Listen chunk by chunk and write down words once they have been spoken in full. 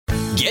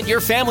Get your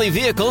family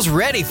vehicles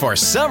ready for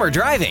summer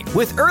driving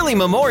with early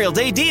Memorial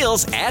Day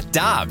deals at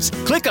Dobbs.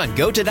 Click on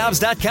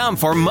GoToDobbs.com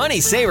for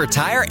money saver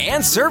tire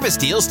and service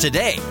deals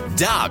today.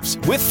 Dobbs,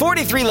 with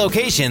 43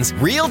 locations,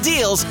 real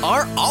deals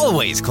are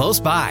always close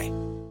by.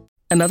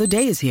 Another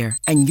day is here,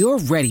 and you're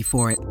ready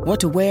for it. What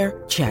to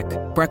wear? Check.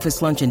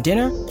 Breakfast, lunch, and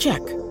dinner? Check.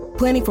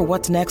 Planning for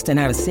what's next and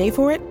how to save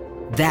for it?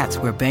 That's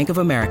where Bank of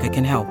America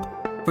can help.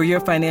 For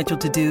your financial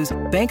to-dos,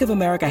 Bank of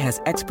America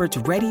has experts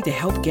ready to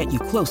help get you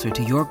closer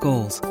to your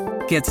goals.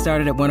 Get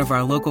started at one of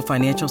our local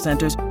financial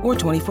centers or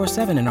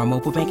 24/7 in our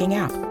mobile banking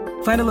app.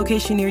 Find a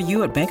location near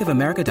you at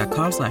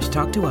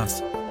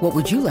bankofamerica.com/talktous. What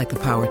would you like the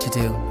power to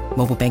do?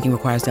 Mobile banking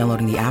requires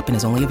downloading the app and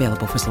is only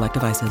available for select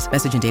devices.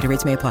 Message and data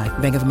rates may apply.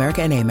 Bank of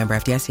America N.A., member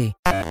FDIC.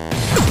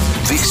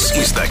 This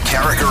is the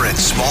Carragher and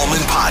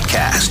Smallman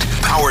podcast,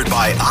 powered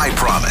by I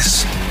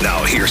Promise.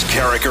 Now here's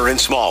Carragher and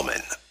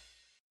Smallman.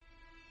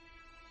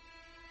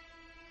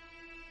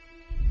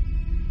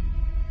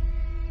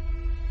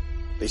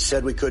 They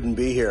said we couldn't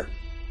be here.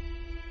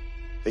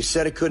 They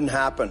said it couldn't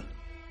happen.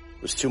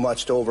 It was too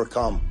much to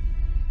overcome.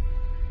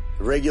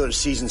 The regular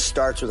season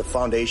starts with a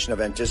foundation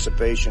of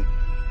anticipation.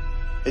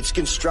 Its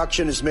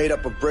construction is made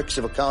up of bricks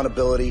of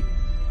accountability,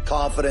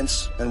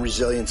 confidence, and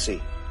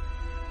resiliency.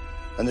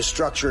 And the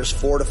structure is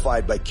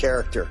fortified by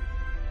character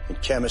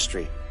and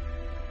chemistry.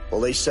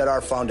 Well, they said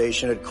our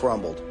foundation had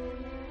crumbled.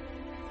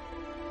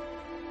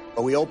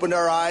 But we opened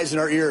our eyes and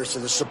our ears to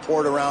the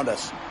support around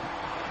us.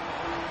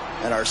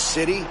 And our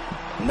city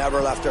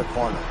never left our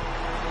corner.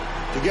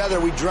 Together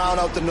we drown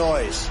out the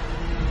noise.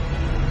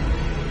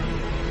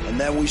 And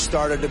then we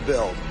started to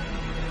build.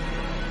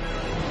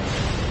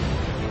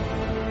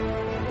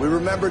 We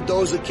remembered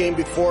those that came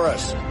before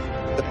us,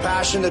 the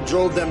passion that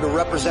drove them to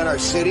represent our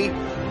city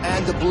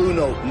and the Blue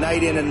Note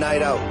night in and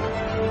night out.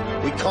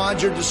 We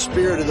conjured the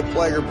spirit of the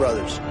Plager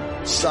brothers,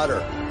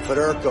 Sutter,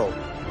 Federico,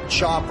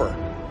 Chopper,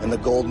 and the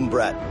Golden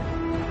Brett.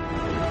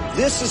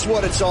 This is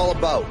what it's all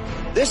about.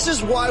 This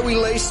is why we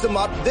lace them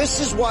up. This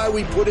is why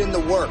we put in the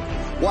work,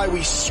 why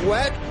we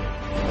sweat,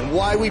 and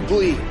why we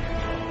bleed.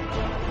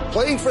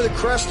 Playing for the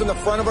crest on the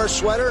front of our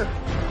sweater,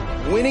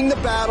 winning the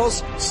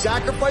battles,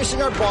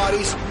 sacrificing our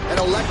bodies, and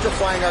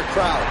electrifying our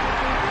crowd.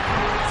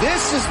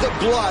 This is the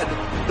blood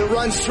that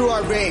runs through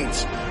our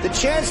veins. The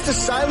chance to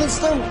silence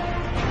them,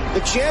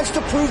 the chance to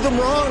prove them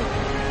wrong,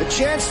 the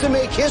chance to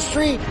make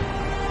history.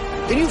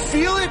 Can you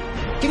feel it?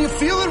 Can you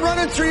feel it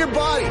running through your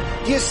body?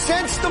 Do you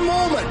sense the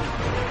moment?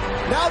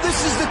 Now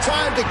this is the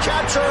time to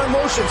capture our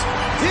emotions.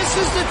 This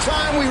is the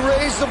time we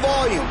raise the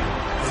volume.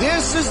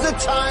 This is the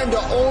time to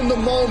own the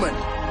moment.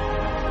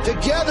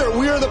 Together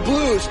we are the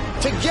Blues.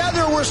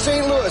 Together we're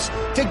St. Louis.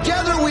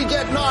 Together we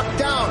get knocked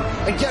down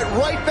and get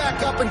right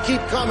back up and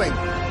keep coming.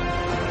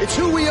 It's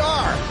who we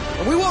are,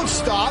 and we won't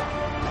stop.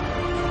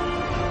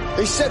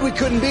 They said we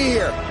couldn't be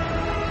here.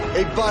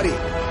 Hey, buddy,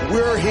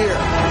 we're here.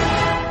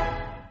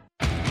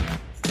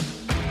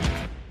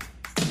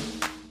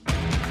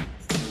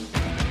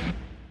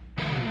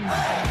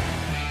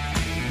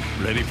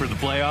 Ready for the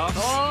playoffs?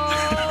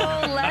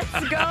 Oh, let's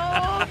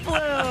go,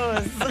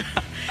 Blues.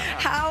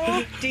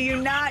 How do you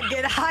not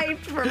get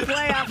hyped for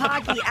playoff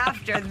hockey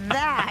after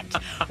that?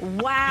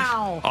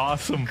 Wow.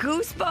 Awesome.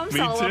 Goosebumps Me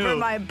all too. over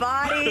my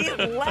body.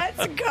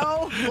 Let's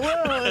go,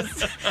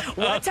 Blues.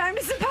 What time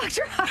does the puck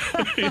drop?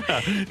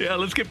 Yeah,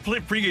 let's get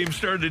pregame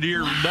started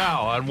here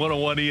now on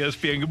 101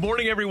 ESPN. Good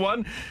morning,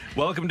 everyone.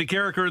 Welcome to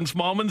Carragher and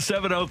Smallman,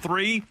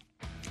 7:03.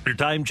 Your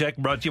time check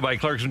brought to you by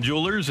Clarkson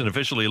Jewelers, an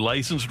officially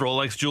licensed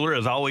Rolex jeweler.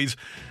 As always,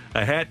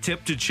 a hat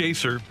tip to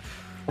Chaser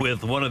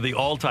with one of the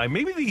all-time,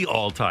 maybe the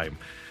all-time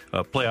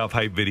playoff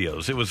hype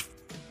videos. It was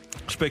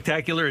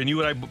spectacular, and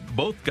you and I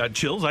both got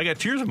chills. I got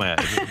tears in my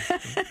eyes.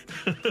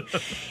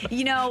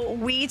 You know,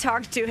 we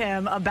talked to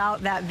him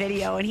about that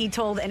video, and he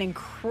told an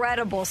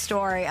incredible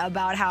story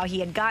about how he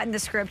had gotten the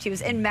script. He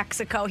was in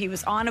Mexico. He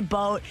was on a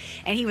boat,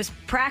 and he was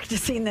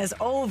practicing this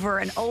over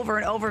and over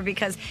and over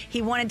because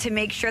he wanted to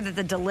make sure that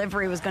the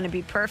delivery was going to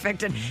be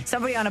perfect. And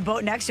somebody on a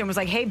boat next to him was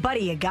like, hey,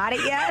 buddy, you got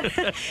it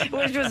yet?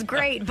 Which was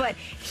great. But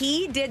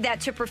he did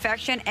that to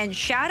perfection, and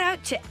shout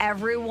out to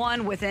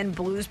everyone within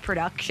Blues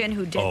production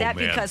who did that,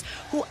 because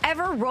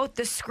whoever wrote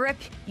the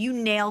script, you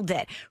nailed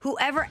it.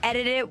 Whoever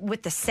edited it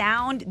with the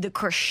sound, the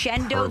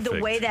crescendo, the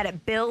way that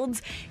it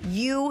builds,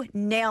 you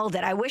nailed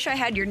it. I wish I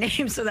had your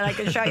name so that I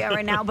could shout you out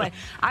right now, but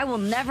I will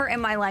never in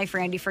my life,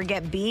 Randy,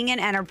 forget being in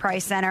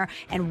Enterprise Center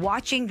and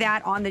watching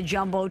that on the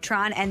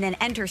Jumbotron, and then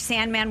Enter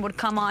Sandman would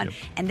come on,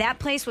 and that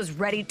place was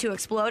ready to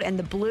explode, and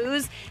the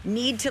Blues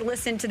need to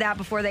listen to that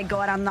before they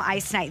go out on the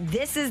ice tonight.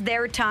 This is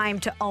their time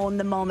to own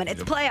the moment.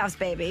 It's playoffs,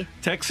 baby.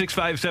 Text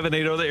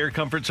 65780, the Air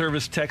Comfort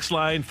Service text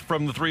line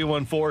from the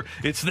 314.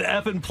 It's the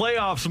effing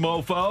playoffs,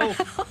 mofo.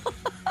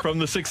 From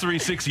the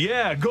 636,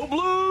 yeah, go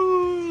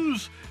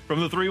Blues! From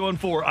the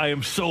 314, I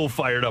am so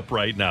fired up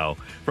right now.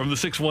 From the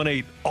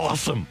 618,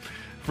 awesome.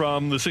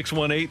 From the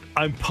 618,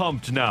 I'm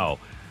pumped now.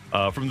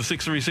 From the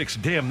 636,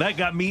 damn, that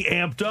got me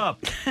amped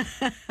up.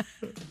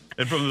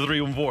 And from the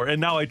 3-4. And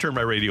now I turn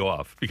my radio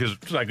off because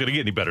it's not going to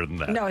get any better than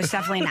that. No, it's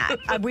definitely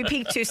not. We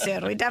peaked too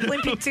soon. We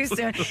definitely peaked too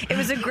soon. It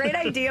was a great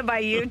idea by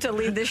you to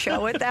lead the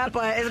show with that,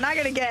 but it's not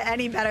going to get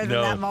any better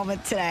than that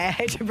moment today. I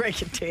hate to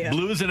break it to you.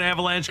 Blues and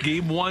Avalanche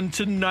game 1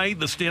 tonight.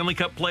 The Stanley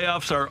Cup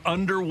playoffs are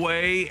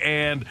underway,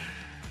 and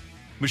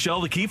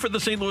Michelle, the key for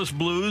the St. Louis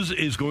Blues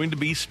is going to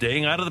be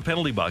staying out of the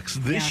penalty box.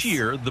 This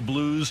year, the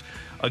Blues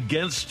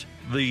against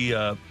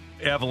the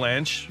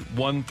Avalanche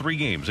won 3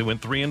 games. They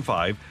went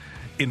 3-5.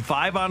 In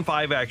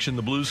 5-on-5 action,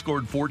 the Blues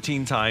scored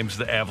 14 times.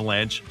 The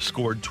Avalanche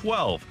scored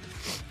 12.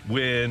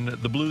 When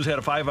the Blues had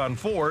a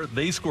 5-on-4,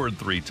 they scored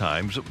 3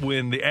 times.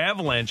 When the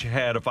Avalanche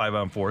had a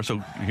 5-on-4, so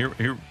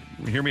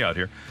hear me out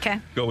here. Okay.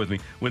 Go with me.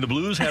 When the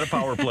Blues had a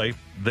power play,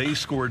 they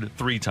scored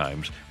 3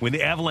 times. When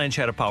the Avalanche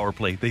had a power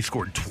play, they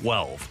scored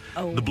 12.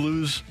 Oh. The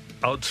Blues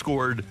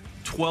outscored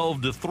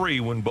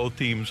 12-3 when both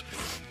teams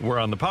were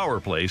on the power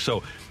play.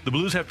 So the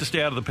Blues have to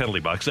stay out of the penalty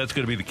box. That's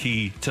going to be the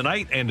key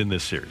tonight and in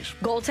this series.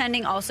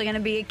 Goaltending also going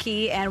to be a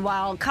key. And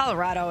while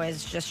Colorado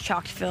is just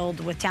chock filled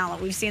with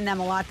talent, we've seen them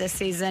a lot this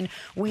season.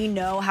 We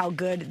know how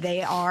good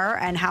they are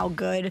and how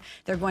good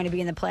they're going to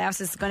be in the playoffs.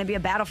 It's going to be a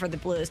battle for the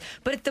Blues.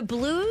 But if the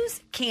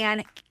Blues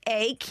can,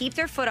 A, keep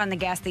their foot on the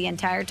gas the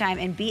entire time,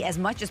 and B, as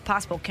much as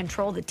possible,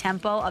 control the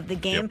tempo of the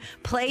game,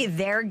 play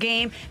their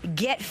game,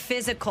 get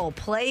physical,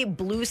 play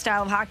Blue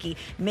style of hockey,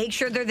 make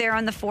sure they're there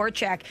on the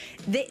forecheck.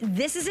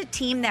 This is a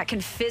team that can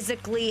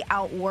physically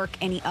outwork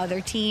any other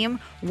team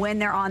when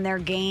they're on their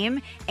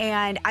game,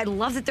 and I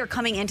love that they're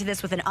coming into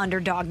this with an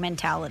underdog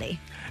mentality.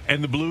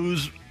 And the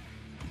Blues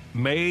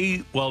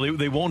they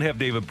won't have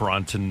David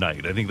Perron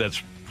tonight. I think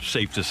that's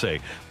safe to say.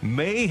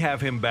 May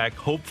have him back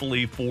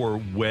hopefully for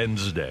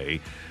Wednesday.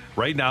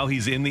 Right now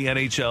he's in the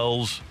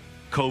NHL's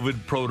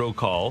COVID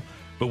protocol,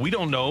 but we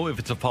don't know if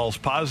it's a false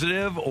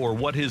positive or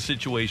what his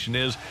situation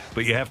is,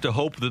 but you have to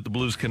hope that the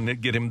Blues can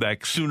get him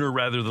back sooner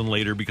rather than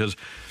later because,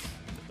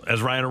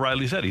 as Ryan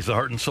O'Reilly said, he's the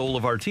heart and soul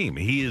of our team.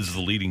 He is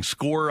the leading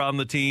scorer on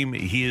the team.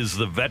 He is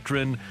the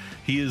veteran.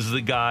 He is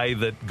the guy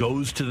that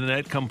goes to the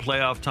net come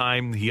playoff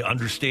time. He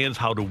understands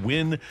how to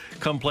win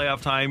come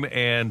playoff time,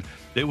 and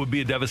it would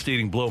be a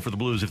devastating blow for the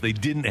Blues if they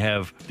didn't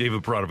have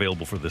David Perron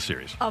available for this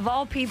series. Of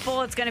all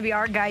people, it's going to be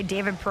our guy,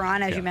 David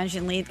Perron, as you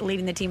mentioned,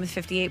 leading the team with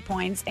 58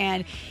 points.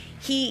 And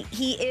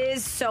he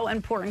is so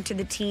important to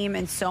the team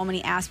in so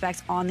many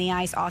aspects, on the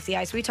ice, off the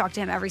ice. We talk to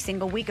him every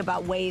single week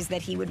about ways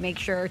that he would make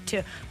sure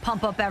to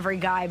pump up every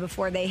guy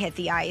before they hit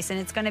the ice. And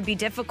it's going to be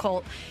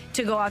difficult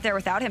to go out there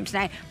without him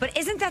tonight. But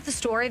isn't that the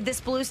story of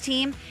this Blues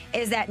team?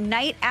 Is that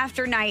night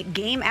after night,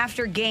 game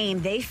after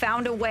game, they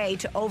found a way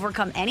to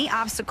overcome any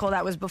obstacle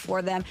that was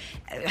before them.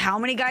 How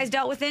many guys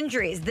dealt with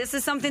injuries? This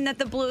is something that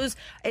the Blues,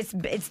 it's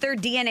their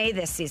DNA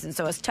this season.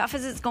 So as tough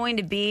as it's going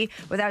to be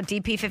without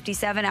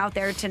DP57 out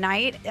there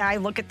tonight, I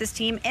look at this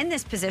team in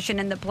this position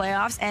in the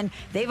playoffs, and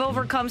they've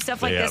overcome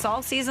stuff like this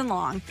all season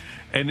long.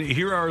 And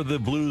here are the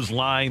Blues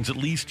lines, at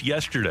least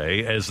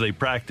yesterday, as they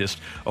practiced.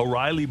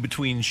 O'Reilly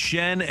between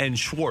Schenn and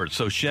Schwartz.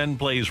 So Schenn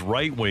plays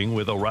right wing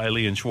with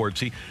O'Reilly and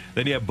Schwartzy.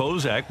 Then you have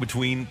Bozak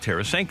between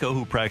Tarasenko,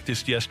 who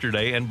practiced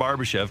yesterday, and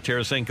Barbashev.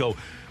 Tarasenko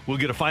will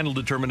get a final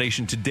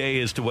determination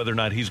today as to whether or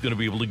not he's going to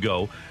be able to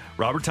go.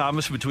 Robert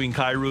Thomas between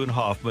Kyrou and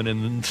Hoffman,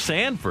 and then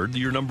Sanford,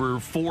 your number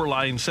 4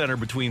 line center,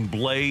 between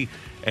Blais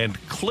and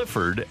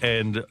Clifford.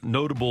 And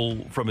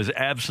notable from his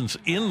absence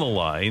in the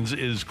lines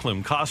is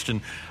Klim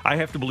Kostin. I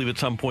have to believe at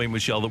some point,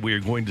 Michelle, that we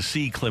are going to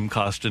see Klim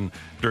Kostin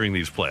during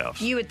these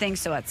playoffs. You would think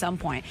so at some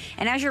point.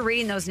 And as you're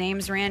reading those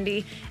names,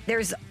 Randy,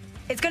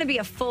 it's going to be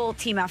a full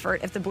team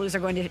effort if the Blues are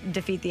going to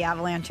defeat the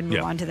Avalanche and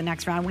move on to the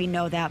next round. We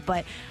know that.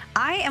 But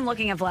I am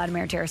looking at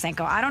Vladimir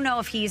Tarasenko. I don't know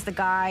if he's the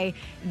guy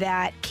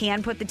that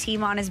can put the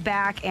team on his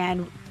back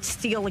and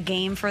steal a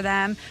game for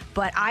them,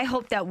 but I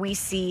hope that we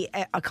see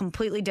a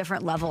completely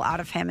different level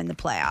out of him in the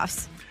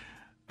playoffs.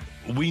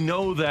 We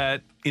know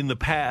that in the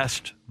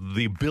past,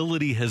 the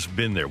ability has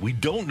been there. We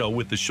don't know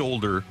with the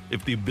shoulder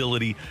if the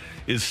ability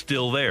is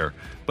still there,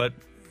 but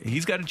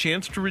he's got a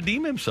chance to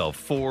redeem himself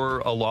for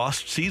a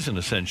lost season,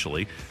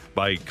 essentially,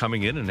 by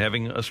coming in and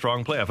having a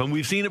strong playoff. And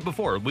we've seen it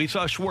before. We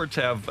saw Schwartz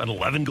have an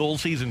 11-goal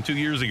season 2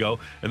 years ago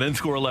and then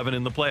score 11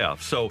 in the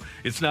playoffs. So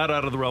it's not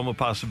out of the realm of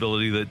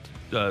possibility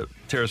that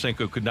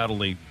Tarasenko could not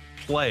only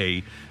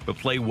play, but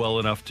play well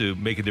enough to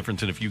make a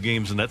difference in a few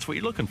games, and that's what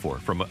you're looking for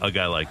from a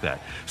guy like that.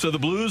 So the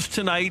Blues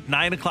tonight,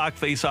 9 o'clock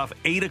face-off,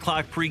 8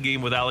 o'clock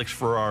pregame with Alex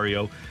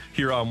Ferrario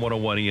here on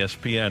 101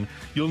 ESPN.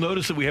 You'll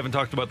notice that we haven't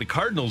talked about the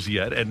Cardinals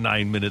yet at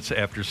 9 minutes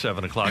after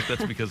 7 o'clock.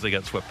 That's because they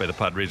got swept by the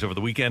Padres over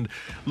the weekend,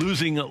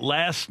 losing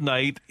last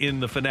night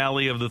in the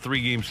finale of the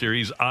 3-game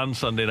series on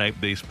Sunday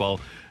Night Baseball.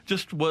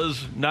 Just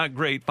was not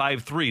great.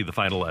 5-3 the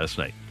final last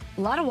night.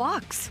 A lot of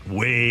walks.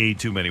 Way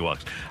too many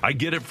walks. I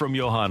get it from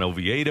Johan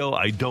Oviedo.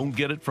 I don't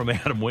get it from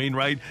Adam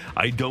Wainwright.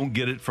 I don't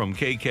get it from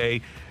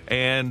KK.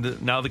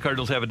 And now the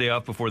Cardinals have a day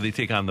off before they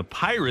take on the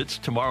Pirates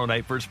tomorrow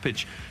night. First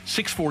pitch,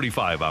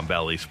 6:45 on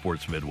Bally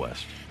Sports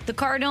Midwest. The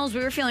Cardinals,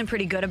 we were feeling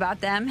pretty good about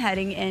them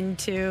heading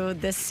into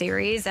this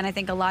series, and I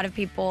think a lot of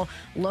people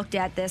looked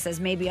at this as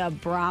maybe a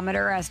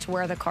barometer as to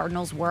where the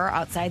Cardinals were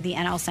outside the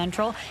NL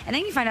Central. And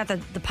then you find out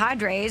that the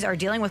Padres are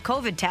dealing with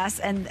positive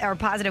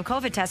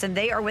COVID tests, and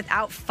they are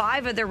without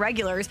 5 of their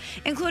regulars,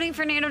 including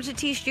Fernando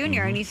Tatis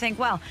Jr. And you think,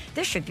 well,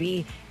 this should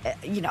be,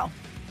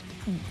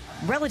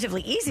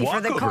 relatively easy for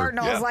the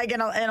Cardinals, like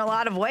in a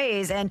lot of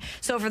ways. And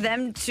so for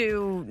them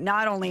to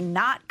not only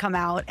not come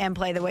out and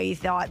play the way you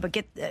thought, but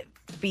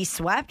be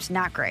swept,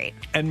 not great.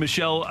 And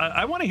Michelle,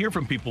 I want to hear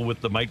from people with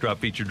the mic drop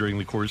feature during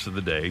the course of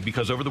the day,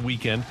 because over the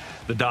weekend,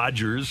 the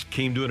Dodgers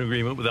came to an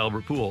agreement with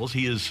Albert Pujols.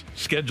 He is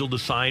scheduled to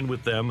sign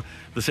with them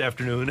this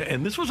afternoon,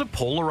 and this was a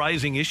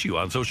polarizing issue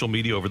on social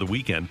media over the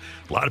weekend.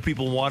 A lot of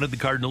people wanted the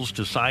Cardinals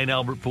to sign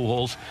Albert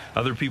Pujols.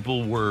 Other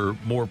people were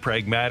more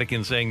pragmatic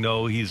in saying,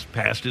 no, he's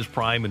past his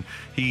prime and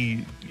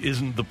he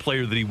isn't the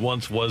player that he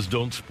once was.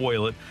 Don't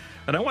spoil it.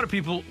 And I want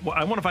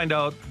to find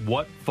out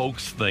what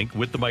folks think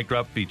with the mic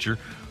drop feature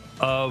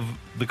of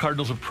the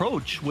Cardinals'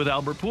 approach with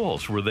Albert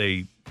Pujols.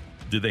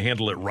 Did they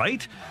handle it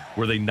right?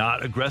 Were they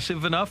not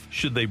aggressive enough?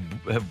 Should they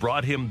have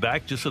brought him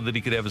back just so that he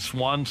could have a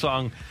swan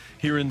song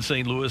here in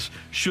St. Louis?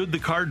 Should the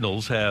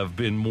Cardinals have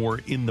been more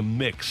in the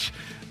mix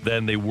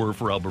than they were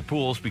for Albert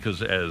Pujols?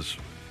 Because as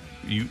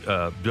you,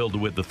 Bill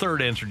DeWitt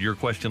III answered your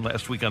question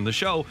last week on the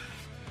show,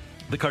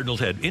 the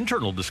Cardinals had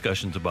internal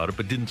discussions about it,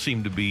 but didn't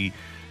seem to be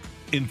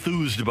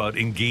enthused about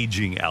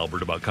engaging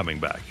Albert about coming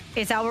back.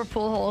 It's Albert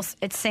Pujols,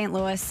 it's St.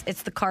 Louis,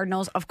 it's the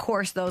Cardinals. Of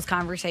course, those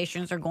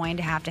conversations are going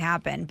to have to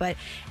happen. But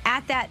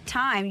at that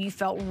time, you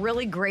felt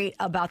really great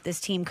about this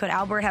team. Could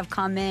Albert have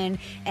come in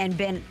and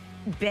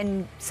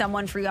been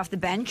someone for you off the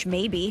bench?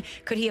 Maybe.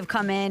 Could he have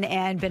come in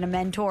and been a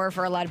mentor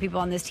for a lot of people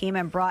on this team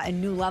and brought a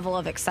new level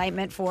of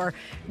excitement for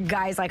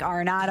guys like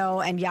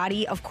Arenado and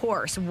Yadi? Of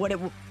course. Would it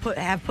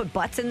have put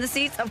butts in the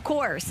seats? Of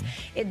course.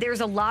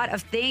 There's a lot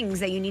of things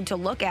that you need to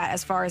look at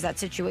as far as that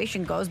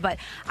situation goes, but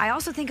I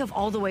also think of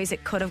all the ways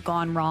it could have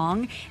gone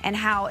wrong and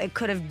how it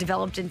could have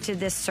developed into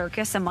this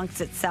circus amongst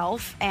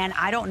itself, and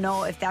I don't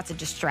know if that's a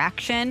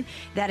distraction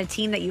that a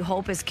team that you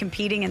hope is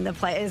competing in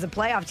is a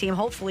playoff team,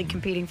 hopefully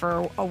competing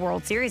for a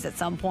World Series at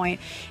some point,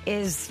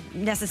 is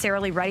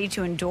necessarily ready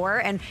to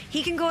endure. And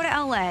he can go to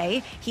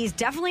LA. He's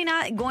definitely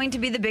not going to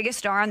be the biggest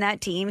star on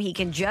that team. He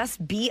can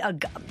just be,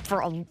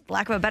 for a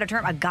lack of a better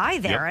term, a guy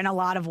there in a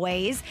lot of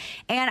ways.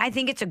 And I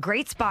think it's a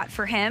great spot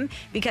for him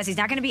because he's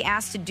not going to be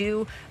asked to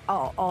do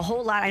a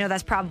whole lot. I know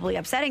that's probably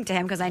upsetting to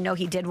him because I know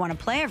he did want to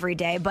play every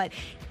day, but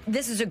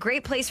this is a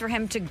great place for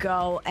him to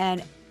go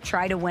and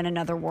try to win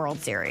another World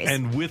Series.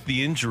 And with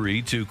the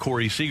injury to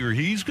Corey Seager,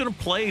 he's going to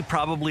play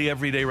probably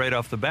every day right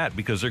off the bat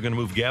because they're going to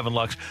move Gavin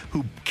Lux,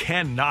 who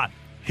cannot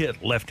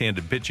hit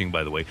left-handed pitching,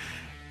 by the way.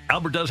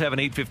 Albert does have an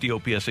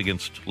 850 OPS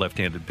against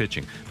left-handed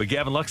pitching, but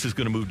Gavin Lux is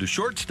going to move to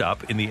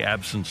shortstop in the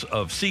absence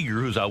of Seager,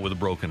 who's out with a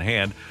broken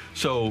hand.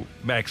 So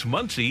Max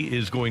Muncy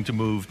is going to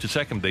move to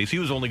second base. He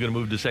was only going to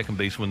move to second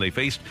base when they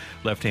faced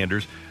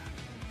left-handers.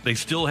 They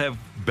still have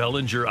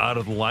Bellinger out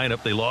of the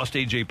lineup. They lost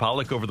A.J.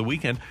 Pollock over the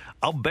weekend.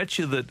 I'll bet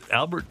you that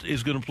Albert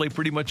is going to play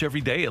pretty much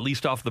every day, at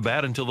least off the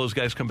bat, until those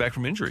guys come back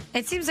from injury.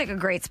 It seems like a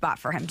great spot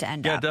for him to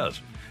end up. Yeah, it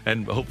does.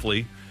 And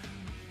hopefully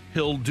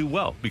he'll do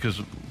well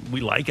because we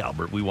like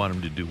Albert. We want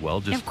him to do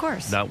well, just of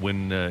course. Not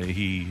when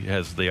he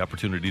has the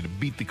opportunity to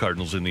beat the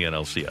Cardinals in the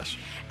NLCS.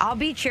 I'll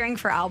be cheering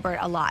for Albert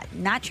a lot.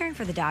 Not cheering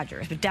for the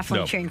Dodgers, but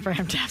definitely cheering for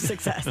him to have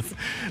success.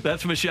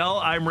 That's Michelle.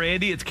 I'm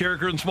Randy. It's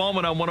Carricker and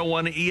Smallman on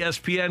 101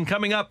 ESPN.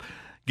 Coming up,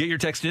 get your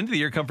text into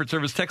the Air Comfort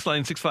Service text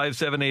line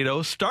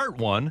 65780. Start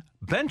one,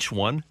 bench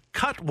one,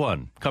 cut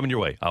one. Coming your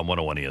way on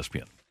 101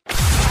 ESPN.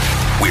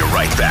 We're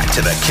right back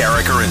to the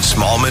Carricker and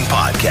Smallman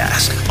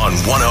podcast on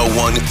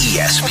 101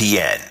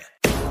 ESPN.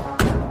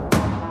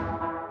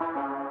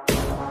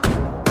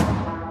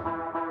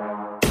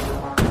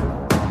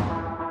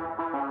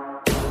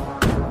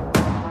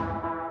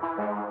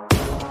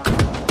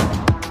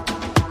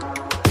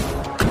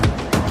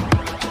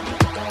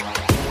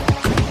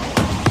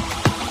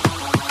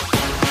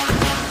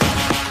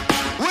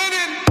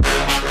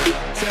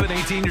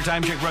 Your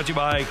time check brought to you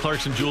by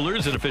Clarkson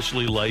Jewelers, an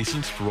officially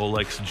licensed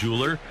Rolex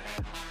jeweler.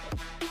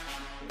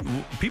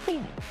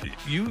 People,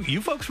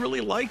 you folks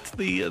really liked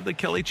the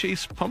Kelly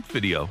Chase pump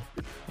video.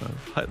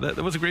 That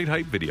was a great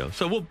hype video.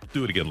 So we'll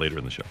do it again later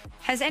in the show.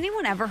 Has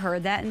anyone ever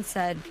heard that and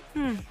said,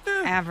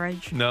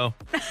 average? No,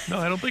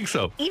 I don't think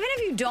so. Even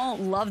if you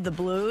don't love the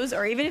Blues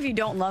or even if you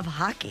don't love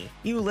hockey,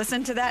 you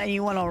listen to that and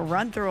you want to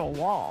run through a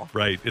wall.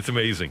 Right. It's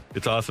amazing.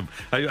 It's awesome.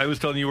 I was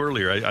telling you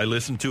earlier, I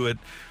listened to it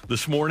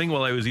this morning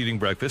while I was eating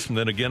breakfast and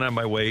then again on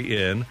my way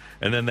in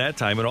and then that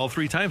time. And all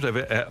three times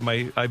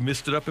I've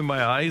missed it up in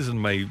my eyes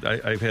and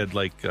I've had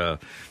like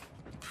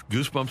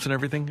goosebumps and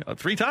everything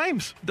 3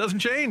 times. It doesn't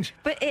change.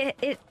 But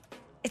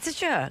it's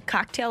such a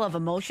cocktail of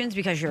emotions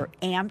because you're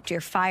amped,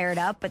 you're fired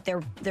up, but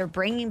they're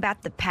bringing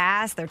back the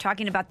past. They're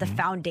talking about the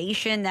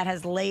foundation that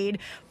has laid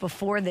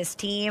before this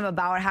team,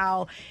 about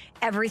how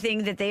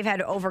everything that they've had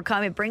to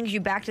overcome, it brings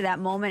you back to that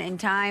moment in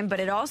time. But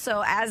it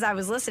also, as I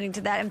was listening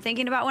to that, I'm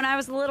thinking about when I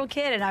was a little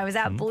kid and I was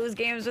at Blues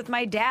games with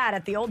my dad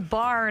at the old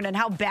barn and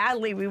how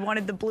badly we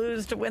wanted the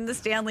Blues to win the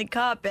Stanley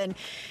Cup. And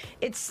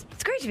it's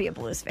great to be a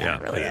Blues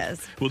fan. It really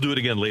is. We'll do it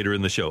again later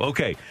in the show.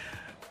 Okay.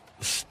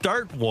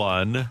 Start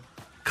one.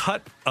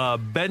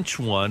 Bench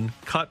one,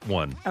 cut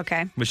one.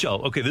 Okay.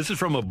 Michelle, okay, this is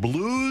from a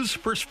Blues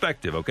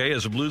perspective, okay,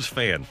 as a Blues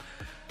fan.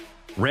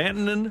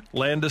 Rantanen,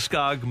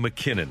 Landeskog,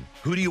 McKinnon.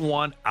 Who do you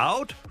want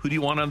out? Who do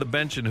you want on the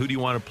bench? And who do you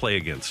want to play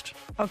against?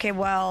 Okay,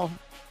 well,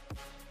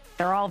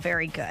 they're all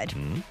very good.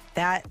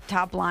 That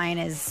top line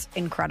is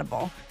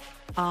incredible.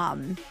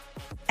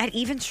 At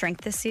even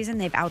strength this season,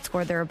 they've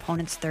outscored their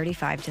opponents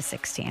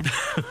 35-16.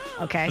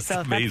 Okay, That's so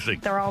amazing.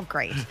 They're all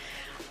great.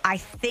 I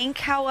think,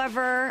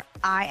 however,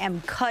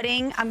 I'm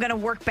going to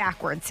work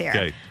backwards here.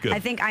 Okay, good. I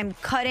think I'm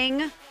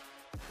cutting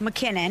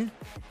McKinnon.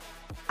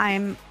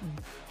 I'm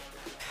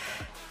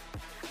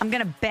going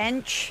to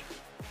bench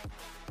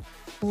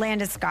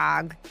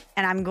Landeskog,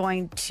 and I'm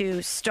going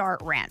to start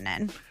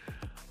Rantanen.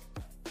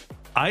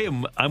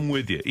 I'm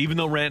with you. Even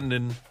though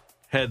Rantanen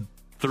had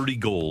 30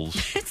 goals.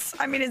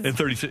 And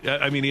 36.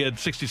 He had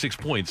 66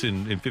 points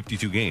in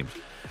 52 games.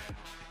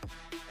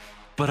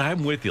 But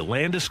I'm with you.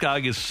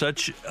 Landeskog is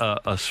such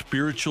a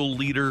spiritual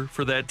leader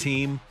for that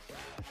team.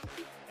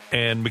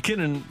 And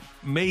McKinnon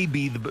may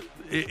be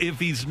if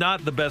he's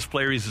not the best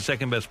player, he's the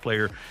second best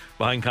player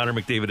behind Connor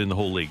McDavid in the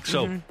whole league.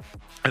 So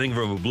I think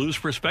from a Blues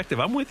perspective,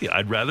 I'm with you.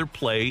 I'd rather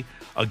play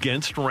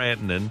against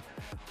Rantanen.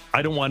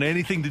 I don't want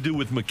anything to do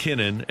with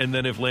McKinnon. And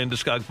then if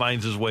Landeskog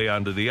finds his way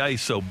onto the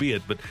ice, so be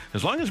it. But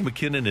as long as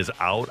McKinnon is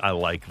out, I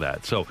like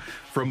that. So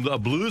from a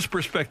Blues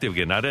perspective,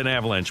 again, not an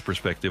Avalanche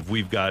perspective,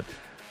 we've got,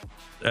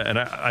 and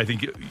I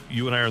think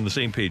you and I are on the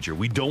same page here.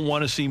 We don't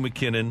want to see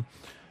McKinnon.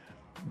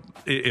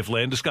 If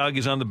Landeskog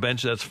is on the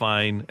bench, that's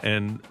fine.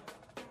 And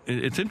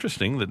it's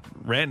interesting that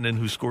Rantanen,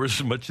 who scores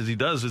as much as he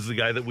does, is the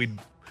guy that we'd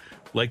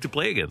like to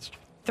play against.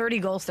 30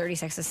 goals,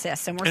 36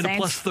 assists. And a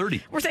plus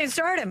 30. We're saying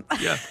start him.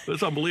 Yeah,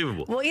 that's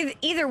unbelievable. Well,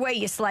 either way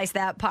you slice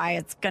that pie,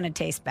 it's going to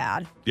taste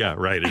bad. Yeah,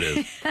 right, it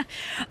is.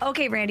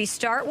 Okay, Randy,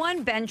 start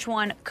one, bench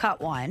one,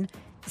 cut one.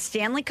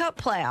 Stanley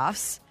Cup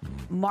playoffs,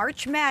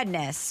 March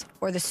Madness,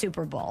 or the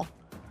Super Bowl?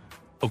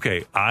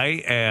 Okay,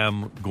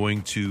 I'm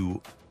going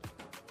to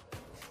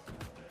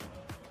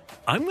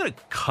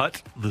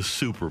cut the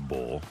Super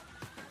Bowl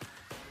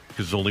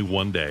because it's only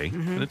one day,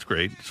 and it's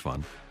great. It's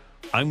fun.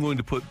 I'm going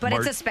to put But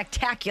it's a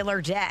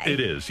spectacular day. It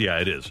is. Yeah,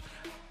 it is.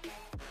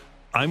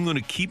 I'm going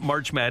to keep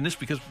March Madness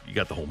because you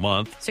got the whole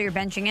month. So you're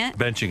benching it?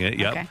 Benching it,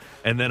 yep. Okay.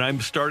 And then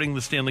I'm starting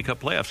the Stanley Cup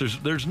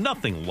playoffs. There's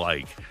nothing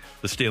like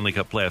the Stanley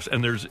Cup playoffs.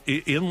 And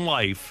in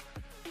life,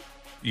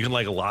 you can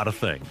like a lot of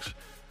things.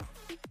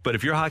 But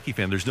if you're a hockey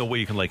fan, there's no way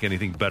you can like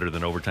anything better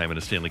than overtime in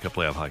a Stanley Cup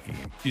playoff hockey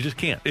game. You just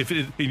can't. If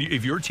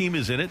your team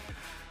is in it,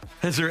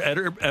 has there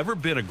ever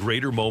been a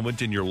greater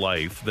moment in your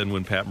life than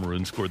when Pat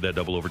Maroon scored that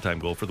double overtime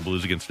goal for the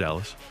Blues against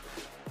Dallas?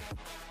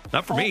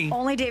 Not for me.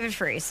 Only David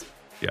Freese.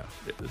 Yeah.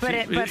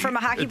 But from a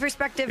hockey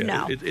perspective,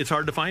 no. It's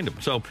hard to find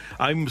them. So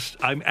I'm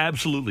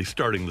absolutely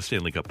starting the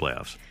Stanley Cup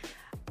playoffs.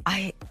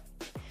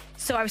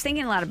 So I was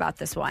thinking a lot about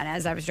this one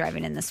as I was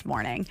driving in this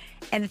morning.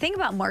 And the thing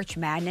about March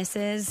Madness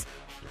is,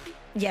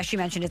 yes, you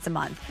mentioned it's a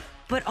month,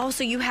 but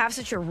also you have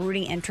such a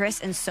rooting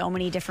interest in so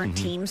many different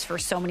teams for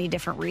so many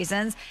different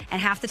reasons.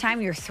 And half the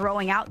time you're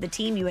throwing out the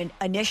team you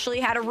initially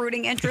had a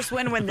rooting interest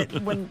when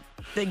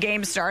the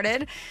game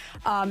started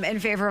in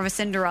favor of a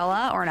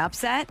Cinderella or an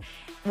upset,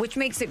 which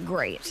makes it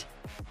great.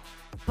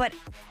 But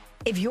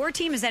if your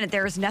team is in it,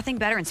 there is nothing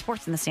better in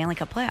sports than the Stanley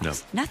Cup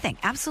playoffs. No. Nothing.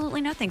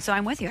 Absolutely nothing. So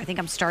I'm with you. I think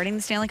I'm starting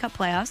the Stanley Cup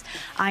playoffs.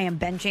 I am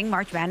benching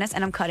March Madness,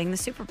 and I'm cutting the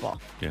Super Bowl.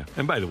 Yeah.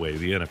 And by the way,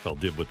 the NFL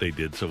did what they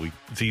did, so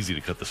it's easy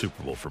to cut the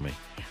Super Bowl for me.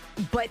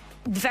 But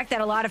the fact that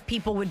a lot of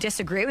people would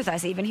disagree with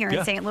us, even here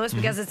in St. Louis,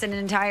 because it's an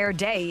entire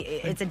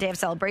day. It's a day of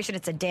celebration.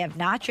 It's a day of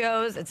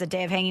nachos. It's a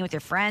day of hanging with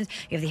your friends.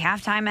 You have the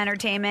halftime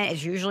entertainment.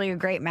 It's usually a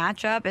great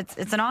matchup.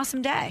 It's an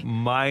awesome day.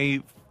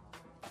 My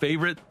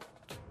favorite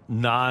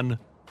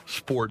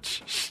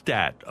non-sports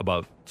stat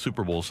about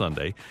Super Bowl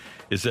Sunday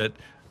is that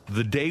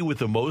the day with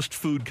the most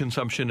food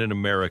consumption in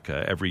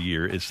America every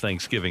year is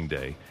Thanksgiving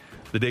Day.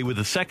 The day with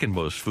the second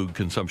most food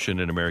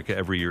consumption in America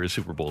every year is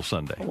Super Bowl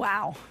Sunday.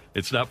 Wow.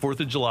 It's not 4th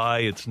of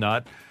July. It's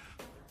not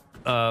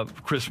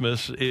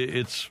Christmas.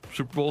 It's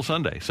Super Bowl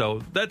Sunday.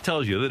 So that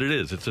tells you that it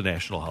is. It's a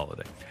national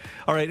holiday.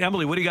 All right,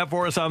 Emily, what do you got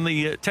for us on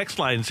the text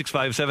line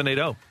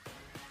 65780?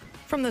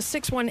 From the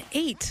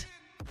 618,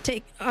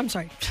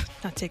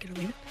 not take it or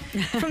leave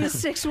it. From the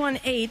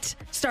 618,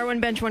 start one,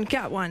 bench one,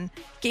 cut one.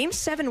 Game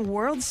 7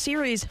 World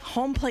Series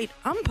home plate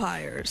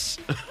umpires.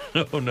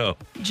 Oh, no.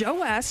 Joe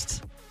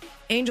West,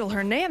 Angel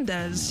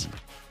Hernandez,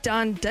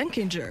 Don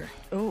Denkinger.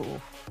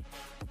 Ooh.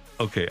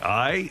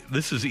 Okay,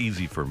 this is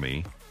easy for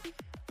me.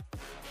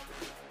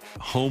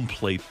 Home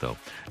plate, though.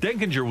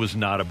 Denkinger was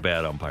not a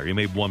bad umpire. He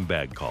made one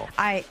bad call.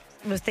 I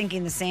was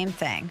thinking the same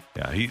thing.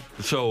 Yeah,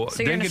 so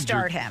you're going to Denkinger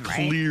start him,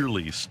 right?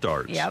 Clearly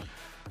starts. Yep.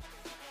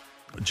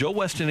 Joe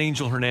West and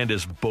Angel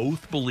Hernandez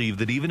both believe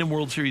that even in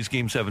World Series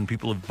Game 7,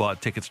 people have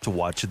bought tickets to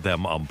watch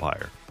them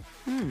umpire.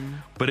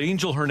 But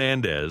Angel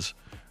Hernandez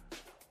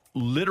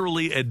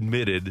literally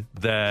admitted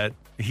that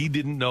he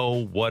didn't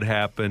know what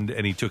happened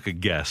and he took a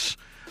guess.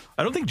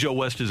 I don't think Joe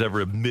West has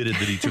ever admitted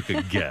that he took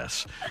a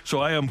guess.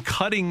 So I am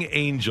cutting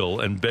Angel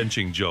and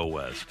benching Joe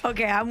West.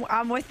 Okay,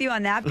 I'm with you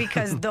on that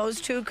because those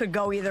two could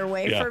go either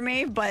way Yeah. for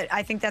me, but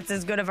I think that's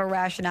as good of a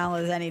rationale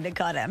as any to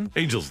cut him.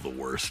 Angel's the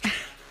worst.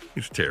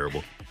 He's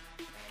terrible.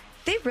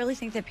 They really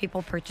think that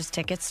people purchase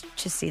tickets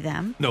to see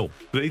them? No,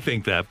 they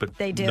think that, but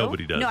They do?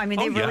 nobody does. No, I mean,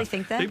 they really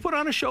think that? They put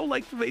on a show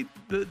like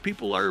the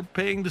people are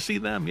paying to see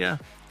them, yeah.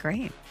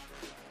 Great.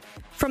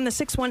 From the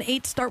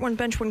 618 Start One,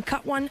 Bench One,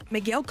 Cut One,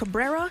 Miguel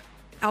Cabrera,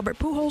 Albert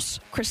Pujols,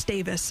 Chris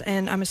Davis.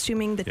 And I'm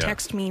assuming the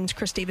text means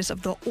Chris Davis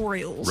of the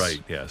Orioles.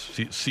 Right, yes.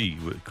 Yes,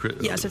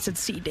 it said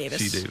C.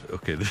 Davis. C. Davis.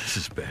 Okay, this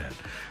is bad.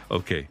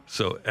 Okay,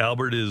 so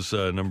Albert is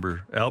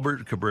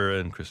Albert, Cabrera,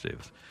 and Chris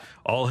Davis.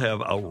 All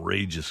have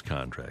outrageous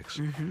contracts.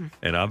 Mm-hmm.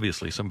 And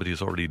obviously somebody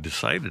has already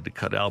decided to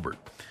cut Albert.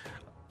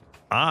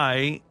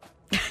 Randy.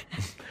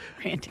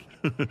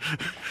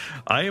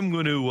 I am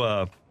going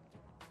to,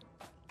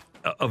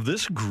 of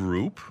this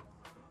group,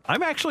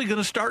 I'm actually going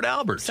to start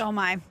Albert. So am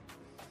I.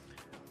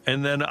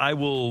 And then I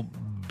will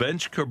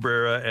bench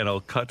Cabrera and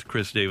I'll cut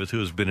Chris Davis, who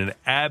has been an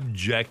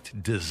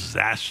abject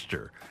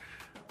disaster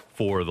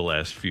for the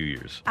last few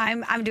years.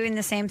 I'm doing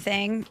the same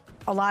thing.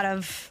 A lot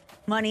of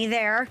money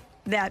there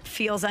that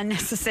feels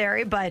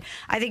unnecessary, but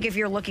I think if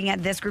you're looking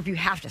at this group, you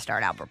have to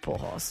start Albert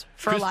Pujols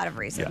for a lot of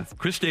reasons. Yeah.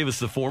 Chris Davis,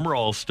 the former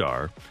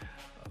All-Star,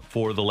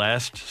 for the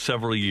last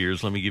several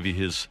years, let me give you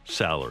his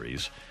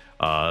salaries.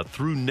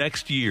 Through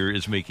next year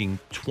is making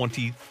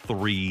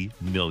 $23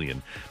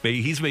 million.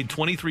 He's made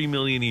 $23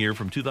 million a year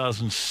from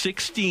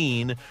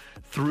 2016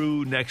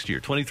 through next year.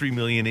 $23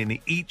 million in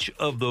each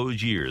of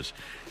those years.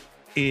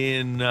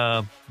 In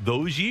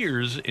those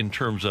years, in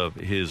terms of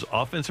his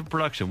offensive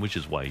production, which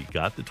is why he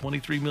got the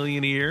 $23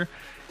 million a year,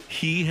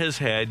 he has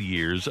had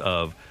years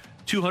of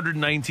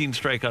 219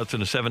 strikeouts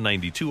and a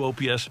 792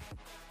 OPS.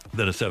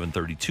 Then a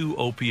 732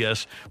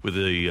 OPS with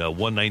a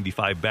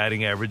 195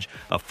 batting average,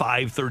 a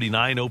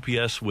 539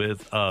 OPS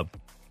with a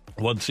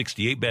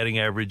 168 batting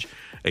average,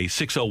 a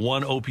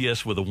 601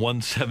 OPS with a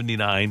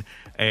 179,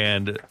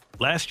 and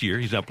last year,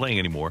 he's not playing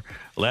anymore,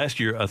 last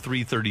year a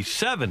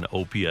 337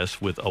 OPS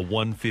with a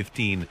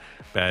 115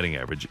 batting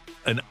average.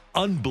 An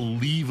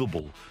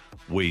unbelievable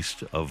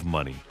waste of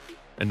money.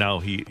 And now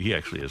he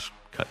actually is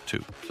cut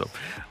too. So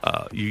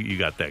you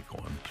got that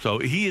going. So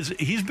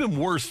he's been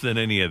worse than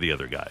any of the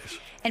other guys.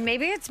 And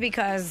maybe it's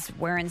because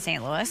we're in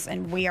St. Louis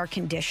and we are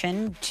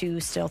conditioned to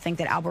still think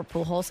that Albert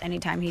Pujols,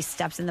 anytime he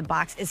steps in the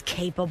box, is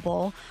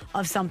capable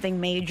of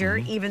something major,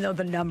 even though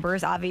the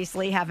numbers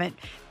obviously haven't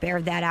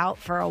bared that out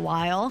for a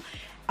while.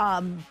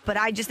 But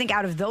I just think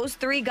out of those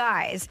three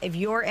guys, if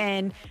you're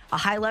in a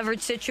high leverage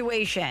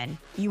situation,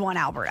 you want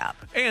Albert up.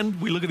 And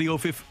we look at the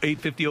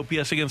 850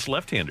 OPS against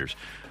left-handers.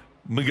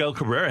 Miguel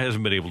Cabrera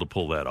hasn't been able to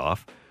pull that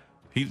off.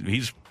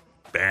 He's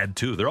bad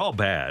too. They're all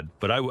bad,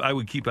 but I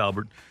would keep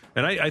Albert.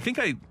 And I think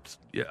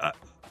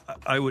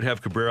I would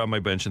have Cabrera on my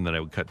bench, and then I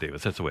would cut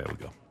Davis. That's the way I would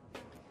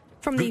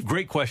go.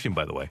 Great question,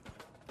 by the way.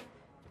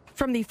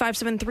 From the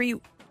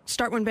 573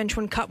 Start One, Bench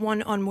One, Cut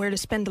One on where to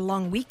spend a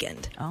long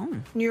weekend. Oh.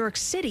 New York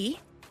City,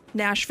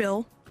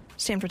 Nashville,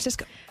 San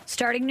Francisco.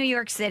 Starting New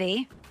York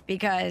City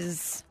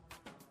because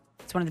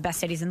it's one of the best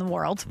cities in the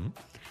world. Mm-hmm.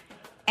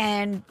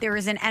 And there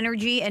is an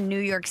energy in New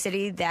York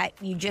City that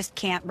you just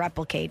can't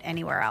replicate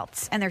anywhere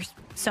else. And there's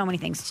so many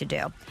things to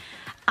do.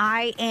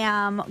 I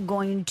am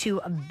going to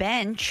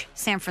bench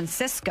San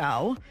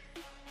Francisco.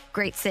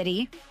 Great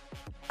city.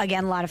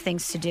 Again, a lot of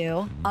things to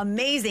do.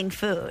 Amazing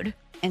food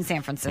in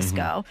San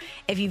Francisco.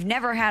 Mm-hmm. If you've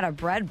never had a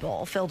bread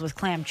bowl filled with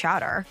clam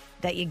chowder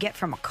that you get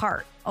from a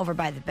cart over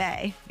by the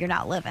bay, you're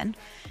not living.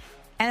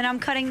 And then I'm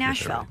cutting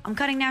Nashville. I'm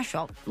cutting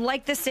Nashville.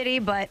 Like the city,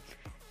 but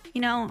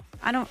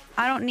I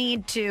don't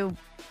need to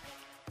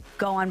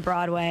go on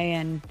Broadway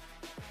and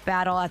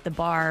battle at the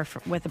bar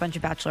with a bunch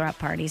of bachelorette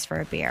parties for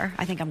a beer.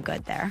 I think I'm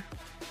good there.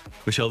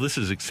 Michelle, this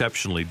is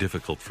exceptionally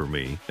difficult for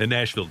me. And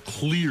Nashville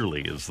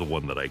clearly is the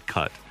one that I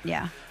cut.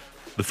 Yeah.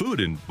 The food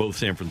in both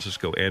San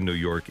Francisco and New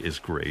York is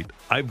great.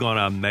 I've gone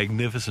on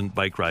magnificent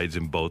bike rides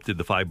in both. Did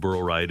the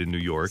 5-borough ride in New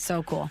York.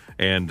 So cool.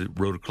 And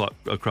rode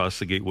across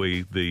the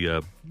Gateway,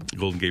 the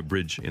Golden Gate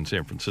Bridge in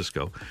San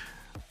Francisco.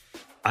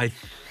 I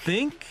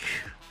think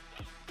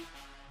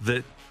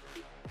that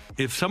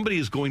if somebody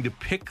is going to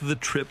pick the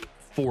trip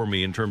for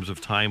me in terms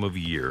of time of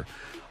year,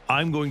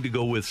 I'm going to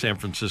go with San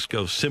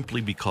Francisco simply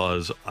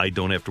because I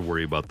don't have to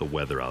worry about the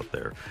weather out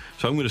there.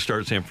 So I'm going to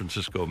start San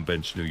Francisco and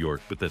bench New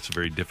York, but that's a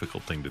very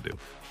difficult thing to do.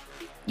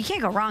 You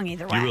can't go wrong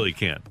either way. You really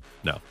can't.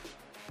 No.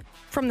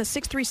 From the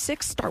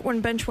 636 Start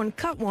One, Bench One,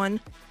 Cut One,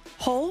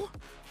 Hull,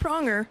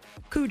 Pronger,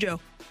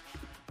 Cujo.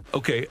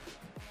 Okay.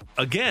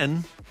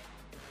 Again,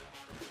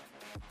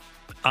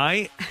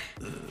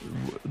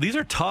 These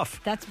are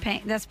tough. That's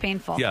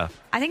painful. Yeah.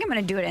 I think I'm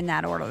going to do it in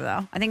that order,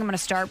 though. I think I'm going to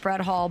start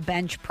Brett Hull,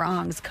 bench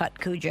Prongs, cut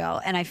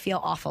Cujo, and I feel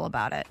awful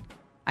about it.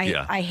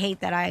 I hate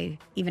that I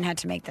even had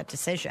to make that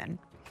decision.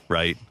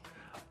 Right.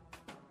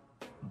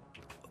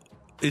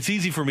 It's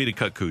easy for me to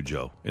cut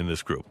Cujo in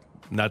this group.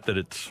 Not that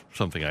it's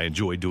something I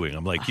enjoy doing.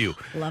 I'm like you.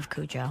 Love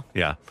Cujo.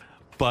 Yeah.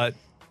 But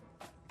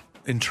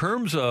in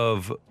terms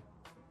of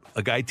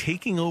a guy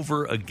taking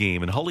over a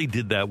game, and Hully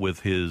did that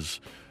with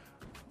his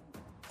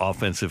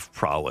offensive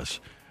prowess.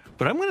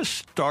 But I'm going to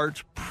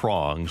start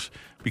Prongs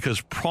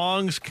because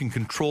Prongs can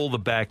control the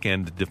back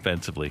end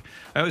defensively.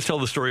 I always tell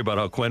the story about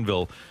how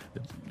Quenneville,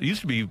 it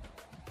used to be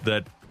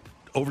that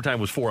overtime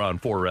was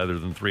 4-on-4 rather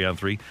than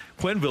 3-on-3.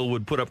 Quenneville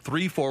would put up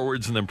 3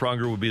 forwards, and then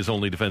Pronger would be his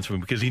only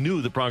defenseman because he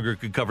knew that Pronger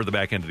could cover the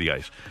back end of the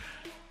ice.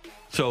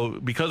 So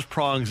because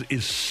Prongs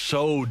is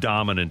so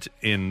dominant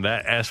in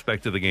that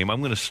aspect of the game, I'm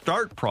going to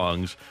start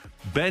Prongs,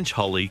 bench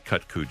Hully,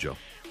 cut Cujo.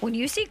 When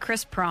you see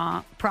Chris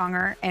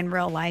Pronger in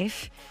real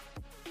life,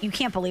 you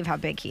can't believe how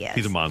big he is.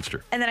 He's a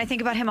monster. And then I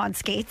think about him on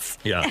skates.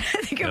 Yeah. And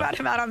I think about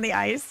him out on the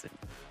ice.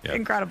 Yeah.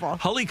 Incredible.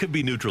 Hully could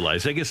be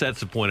neutralized. I guess that's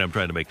the point I'm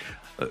trying to make.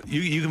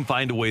 You can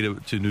find a way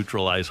to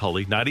neutralize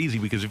Hully. Not easy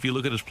because if you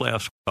look at his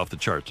playoffs off the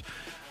charts,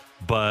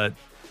 but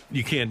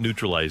you can't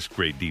neutralize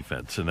great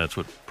defense, and that's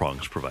what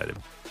Prongs provided.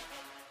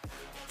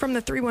 From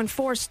the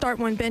 314, start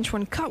one, bench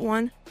one, cut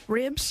one,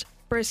 ribs,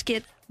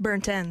 brisket,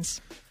 burnt ends.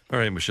 All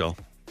right, Michelle.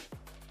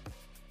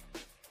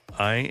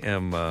 I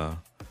am,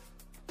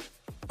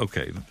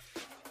 okay.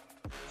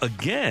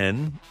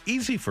 Again,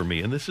 easy for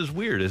me, and this is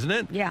weird, isn't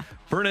it? Yeah.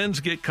 Burnt ends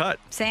get cut.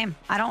 Same.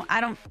 I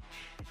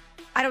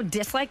don't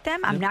dislike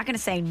them. I'm not going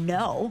to say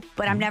no,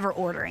 but I'm never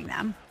ordering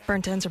them.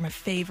 Burnt ends are my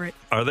favorite.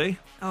 Are they?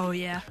 Oh,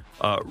 yeah.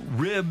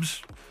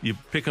 Ribs, you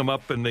pick them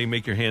up and they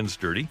make your hands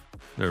dirty.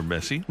 They're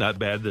messy. Not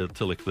bad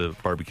to lick the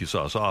barbecue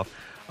sauce off.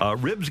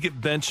 Ribs get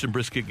benched and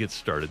brisket gets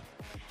started.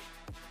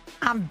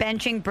 I'm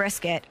benching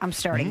brisket. I'm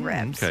starting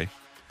ribs. Okay.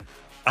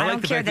 I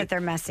don't care that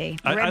they're messy.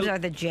 Ribs are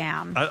the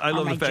jam. I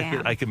love the fact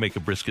that I can make a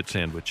brisket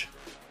sandwich.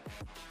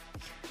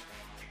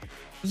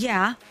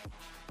 Yeah,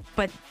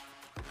 but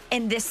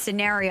in this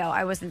scenario,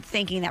 I wasn't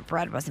thinking that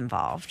bread was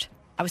involved.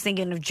 I was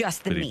thinking of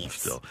just the meat.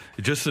 Still,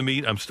 just the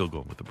meat. I'm still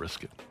going with the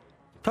brisket.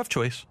 Tough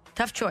choice.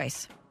 Tough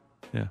choice.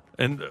 Yeah,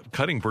 and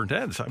cutting burnt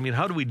ends. I mean,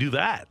 how do we do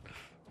that?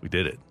 We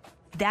did it.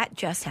 That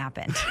just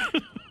happened.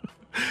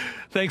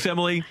 Thanks,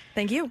 Emily.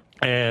 Thank you.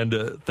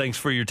 And thanks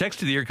for your text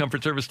to the Air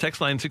Comfort Service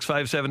text line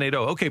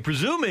 65780. Okay,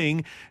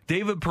 presuming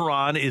David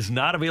Perron is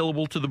not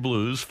available to the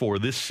Blues for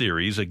this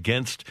series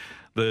against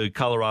the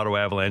Colorado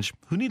Avalanche,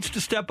 who needs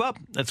to step up?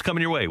 That's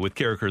coming your way with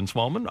Carricker and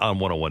Smallman on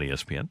 101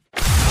 ESPN.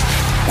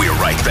 We're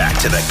right back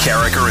to the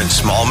Carricker and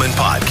Smallman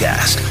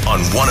podcast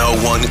on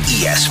 101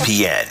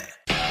 ESPN.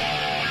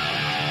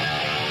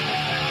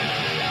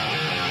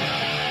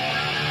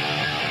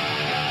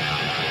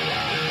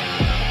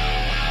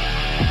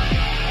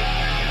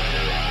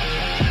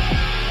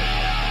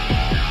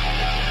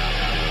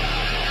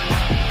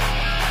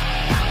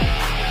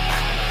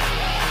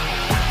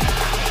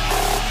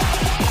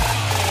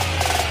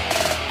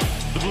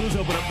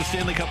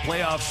 Stanley Cup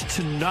playoffs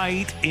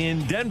tonight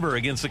in Denver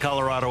against the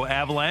Colorado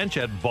Avalanche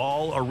at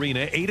Ball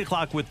Arena. 8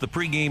 o'clock with the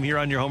pregame here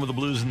on your home of the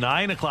Blues.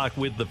 9 o'clock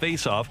with the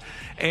faceoff.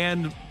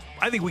 And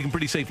I think we can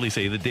pretty safely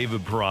say that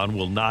David Perron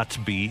will not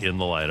be in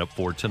the lineup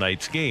for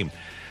tonight's game.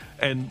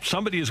 And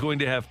somebody is going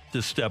to have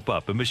to step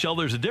up. And, Michelle,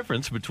 there's a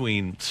difference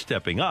between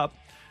stepping up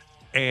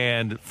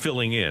and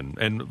filling in.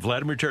 And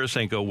Vladimir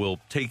Tarasenko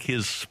will take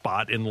his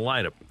spot in the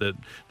lineup,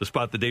 the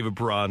spot that David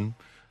Perron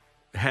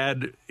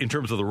had in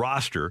terms of the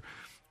roster.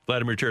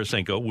 Vladimir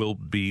Tarasenko will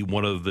be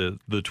one of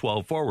the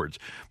 12 forwards.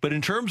 But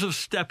in terms of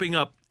stepping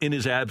up in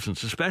his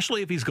absence,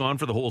 especially if he's gone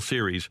for the whole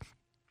series,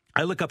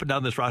 I look up and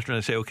down this roster and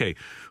I say, okay,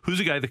 who's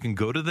a guy that can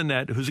go to the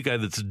net? Who's a guy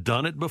that's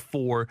done it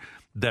before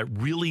that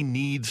really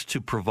needs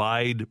to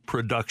provide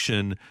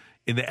production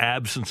in the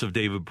absence of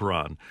David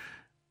Perron?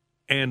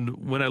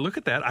 And when I look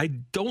at that, I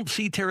don't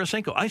see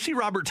Tarasenko. I see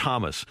Robert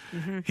Thomas.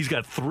 Mm-hmm. He's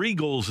got 3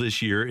 goals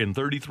this year in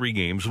 33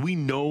 games. We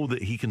know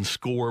that he can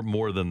score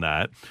more than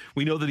that.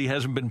 We know that he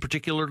hasn't been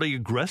particularly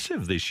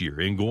aggressive this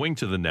year in going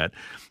to the net.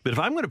 But if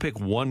I'm going to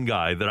pick one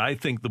guy that I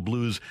think the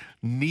Blues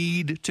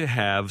need to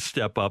have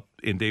step up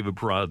in David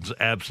Perron's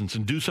absence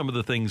and do some of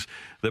the things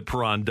that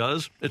Perron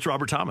does, it's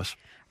Robert Thomas.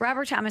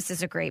 Robert Thomas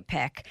is a great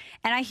pick.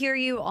 And I hear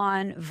you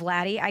on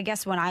Vladdy. I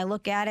guess when I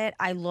look at it,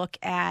 I look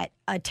at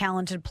a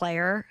talented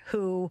player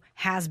who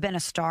has been a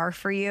star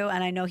for you.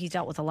 And I know he's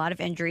dealt with a lot of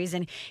injuries,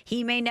 and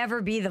he may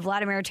never be the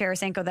Vladimir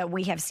Tarasenko that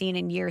we have seen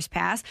in years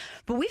past.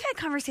 But we've had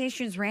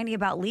conversations, Randy,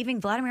 about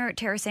leaving Vladimir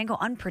Tarasenko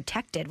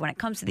unprotected when it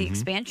comes to the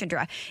expansion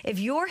draft. If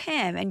you're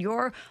him and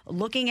you're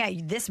looking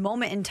at this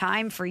moment in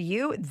time for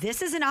you,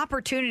 this is an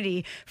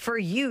opportunity for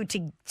you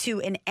to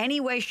in any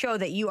way show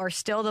that you are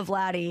still the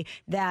Vladdy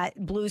that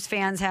Blues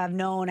fans have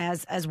known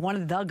as one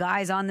of the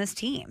guys on this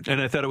team. And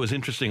I thought it was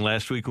interesting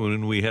last week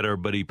when we had our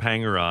buddy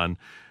Panger on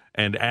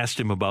and asked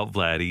him about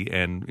Vladdy.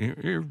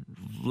 And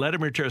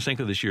Vladimir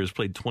Tarasenko this year has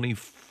played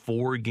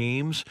 24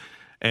 games,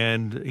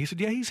 And he said,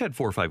 yeah, he's had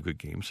 4 or 5 good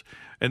games.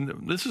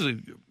 And this is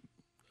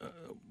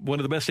one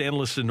of the best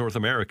analysts in North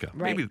America,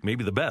 right.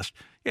 maybe the best.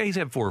 Yeah, he's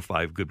had 4 or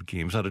 5 good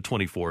games out of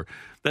 24.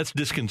 That's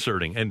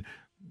disconcerting. And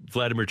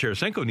Vladimir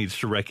Tarasenko needs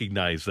to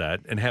recognize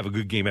that and have a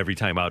good game every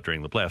time out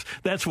during the playoffs.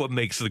 That's what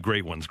makes the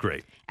great ones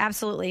great.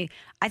 Absolutely.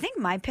 I think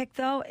my pick,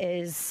 though,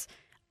 is...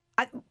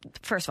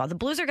 First of all, the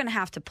Blues are going to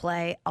have to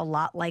play a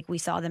lot like we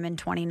saw them in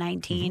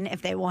 2019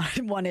 if they want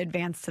to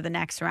advance to the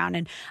next round.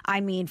 And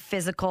I mean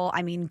physical,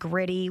 I mean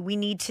gritty. We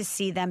need to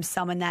see them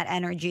summon that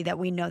energy that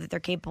we know that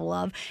they're capable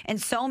of.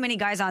 And so many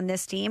guys on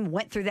this team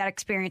went through that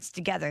experience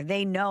together.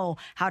 They know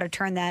how to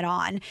turn that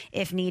on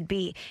if need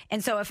be.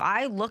 And so if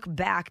I look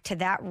back to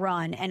that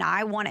run and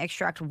I want to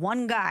extract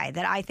one guy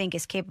that I think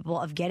is capable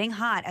of getting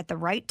hot at the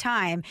right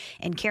time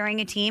and carrying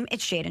a team,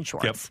 it's Shaden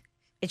Schwartz. Yep.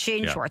 It's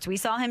Shaden Schwartz. We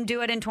saw him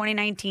do it in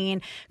 2019,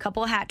 a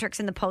couple of hat tricks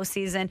in the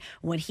postseason.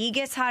 When he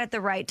gets hot at the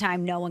right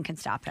time, no one can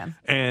stop him.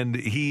 And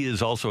he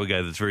is also a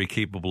guy that's very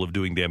capable of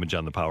doing damage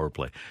on the power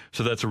play.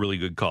 So that's a really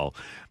good call.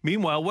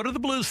 Meanwhile, what are the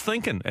Blues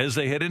thinking as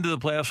they head into the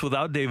playoffs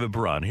without David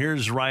Perron?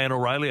 Here's Ryan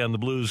O'Reilly on the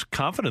Blues'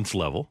 confidence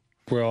level.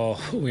 We all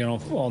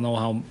know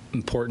how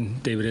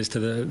important David is to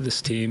this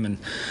team.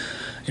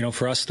 And,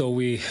 for us, though,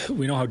 we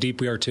know how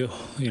deep we are, too.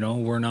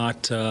 We're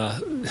not,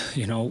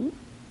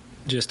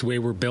 just the way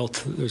we're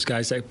built. There's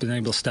guys that have been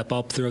able to step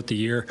up throughout the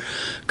year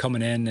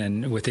coming in,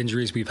 and with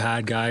injuries we've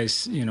had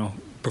guys,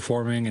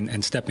 performing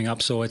and stepping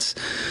up. So it's,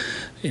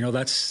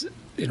 that's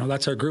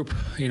our group.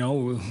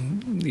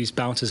 These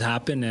bounces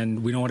happen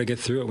and we know how to get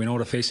through it. We know how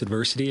to face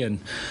adversity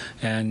and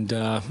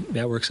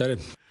we're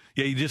excited.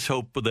 Yeah, you just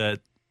hope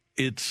that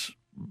it's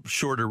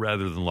shorter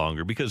rather than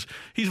longer because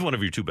he's one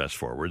of your 2 best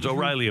forwards.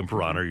 O'Reilly and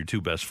Perron are your 2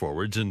 best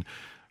forwards, and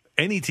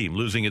any team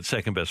losing its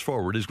second best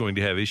forward is going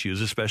to have issues,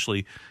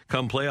 especially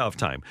come playoff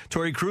time.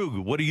 Torrey Krug,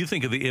 what do you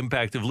think of the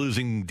impact of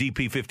losing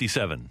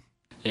DP57?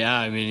 Yeah,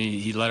 I mean,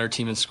 he led our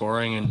team in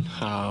scoring,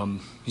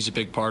 and he's a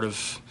big part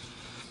of,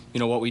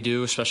 what we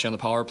do, especially on the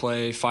power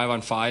play.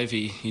 5-on-5,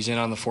 he's in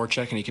on the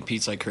forecheck, and he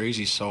competes like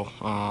crazy. So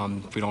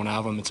if we don't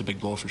have him, it's a big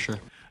blow for sure.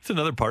 It's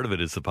another part of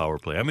it is the power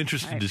play. I'm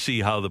interested to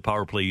see how the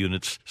power play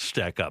units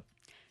stack up.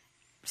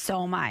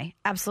 So am I.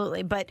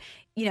 Absolutely. But,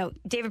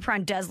 David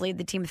Perron does lead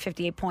the team with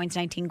 58 points,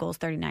 19 goals,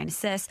 39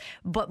 assists.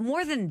 But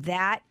more than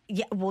that,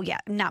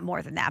 not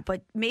more than that,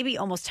 but maybe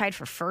almost tied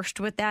for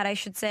first with that, I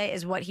should say,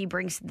 is what he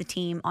brings to the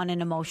team on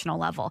an emotional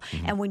level.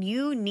 And when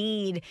you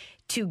need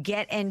to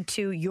get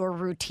into your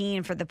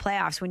routine for the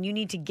playoffs, when you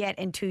need to get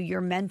into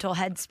your mental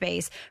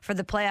headspace for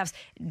the playoffs,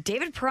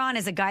 David Perron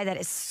is a guy that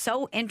is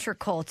so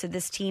integral to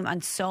this team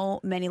on so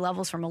many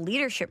levels from a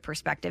leadership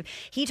perspective.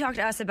 He talked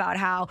to us about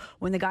how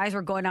when the guys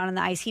were going out on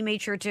the ice, he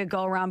made sure to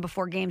go around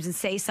before games and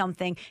say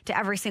something to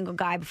every single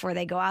guy before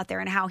they go out there,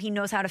 and how he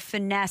knows how to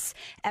finesse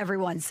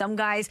everyone. Some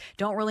guys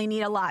don't really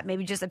need a lot,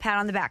 maybe just a pat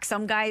on the back.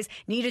 Some guys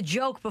need a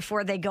joke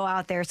before they go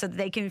out there so that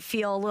they can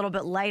feel a little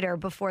bit lighter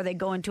before they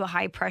go into a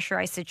high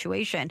pressurized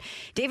situation.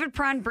 David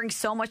Perron brings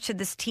so much to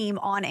this team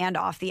on and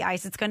off the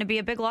ice. It's going to be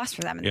a big loss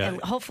for them. Yeah.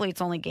 And hopefully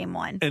it's only game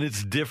 1. And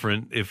it's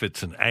different if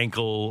it's an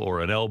ankle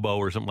or an elbow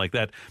or something like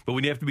that. But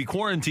when you have to be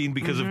quarantined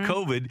because of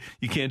COVID,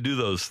 you can't do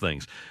those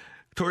things.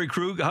 Torrey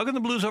Krug, how can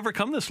the Blues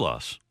overcome this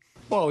loss?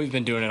 Well, we've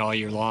been doing it all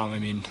year long. I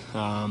mean,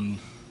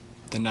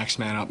 the next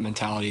man up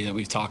mentality that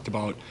we've talked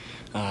about,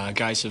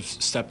 guys have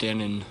stepped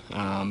in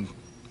and,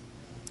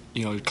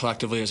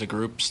 collectively as a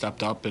group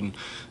stepped up, and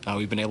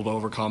we've been able to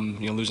overcome,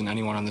 losing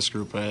anyone on this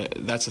group.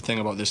 That's the thing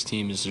about this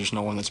team is there's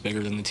no one that's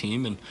bigger than the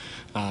team, and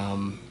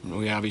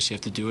we obviously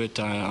have to do it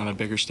on a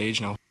bigger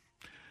stage now.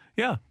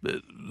 Yeah,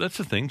 that's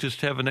the thing.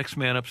 Just have a next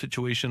man up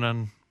situation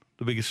on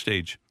the biggest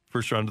stage.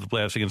 First round of the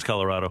playoffs against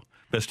Colorado.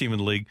 Best team in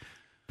the league.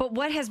 But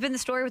what has been the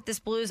story with this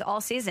Blues all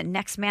season?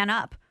 Next man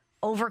up,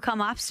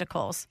 overcome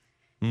obstacles.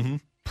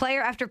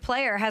 Player after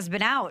player has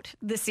been out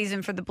this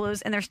season for the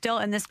Blues, and they're still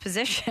in this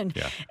position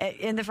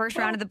in the first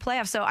round of the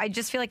playoffs. So I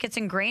just feel like it's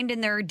ingrained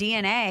in their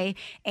DNA,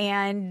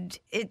 and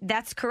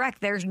that's correct.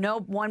 There's no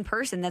one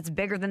person that's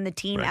bigger than the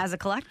team as a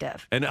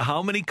collective. And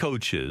how many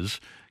coaches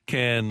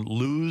can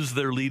lose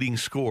their leading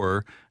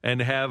scorer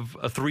and have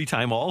a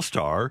 3-time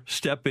All-Star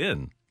step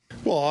in?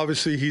 Well,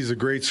 obviously he's a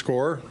great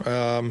scorer.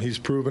 He's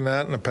proven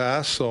that in the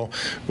past. So,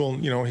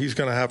 he's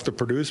going to have to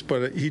produce,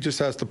 but he just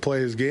has to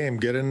play his game.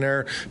 Get in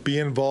there, be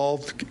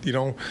involved.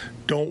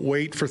 Don't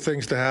wait for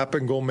things to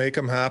happen. Go make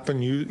them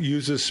happen.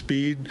 Use his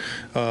speed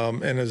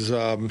and his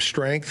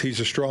strength. He's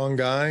a strong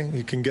guy.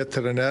 He can get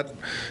to the net.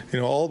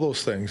 All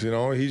those things.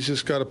 He's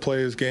just got to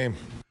play his game.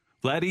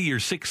 Vladdy, you're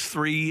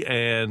 6'3"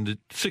 and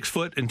 6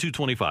 foot and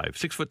 225.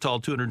 6 foot tall,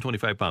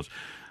 225 pounds.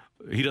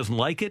 He doesn't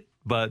like it,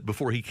 but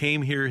before he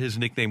came here, his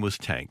nickname was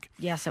Tank.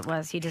 Yes, it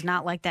was. He does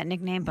not like that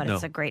nickname, but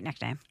it's a great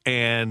nickname.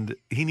 And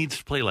he needs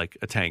to play like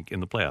a tank in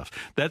the playoffs.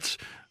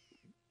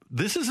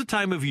 This is a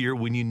time of year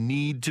when you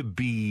need to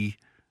be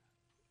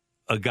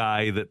a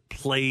guy that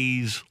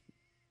plays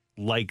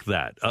like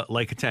that,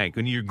 like a tank,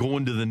 when you're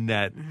going to the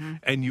net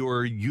and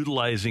you're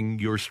utilizing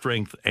your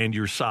strength and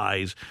your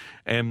size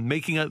and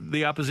making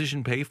the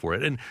opposition pay for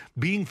it and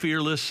being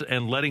fearless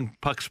and letting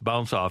pucks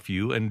bounce off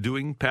you and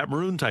doing Pat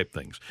Maroon type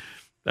things.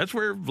 That's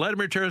where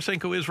Vladimir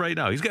Tarasenko is right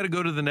now. He's got to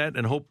go to the net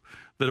and hope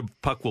that a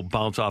puck will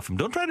bounce off him.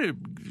 Don't try to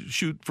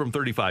shoot from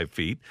 35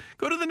 feet.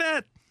 Go to the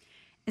net.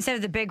 Instead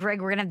of the big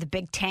rig, we're going to have the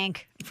big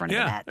tank in front of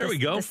the net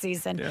this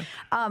season.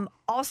 Yeah.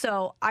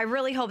 Also, I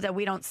really hope that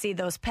we don't see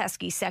those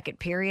pesky second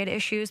period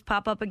issues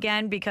pop up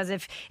again, because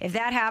if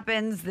that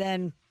happens,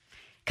 then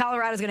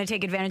Colorado's going to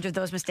take advantage of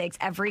those mistakes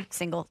every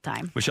single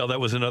time. Michelle, that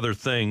was another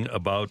thing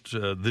about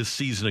this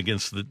season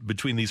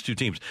between these two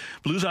teams.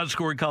 Blues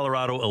outscored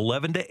Colorado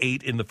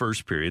 11-8 in the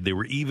first period. They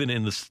were even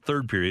in the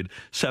third period,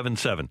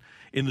 7-7.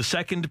 In the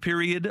second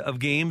period of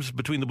games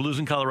between the Blues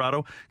and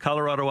Colorado,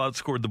 Colorado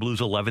outscored the Blues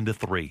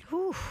 11-3.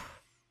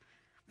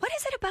 What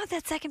is it about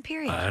that second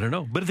period? I don't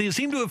know, but they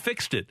seem to have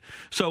fixed it.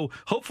 So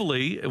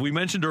hopefully, we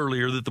mentioned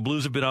earlier that the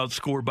Blues have been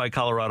outscored by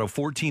Colorado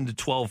 14-12,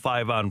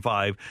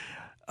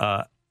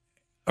 5-on-5.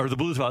 Or the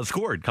Blues have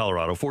outscored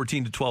Colorado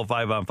 14-12,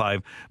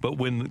 5-on-5. But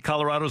when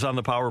Colorado's on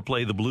the power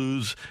play, the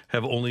Blues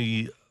have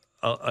only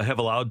have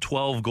allowed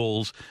 12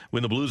 goals.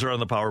 When the Blues are on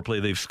the power play,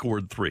 they've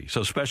scored 3.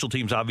 So special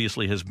teams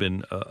obviously has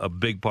been a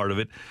big part of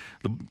it.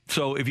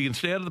 So if you can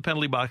stay out of the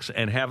penalty box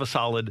and have a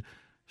solid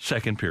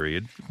second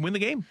period, win the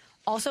game.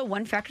 Also,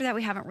 one factor that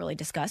we haven't really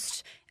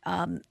discussed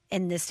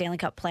in the Stanley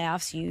Cup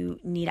playoffs, you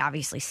need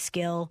obviously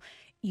skill,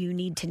 you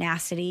need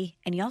tenacity,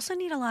 and you also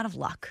need a lot of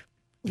luck.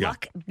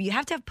 Luck, you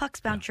have to have pucks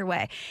bounce your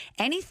way.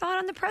 Any thought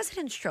on the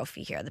President's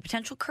Trophy here, the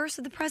potential curse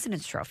of the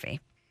President's Trophy?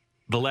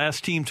 The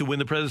last team to win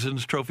the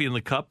President's Trophy in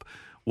the Cup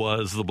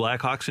was the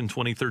Blackhawks in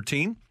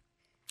 2013,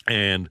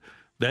 and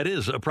that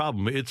is a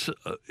problem. It's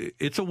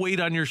a weight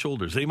on your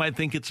shoulders. They might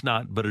think it's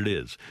not, but it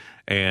is.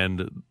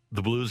 And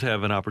the Blues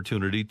have an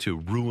opportunity to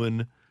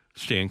ruin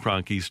Stan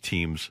Kroenke's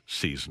team's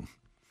season.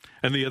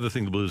 And the other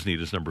thing the Blues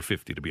need is number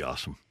 50 to be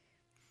awesome.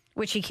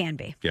 Which he can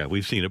be. Yeah,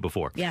 we've seen it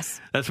before. Yes.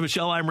 That's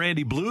Michelle. I'm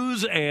Randy.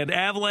 Blues and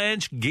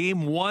Avalanche,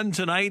 game 1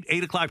 tonight,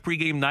 8 o'clock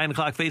pregame, 9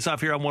 o'clock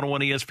face-off here on 101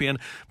 ESPN.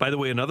 By the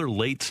way, another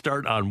late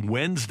start on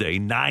Wednesday,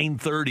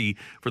 9:30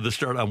 for the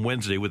start on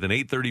Wednesday with an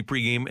 8:30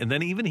 pregame. And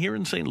then even here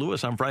in St.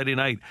 Louis on Friday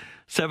night,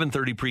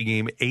 7:30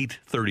 pregame,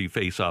 8:30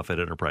 face-off at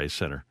Enterprise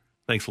Center.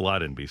 Thanks a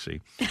lot,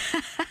 NBC.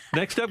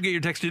 Next up, get your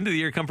text into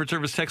the Air Comfort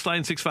Service text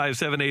line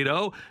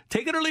 65780.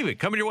 Take it or leave it.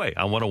 Coming your way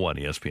on 101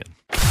 ESPN.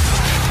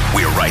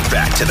 We're right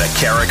back to the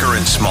Carricker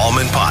and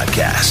Smallman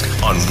podcast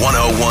on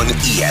 101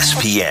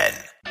 ESPN.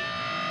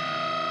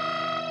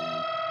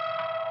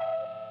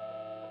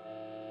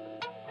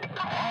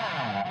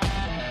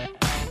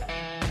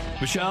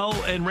 Michelle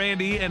and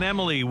Randy and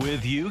Emily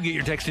with you. Get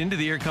your text into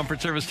the Air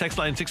Comfort Service text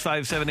line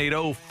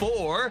 65780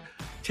 for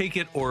Take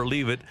It or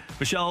Leave It.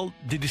 Michelle,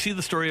 did you see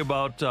the story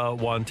about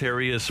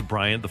Wontarius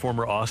Bryant, the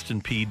former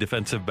Austin Peay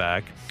defensive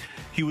back?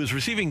 He was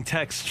receiving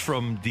texts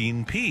from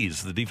Dean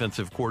Pease, the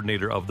defensive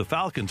coordinator of the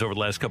Falcons, over the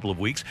last couple of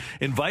weeks,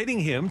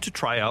 inviting him to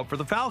try out for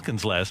the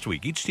Falcons last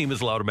week. Each team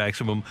has allowed a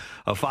maximum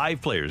of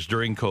 5 players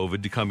during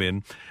COVID to come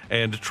in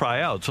and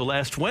try out. So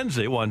last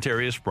Wednesday,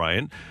 Wontarius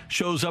Bryant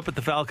shows up at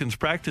the Falcons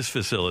practice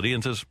facility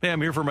and says, "Hey, I'm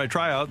here for my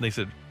tryout." And they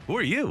said, "Who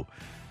are you?"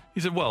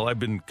 He said, "Well, I've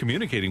been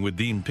communicating with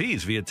Dean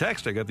Pease via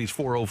text. I got these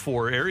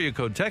 404 area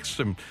code texts,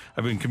 and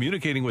I've been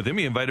communicating with him.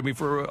 He invited me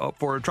for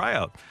a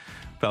tryout."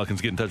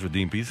 Falcons get in touch with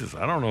Dean Pease. Says,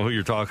 "I don't know who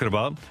you're talking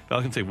about."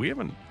 Falcons say, "We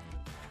haven't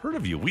heard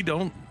of you. We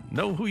don't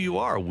know who you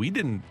are. We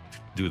didn't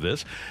do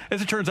this."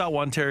 As it turns out,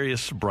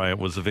 Wontarius Bryant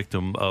was the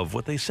victim of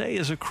what they say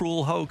is a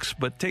cruel hoax,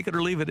 but take it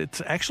or leave it,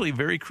 it's actually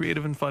very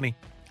creative and funny.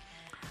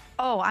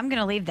 Oh, I'm going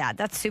to leave that.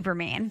 That's super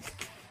mean.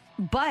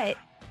 But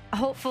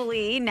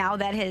hopefully, now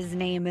that his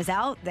name is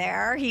out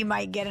there, he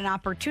might get an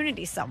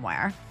opportunity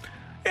somewhere.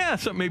 Yeah,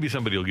 so maybe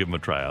somebody will give him a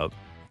tryout.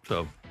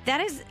 So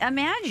that is,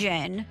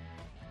 imagine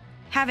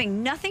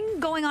having nothing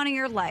going on in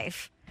your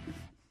life,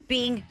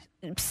 being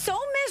so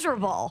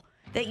miserable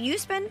that you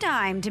spend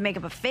time to make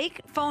up a fake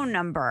phone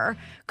number,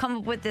 come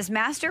up with this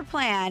master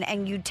plan,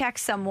 and you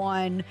text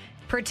someone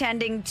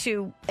pretending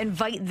to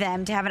invite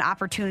them to have an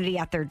opportunity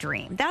at their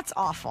dream. That's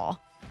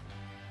awful.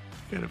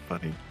 Kind of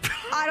funny.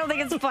 I don't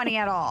think it's funny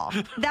at all.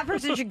 That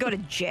person should go to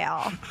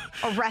jail.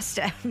 Arrest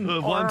him.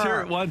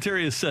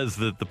 Wontarius says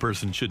that the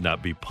person should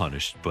not be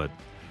punished, but...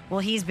 Well,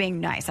 he's being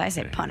nice. I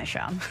say punish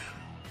him.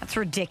 That's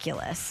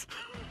ridiculous.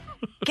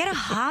 Get a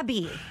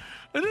hobby.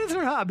 It is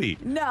her hobby.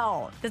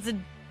 No.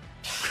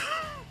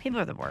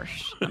 People are the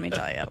worst. Let me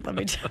tell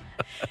you.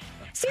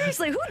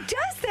 Seriously, who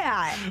does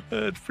that?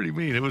 That's pretty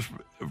mean. It was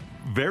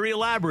very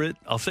elaborate.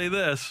 I'll say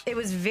this. It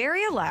was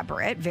very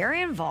elaborate,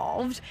 very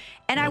involved.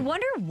 And I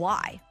wonder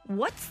why.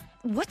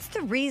 What's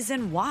the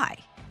reason why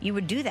you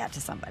would do that to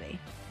somebody?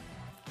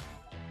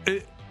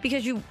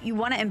 Because you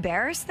want to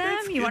embarrass them?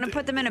 You want to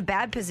put them in a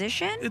bad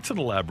position? It's an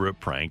elaborate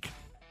prank.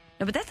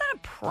 No, but that's not a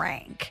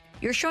prank.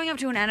 You're showing up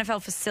to an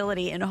NFL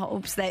facility in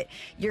hopes that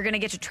you're going to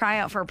get to try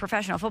out for a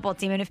professional football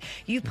team. And if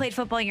you've played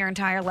football your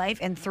entire life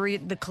and through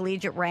the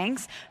collegiate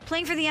ranks,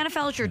 playing for the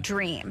NFL is your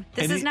dream.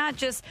 This is not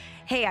just,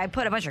 hey, I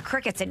put a bunch of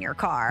crickets in your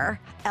car,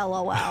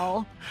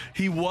 LOL.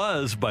 He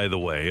was, by the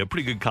way, a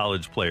pretty good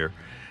college player.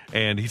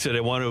 And he said,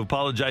 I want to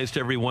apologize to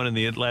everyone in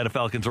the Atlanta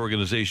Falcons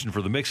organization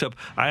for the mix-up.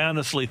 I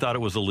honestly thought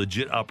it was a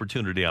legit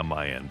opportunity on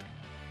my end.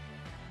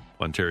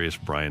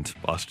 Quintarius Bryant,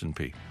 Austin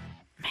Peay.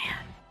 Man,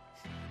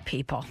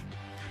 people.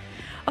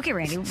 Okay,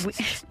 Randy, I don't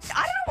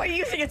know why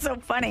you think it's so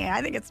funny.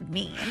 I think it's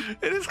mean.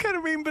 It is kind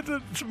of mean, but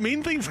the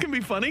mean things can be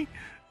funny.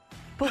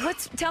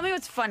 But tell me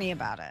what's funny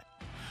about it.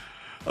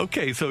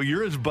 Okay, so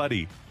you're his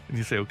buddy, and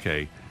you say,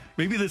 okay,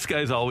 maybe this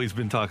guy's always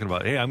been talking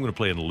about, hey, I'm going to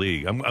play in the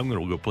league. I'm going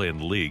to go play in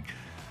the league.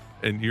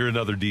 And you're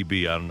another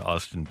DB on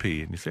Austin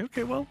Peay. And you say,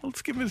 okay, well,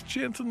 let's give him his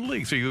chance in the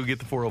league. So you go get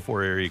the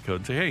 404 area code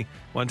and say, hey,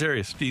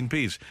 Quintarius, Dean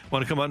Pease,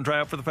 want to come out and try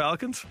out for the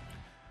Falcons?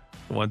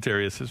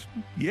 Quintarius says,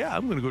 yeah,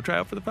 I'm going to go try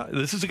out for the Falcons.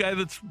 This is a guy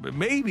that's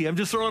maybe, I'm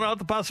just throwing out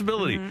the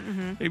possibility.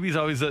 Maybe he's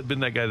always been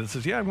that guy that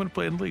says, yeah, I'm going to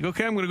play in the league.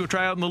 Okay, I'm going to go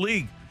try out in the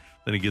league.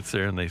 Then he gets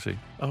there and they say,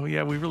 oh,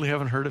 yeah, we really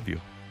haven't heard of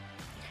you.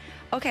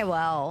 Okay,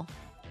 well,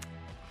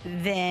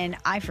 then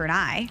eye for an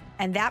eye.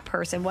 And that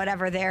person,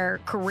 whatever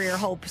their career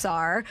hopes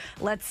are,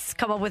 let's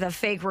come up with a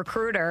fake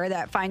recruiter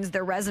that finds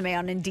their resume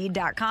on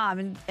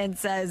Indeed.com and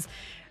says,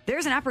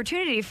 there's an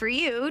opportunity for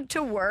you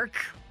to work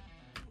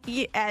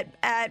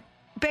at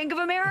Bank of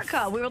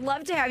America. We would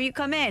love to have you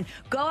come in.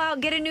 Go out,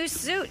 get a new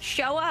suit,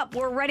 show up.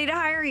 We're ready to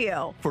hire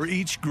you. For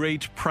each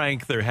great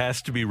prank, there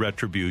has to be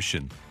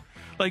retribution.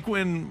 Like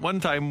when one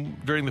time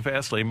during the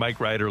fast lane, Mike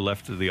Ryder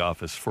left the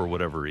office for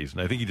whatever reason.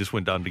 I think he just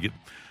went down to get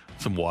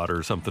some water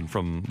or something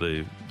from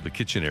the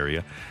kitchen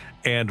area.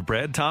 And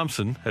Brad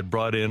Thompson had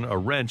brought in a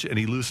wrench and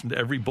he loosened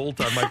every bolt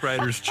on Mike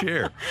Ryder's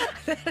chair.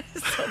 That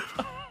is so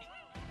funny.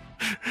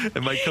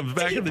 And Mike comes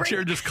back and the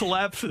chair just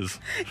collapses.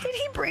 Did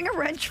he bring a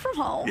wrench from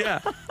home? Yeah.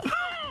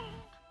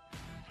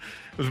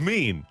 It was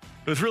mean.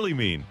 It was really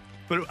mean.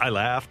 But I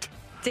laughed.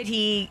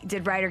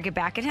 Did Ryder get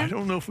back at him? I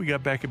don't know if we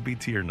got back at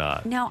BT or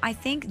not. No, I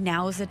think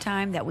now is the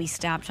time that we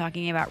stop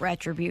talking about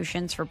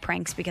retributions for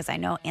pranks because I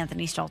know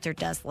Anthony Stalter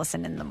does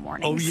listen in the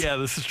mornings. Oh, yeah,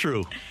 this is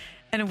true.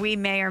 And we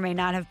may or may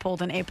not have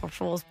pulled an April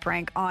Fool's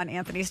prank on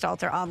Anthony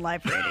Stalter on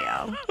live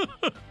radio.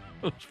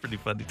 It was pretty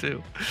funny,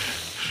 too.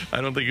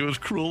 I don't think it was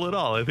cruel at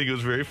all. I think it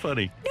was very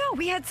funny. No,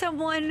 we had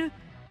someone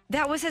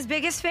that was his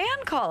biggest fan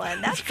call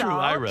in. That's true, all.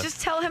 Ira. Just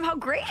tell him how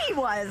great he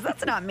was.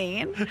 That's not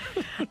mean.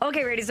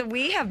 Okay, Brady, so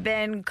we have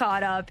been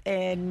caught up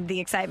in the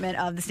excitement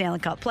of the Stanley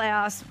Cup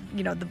playoffs.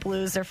 You know, the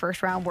Blues, their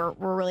first round, we're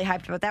really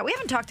hyped about that. We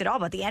haven't talked at all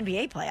about the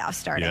NBA playoffs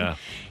starting. Yeah.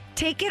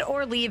 Take it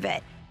or leave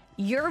it.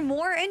 You're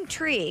more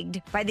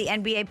intrigued by the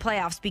NBA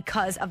playoffs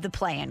because of the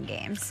play-in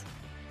games.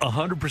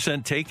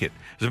 100% take it.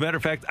 As a matter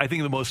of fact, I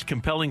think the most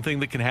compelling thing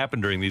that can happen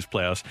during these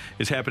playoffs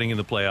is happening in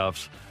the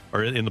playoffs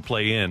or in the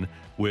play-in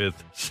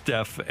with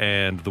Steph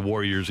and the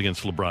Warriors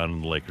against LeBron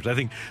and the Lakers. I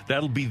think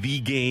that'll be the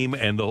game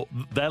and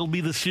that'll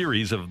be the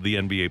series of the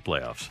NBA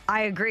playoffs.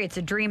 I agree. It's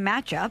a dream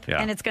matchup,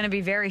 and it's going to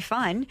be very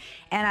fun.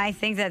 And I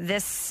think that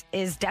this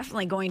is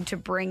definitely going to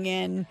bring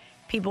in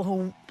people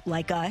who,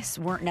 like us,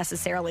 weren't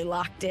necessarily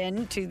locked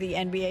in to the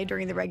NBA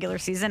during the regular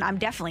season. I'm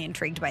definitely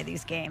intrigued by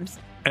these games.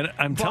 And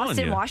I'm telling you,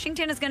 Boston,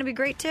 Washington is going to be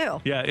great, too.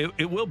 Yeah,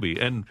 it will be.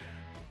 And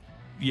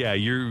yeah,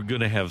 you're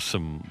going to have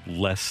some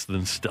less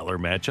than stellar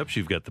matchups.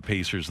 You've got the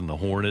Pacers and the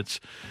Hornets,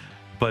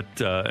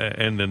 but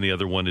and then the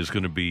other one is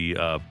going to be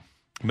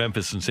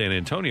Memphis and San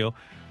Antonio.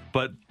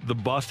 But the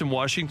Boston,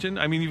 Washington,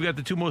 I mean, you've got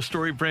the two most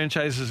storied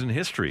franchises in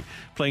history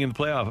playing in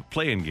the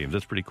play-in games.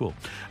 That's pretty cool.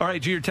 All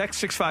right, to your text,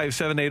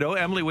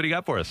 65780. Emily, what do you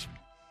got for us?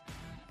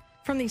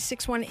 From the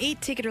 618,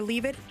 take it or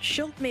leave it.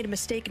 Schilt made a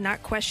mistake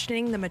not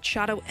questioning the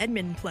Machado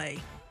Edman play.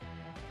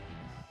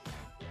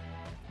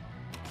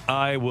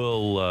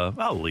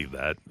 I'll leave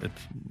that.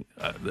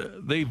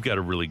 They've got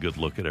a really good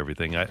look at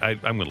everything.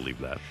 I'm going to leave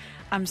that.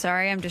 I'm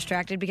sorry, I'm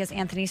distracted because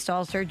Anthony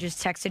Stalter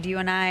just texted you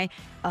and I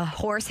a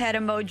horse head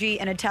emoji,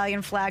 an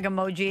Italian flag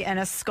emoji, and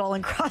a skull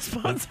and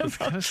crossbones That's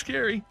kind of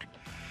scary.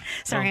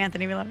 Sorry,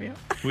 Anthony, we love you.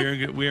 We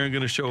aren't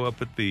going to show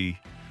up at the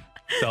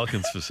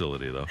Falcons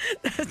facility, though.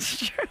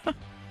 That's true.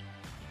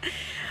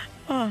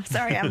 Oh,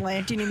 sorry,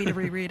 Emily. Do you need me to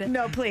reread it?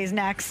 No, please.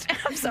 Next.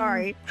 I'm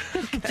sorry.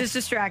 Okay. Just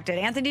distracted.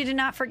 Anthony did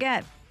not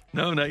forget.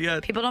 No, not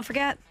yet. People don't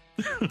forget.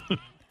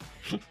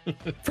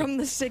 From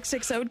the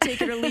 660,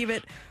 take it or leave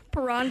it.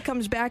 Perron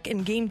comes back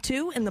in Game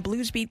 2, and the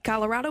Blues beat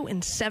Colorado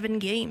in 7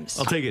 games.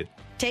 I'll take it.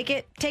 Take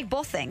it. Take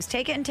both things.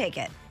 Take it and take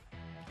it.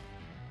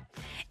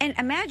 And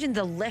imagine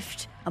the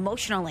lift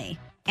emotionally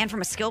and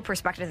from a skill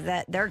perspective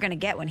that they're going to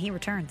get when he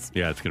returns.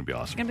 Yeah, it's going to be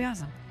awesome. It's going to be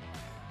awesome.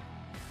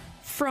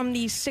 From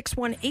the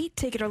 618,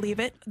 take it or leave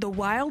it. The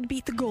Wild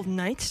beat the Golden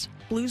Knights.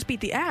 Blues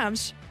beat the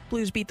Avs.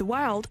 Blues beat the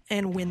Wild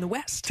and win the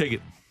West. Take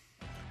it.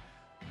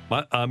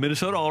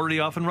 Minnesota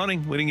already off and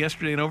running, winning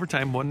yesterday in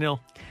overtime, 1-0.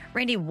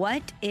 Randy,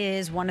 what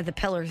is one of the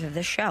pillars of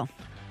this show?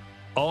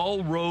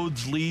 All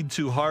roads lead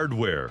to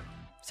hardware.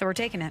 So we're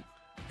taking it.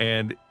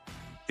 And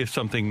if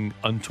something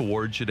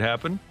untoward should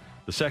happen.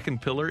 The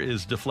second pillar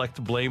is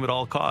deflect blame at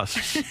all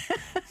costs.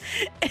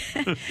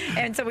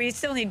 And so we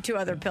still need 2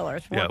 other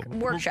pillars.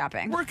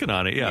 Workshopping. Working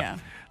on it, yeah.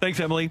 Thanks,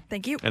 Emily.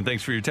 Thank you. And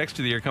thanks for your text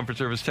to the Air Comfort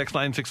Service text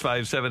line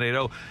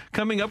 65780.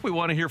 Coming up, we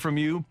want to hear from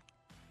you.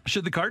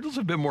 Should the Cardinals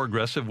have been more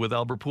aggressive with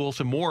Albert Pujols,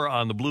 and more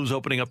on the Blues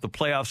opening up the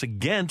playoffs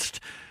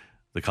against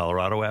the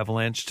Colorado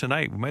Avalanche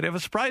tonight? We might have a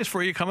surprise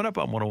for you coming up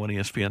on 101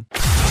 ESPN.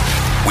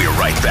 We're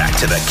right back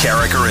to the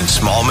Carragher and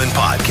Smallman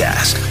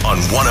podcast on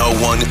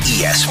 101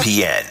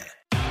 ESPN.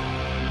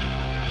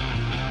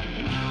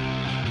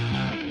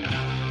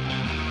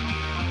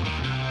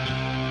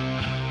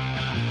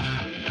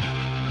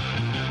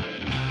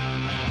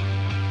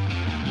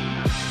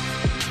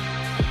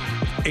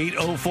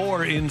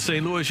 .804 in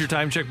St. Louis. Your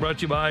time check brought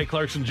to you by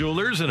Clarkson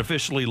Jewelers, an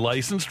officially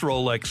licensed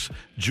Rolex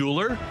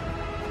jeweler.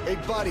 Hey,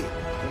 buddy,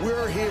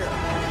 we're here.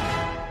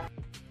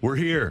 We're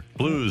here.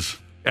 Blues,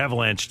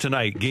 Avalanche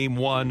tonight. Game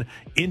 1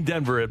 in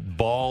Denver at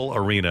Ball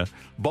Arena.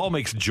 Ball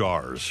makes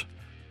jars.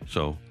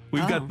 So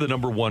we've got the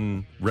number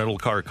 1 rental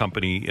car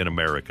company in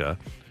America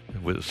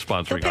with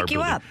sponsoring They'll our pick you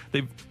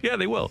building. up.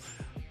 They will.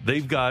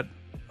 They've got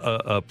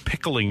a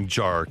pickling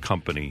jar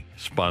company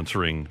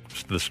sponsoring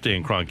the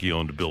Stan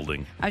Kroenke-owned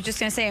building. I was just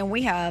going to say, and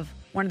we have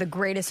one of the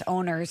greatest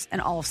owners in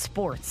all of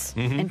sports,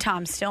 and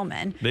Tom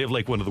Stillman. They have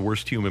like one of the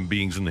worst human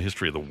beings in the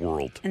history of the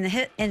world. In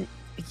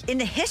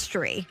the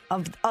history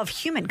of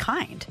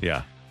humankind.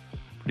 Yeah,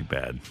 pretty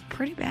bad.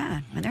 Pretty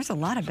bad. And there's a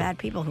lot of bad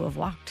people who have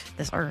walked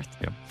this earth.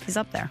 Yep. He's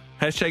up there.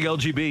 Hashtag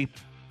LGB.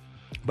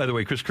 By the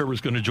way, Chris Kerber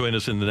is going to join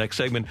us in the next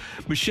segment.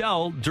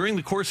 Michelle, during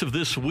the course of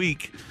this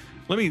week,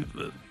 let me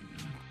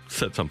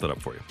set something up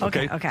for you.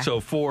 Okay. So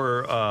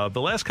for the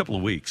last couple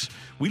of weeks,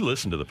 we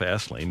listened to the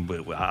Fast Lane.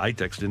 I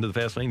text into the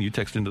Fast Lane. You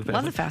text into the Fast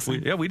Lane. Love the Fast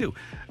Lane. We do.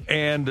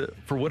 And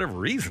for whatever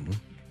reason,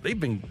 they've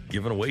been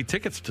giving away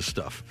tickets to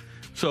stuff.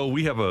 So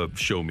we have a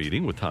show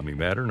meeting with Tommy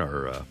Mattern,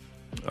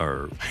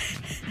 our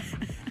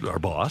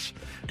boss.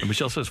 And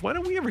Michelle says, why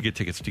don't we ever get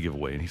tickets to give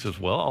away? And he says,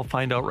 well, I'll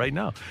find out right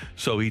now.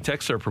 So he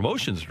texts our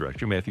promotions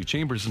director, Matthew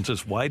Chambers, and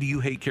says, why do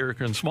you hate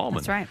Carragher and Smallman?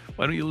 That's right.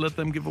 Why don't you let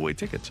them give away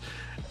tickets?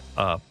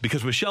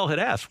 Because Michelle had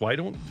asked, why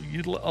don't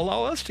you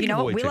allow us to give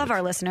away tickets? We love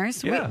our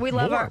listeners. Yeah, we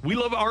love we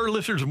love our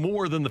listeners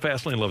more than the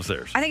Fast Lane loves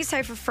theirs. I think it's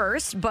time for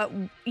first, but,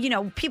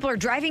 people are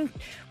driving.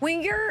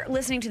 When you're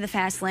listening to the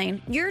Fast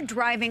Lane, you're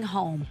driving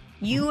home.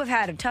 You have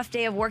had a tough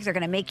day of work. They're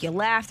going to make you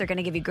laugh. They're going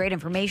to give you great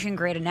information,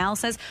 great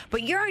analysis.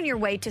 But you're on your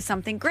way to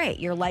something great.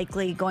 You're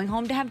likely going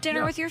home to have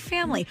dinner with your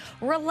family.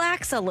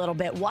 Relax a little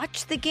bit.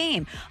 Watch the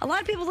game. A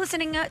lot of people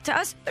listening to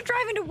us, they're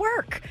driving to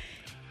work.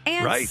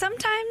 And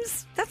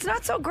sometimes that's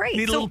not so great.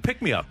 Need a little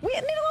pick-me-up. We need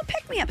a little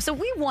pick-me-up. So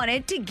we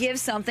wanted to give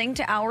something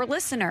to our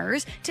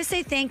listeners to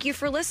say thank you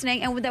for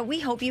listening and that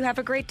we hope you have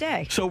a great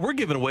day. So we're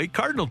giving away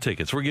Cardinal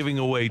tickets. We're giving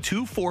away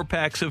 2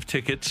 4-packs of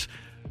tickets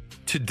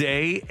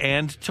today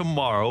and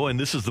tomorrow. And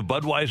this is the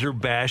Budweiser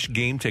Bash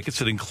game tickets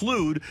that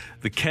include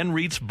the Ken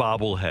Reitz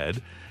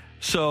bobblehead.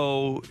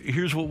 So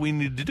here's what we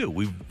need to do.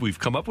 We've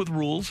come up with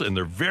rules, and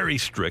they're very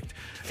strict.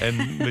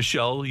 And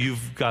Michelle,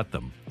 you've got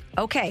them.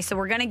 Okay, so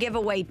we're going to give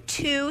away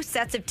 2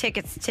 sets of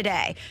tickets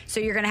today. So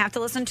you're going to have to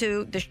listen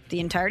to the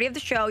entirety of the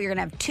show. You're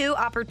going to have 2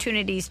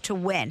 opportunities to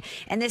win.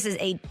 And this is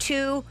a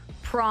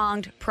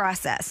 2-pronged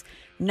process.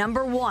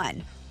 Number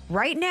 1,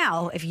 right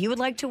now, if you would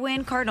like to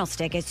win Cardinals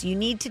tickets, you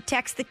need to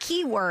text the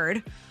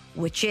keyword,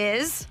 which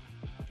is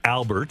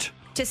Albert,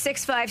 to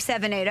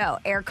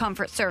 65780, Air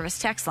Comfort Service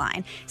text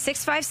line.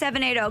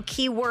 65780,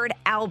 keyword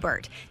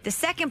Albert. The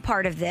second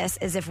part of this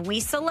is if we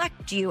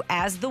select you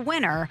as the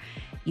winner,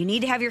 you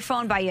need to have your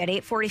phone by you at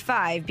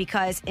 8:45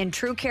 because in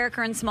true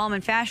Carragher and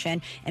Smallman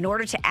fashion, in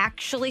order to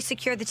actually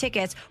secure the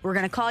tickets, we're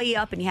going to call you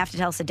up and you have to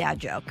tell us a dad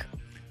joke.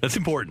 That's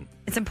important.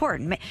 It's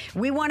important.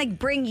 We want to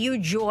bring you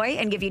joy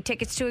and give you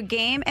tickets to a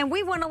game, and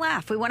we want to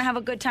laugh. We want to have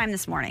a good time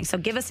this morning. So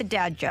give us a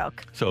dad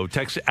joke. So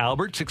text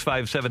Albert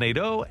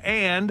 65780,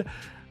 and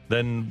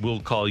then we'll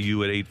call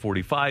you at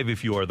 8:45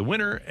 if you are the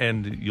winner,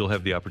 and you'll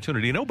have the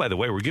opportunity. And oh, by the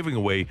way, we're giving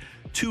away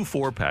 2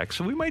 4-packs,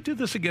 so we might do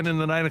this again in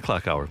the 9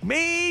 o'clock hour.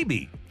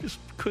 Maybe. This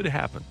could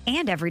happen.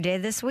 And every day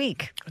this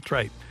week. That's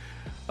right.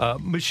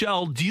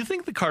 Michelle, do you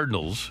think the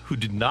Cardinals, who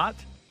did not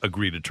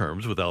agree to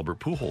terms with Albert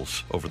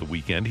Pujols over the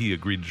weekend, he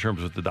agreed to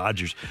terms with the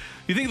Dodgers,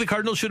 do you think the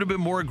Cardinals should have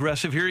been more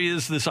aggressive? Here he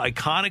is, this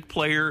iconic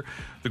player,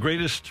 the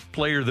greatest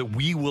player that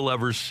we will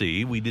ever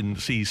see. We didn't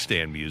see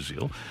Stan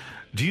Musial.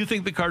 Do you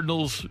think the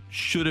Cardinals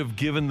should have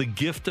given the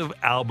gift of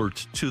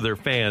Albert to their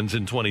fans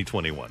in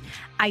 2021?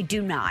 I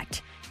do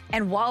not.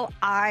 And while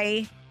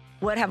I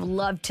would have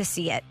loved to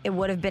see it, it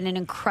would have been an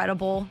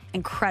incredible,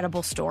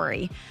 incredible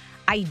story.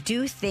 I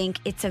do think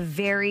it's a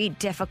very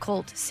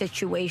difficult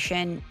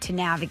situation to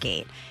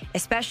navigate,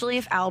 especially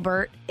if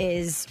Albert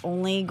is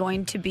only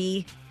going to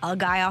be a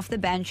guy off the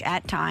bench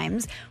at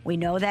times. We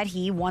know that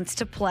he wants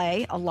to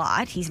play a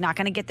lot. He's not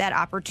going to get that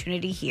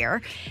opportunity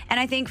here. And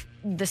I think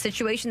the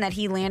situation that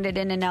he landed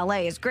in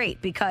LA is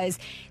great because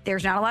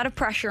there's not a lot of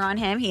pressure on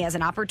him. He has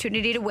an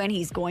opportunity to win.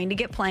 He's going to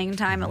get playing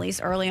time, at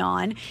least early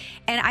on.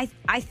 And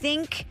I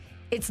think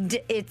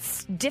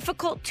it's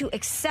difficult to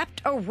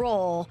accept a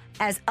role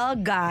as a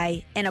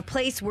guy in a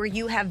place where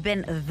you have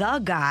been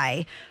the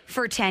guy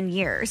for 10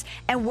 years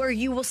and where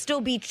you will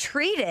still be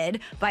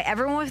treated by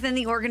everyone within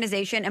the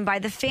organization and by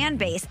the fan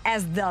base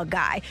as the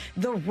guy.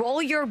 The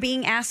role you're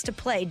being asked to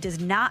play does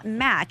not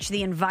match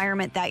the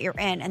environment that you're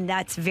in, and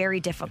that's very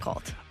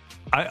difficult.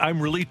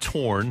 I'm really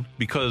torn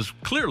because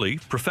clearly,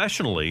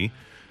 professionally,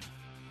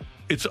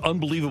 it's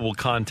unbelievable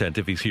content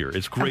if he's here.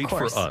 It's great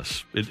for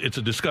us. It's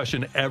a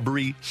discussion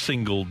every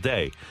single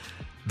day.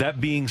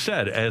 That being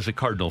said, as a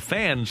Cardinal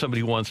fan,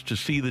 somebody who wants to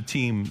see the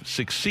team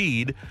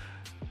succeed,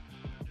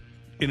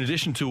 in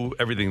addition to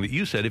everything that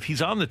you said, if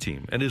he's on the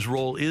team and his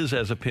role is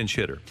as a pinch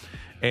hitter,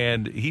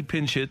 and he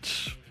pinch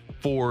hits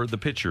for the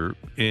pitcher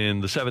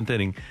in the 7th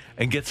inning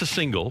and gets a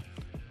single,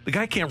 the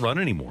guy can't run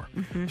anymore.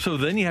 So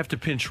then you have to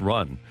pinch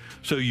run.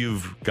 So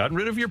you've gotten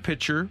rid of your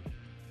pitcher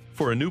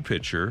for a new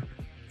pitcher.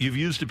 You've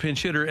used a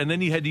pinch hitter, and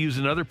then you had to use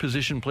another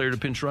position player to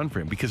pinch run for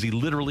him because he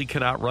literally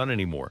cannot run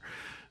anymore.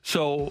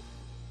 So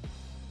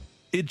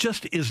it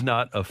just is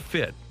not a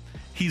fit.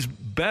 He's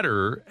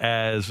better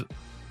as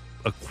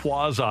a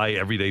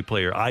quasi-everyday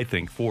player, I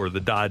think, for the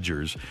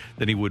Dodgers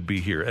than he would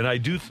be here. And I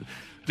do...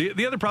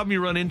 The other problem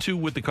you run into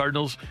with the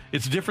Cardinals,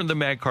 it's different than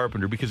Matt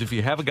Carpenter, because if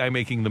you have a guy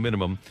making the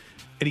minimum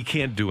and he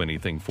can't do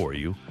anything for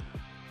you,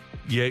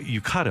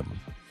 you cut him.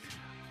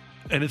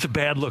 And it's a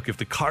bad look if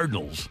the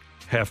Cardinals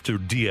have to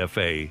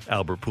DFA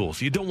Albert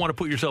Pujols. You don't want to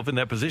put yourself in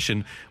that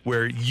position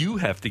where you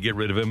have to get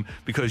rid of him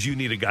because you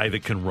need a guy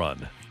that can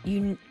run.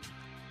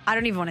 I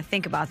don't even want to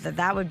think about that.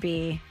 That would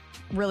be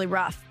really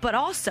rough. But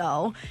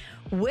also,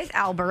 with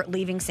Albert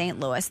leaving St.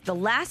 Louis, the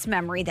last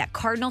memory that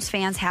Cardinals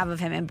fans have of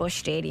him in Busch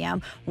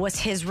Stadium was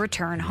his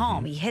return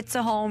home. He hits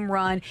a home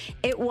run.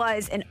 It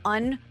was an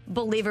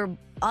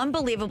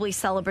unbelievably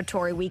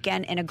celebratory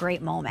weekend and a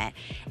great moment.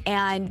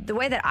 And the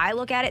way that I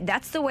look at it,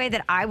 that's the way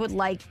that I would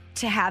like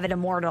to have it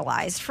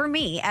immortalized for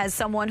me as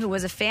someone who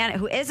is a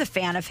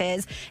fan of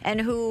his and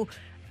who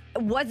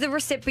was the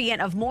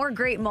recipient of more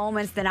great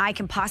moments than I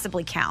can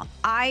possibly count.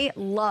 I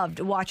loved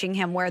watching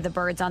him wear the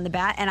birds on the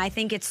bat, and I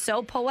think it's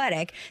so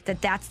poetic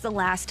that that's the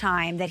last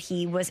time that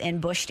he was in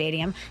Busch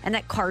Stadium and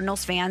that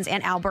Cardinals fans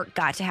and Albert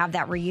got to have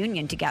that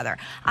reunion together.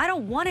 I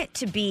don't want it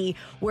to be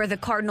where the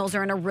Cardinals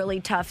are in a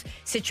really tough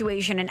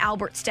situation and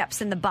Albert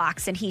steps in the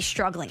box and he's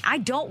struggling. I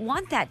don't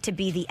want that to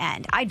be the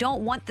end. I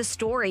don't want the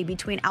story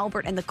between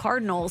Albert and the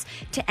Cardinals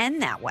to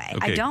end that way.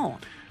 Okay. I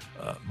don't.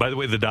 By the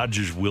way, the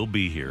Dodgers will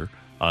be here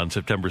on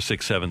September 6th,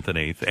 7th, and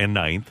 8th, and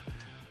 9th.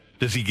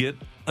 Does he get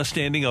a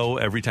standing O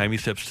every time he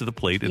steps to the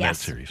plate in that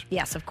series?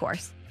 Yes, of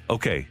course.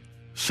 Okay,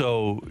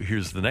 so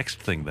here's the next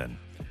thing then.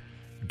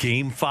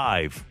 Game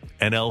 5,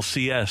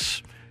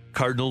 NLCS.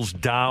 Cardinals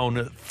down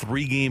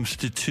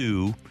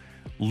 3-2,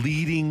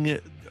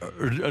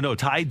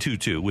 tied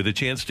 2-2 with a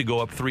chance to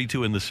go up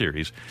 3-2 in the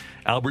series.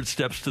 Albert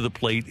steps to the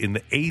plate in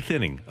the 8th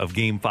inning of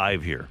Game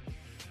 5 here.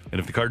 And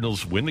if the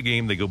Cardinals win the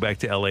game, they go back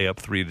to L.A.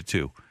 up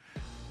 3-2.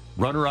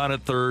 Runner on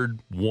at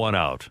third, 1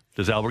 out.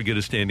 Does Albert get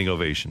a standing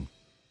ovation?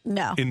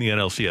 No. In the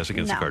NLCS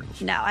against the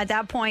Cardinals? No. At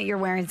that point, you're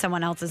wearing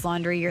someone else's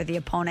laundry. You're the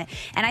opponent.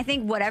 And I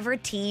think whatever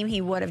team he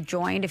would have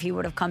joined, if he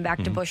would have come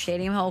back to Busch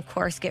Stadium, he'll, of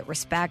course, get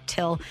respect.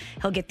 He'll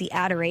get the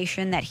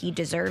adoration that he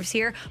deserves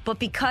here. But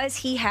because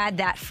he had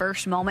that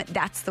first moment,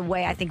 that's the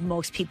way I think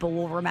most people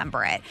will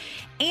remember it.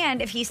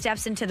 And if he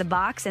steps into the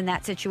box in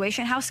that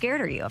situation, how scared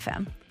are you of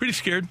him? Pretty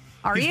scared.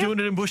 He's doing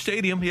it in Busch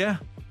Stadium, yeah.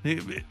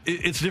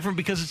 It's different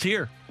because it's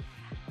here.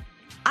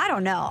 I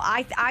don't know.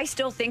 I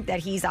still think that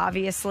he's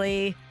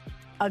obviously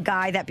a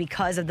guy that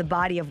because of the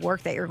body of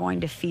work that you're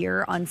going to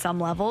fear on some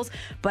levels.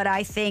 But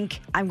I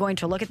think I'm going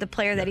to look at the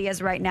player that he is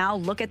right now,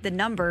 look at the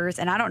numbers,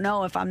 and I don't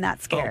know if I'm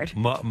that scared.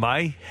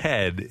 My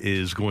head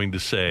is going to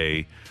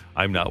say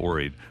I'm not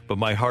worried, but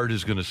my heart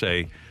is going to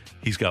say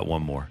he's got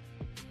one more.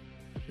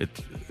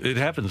 It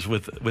happens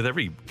with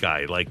every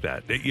guy like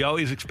that. You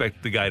always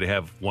expect the guy to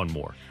have one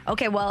more.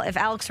 Okay, well, if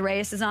Alex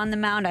Reyes is on the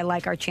mound, I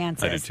like our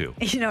chances. I do too.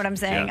 You know what I'm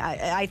saying?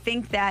 Yeah. I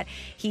think that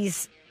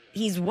he's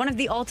one of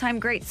the all-time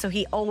greats, so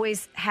he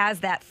always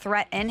has that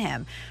threat in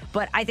him.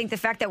 But I think the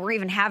fact that we're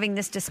even having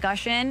this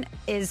discussion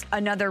is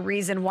another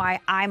reason why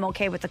I'm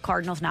okay with the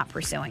Cardinals not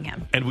pursuing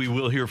him. And we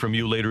will hear from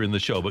you later in the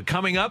show. But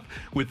coming up,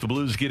 with the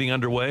Blues getting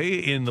underway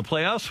in the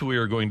playoffs, we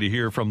are going to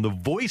hear from the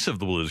voice of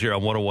the Blues here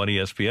on 101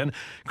 ESPN.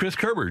 Chris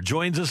Kerber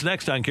joins us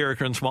next on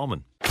Carricker and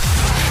Smallman.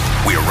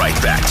 We're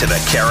right back to the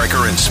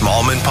Carricker and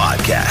Smallman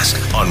podcast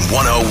on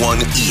 101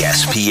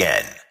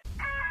 ESPN.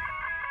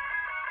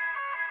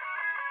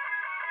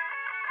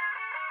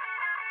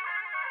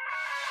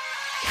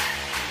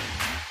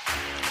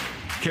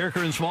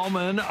 Carricker and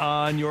Smallman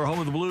on your home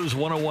of the Blues,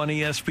 101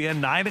 ESPN.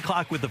 9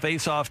 o'clock with the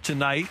face-off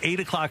tonight, 8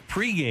 o'clock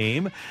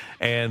pregame.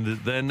 And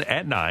then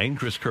at 9,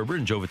 Chris Kerber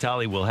and Joe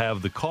Vitale will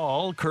have the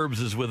call.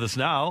 Kerbs is with us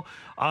now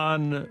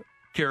on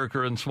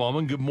Carricker and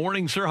Smallman. Good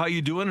morning, sir. How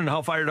you doing and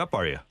how fired up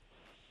are you?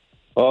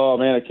 Oh,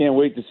 man, I can't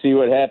wait to see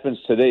what happens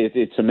today.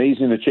 It's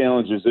amazing the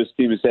challenges this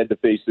team has had to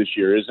face this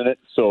year, isn't it?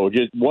 So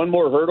just one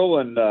more hurdle,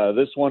 and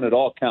this one, it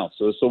all counts.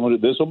 So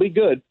this will be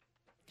good.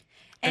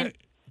 And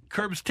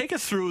Curbs, take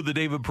us through the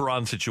David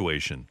Perron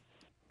situation.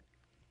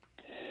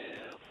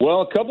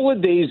 Well, a couple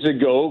of days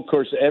ago, of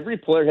course, every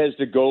player has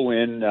to go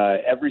in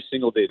every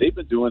single day. They've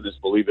been doing this,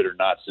 believe it or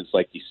not, since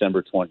like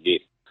December 28th.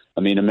 I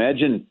mean,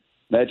 imagine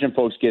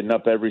folks getting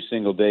up every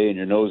single day and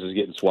your nose is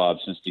getting swabbed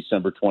since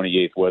December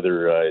 28th,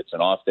 whether it's an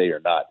off day or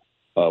not,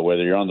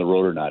 whether you're on the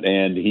road or not.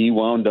 And he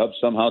wound up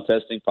somehow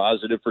testing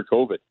positive for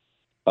COVID.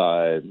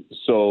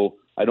 So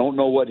I don't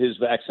know what his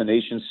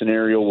vaccination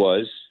scenario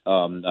was.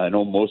 I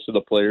know most of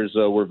the players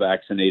were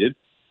vaccinated.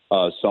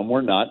 Some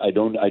were not. I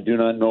do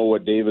not know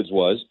what David's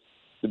was.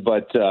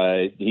 But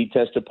he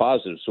tested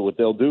positive. So what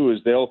they'll do is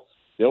they'll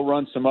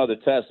run some other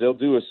tests. They'll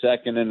do a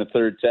second and a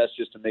third test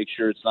just to make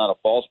sure it's not a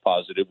false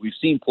positive. We've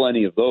seen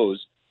plenty of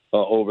those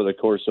over the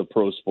course of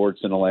pro sports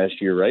in the last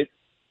year, right?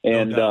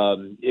 And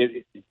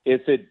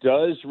if it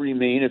does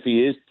remain, if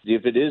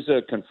it is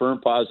a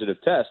confirmed positive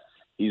test,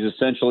 he's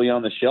essentially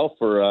on the shelf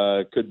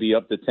for could be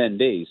up to 10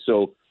 days.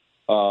 So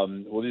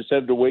we'll just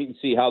have to wait and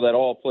see how that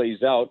all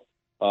plays out.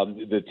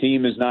 The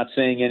team is not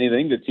saying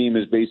anything. The team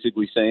is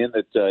basically saying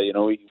that,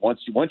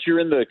 once you're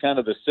in the kind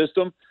of the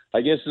system,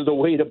 I guess is the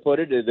way to put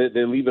it,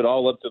 they leave it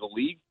all up to the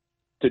league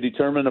to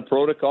determine a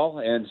protocol.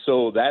 And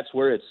so that's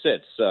where it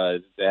sits.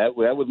 That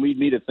would lead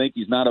me to think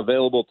he's not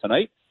available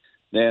tonight.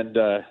 And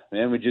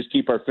we just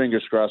keep our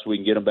fingers crossed we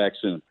can get him back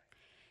soon.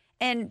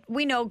 And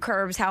we know,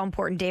 Curbs, how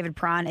important David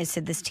Perron is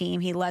to this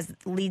team. He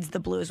leads the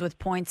Blues with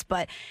points.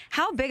 But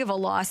how big of a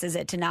loss is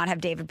it to not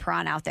have David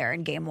Perron out there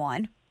in Game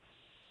 1?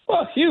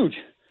 Well, huge.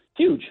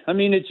 I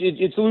mean,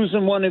 it's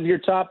losing one of your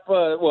top.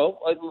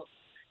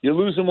 You're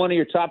losing one of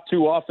your top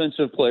two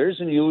offensive players,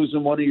 and you're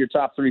losing one of your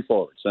top three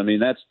forwards. I mean,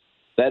 that's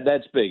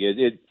big.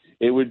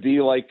 It would be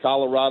like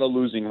Colorado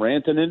losing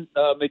Rantanen,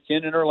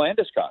 McKinnon, or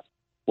Landeskog.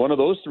 One of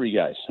those three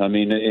guys. I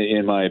mean,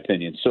 in my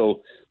opinion.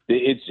 So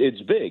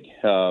it's big.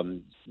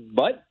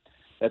 But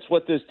that's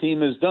what this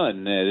team has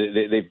done.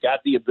 They've got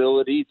the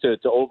ability to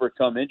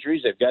overcome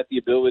injuries. They've got the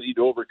ability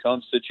to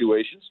overcome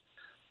situations.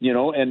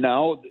 And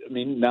now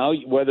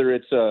whether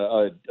it's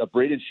a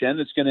Braden Shen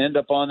that's going to end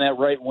up on that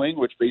right wing,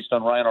 which based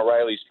on Ryan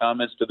O'Reilly's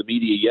comments to the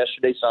media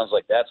yesterday sounds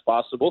like that's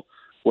possible.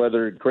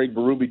 Whether Craig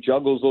Berube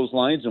juggles those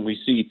lines and we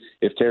see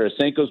if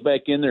Tarasenko's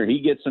back in there, he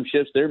gets some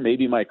shifts there.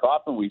 Maybe Mike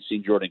Hoffman. We've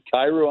seen Jordan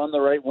Kyrou on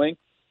the right wing.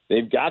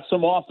 They've got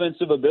some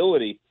offensive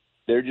ability.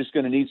 They're just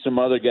going to need some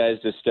other guys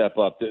to step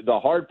up. The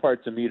hard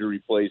part to me to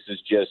replace is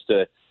just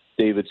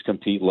David's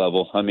compete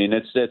level. I mean,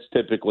 that's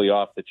typically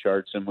off the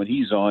charts. And when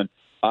he's on,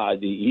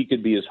 he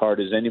could be as hard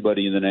as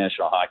anybody in the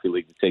National Hockey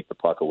League to take the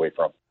puck away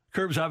from.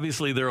 Curbs,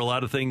 obviously there are a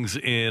lot of things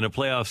in a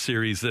playoff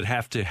series that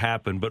have to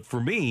happen. But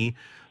for me,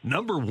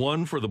 number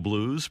one for the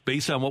Blues,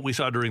 based on what we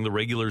saw during the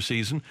regular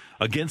season,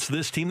 against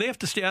this team, they have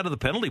to stay out of the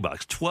penalty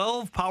box.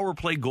 12 power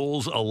play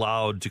goals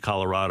allowed to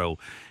Colorado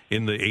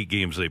in the 8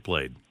 games they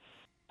played.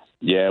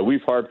 Yeah,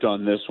 we've harped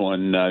on this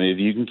one. If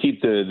you can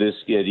keep this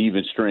at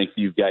even strength,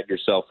 you've got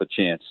yourself a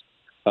chance.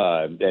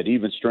 At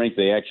even strength,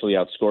 they actually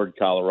outscored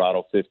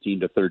Colorado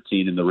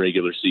 15-13 in the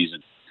regular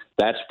season.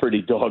 That's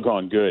pretty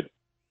doggone good.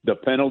 The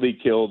penalty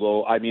kill,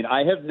 though, I mean,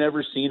 I have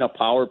never seen a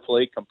power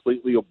play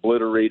completely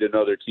obliterate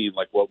another team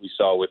like what we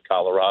saw with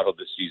Colorado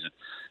this season.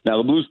 Now,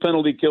 the Blues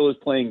penalty kill is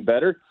playing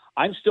better.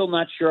 I'm still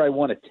not sure I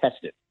want to test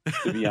it,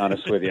 to be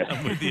honest with you.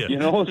 I'm with you.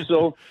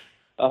 So,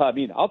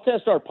 I'll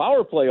test our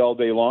power play all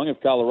day long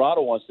if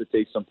Colorado wants to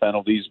take some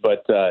penalties,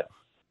 but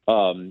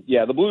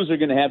the Blues are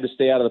going to have to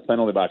stay out of the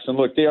penalty box. And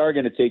look, they are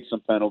going to take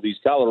some penalties.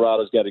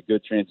 Colorado's got a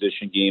good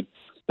transition game.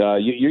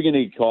 You're going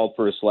to get called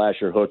for a slash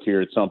or hook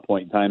here at some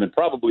point in time, and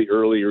probably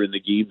earlier in the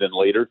game than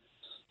later.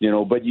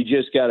 But you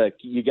just gotta,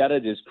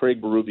 as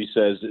Craig Berube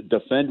says,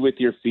 defend with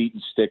your feet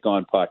and stick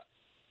on puck,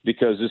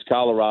 because this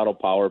Colorado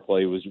power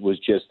play was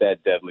just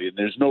that deadly, and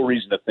there's no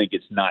reason to think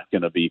it's not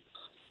going to be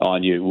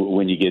on you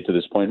when you get to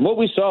this point. And what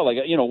we saw,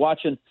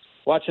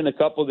 watching a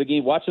couple of the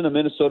games, watching the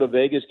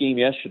Minnesota-Vegas game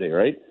yesterday,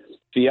 right?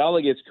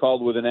 Fiala gets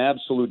called with an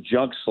absolute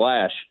junk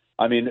slash.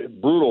 I mean,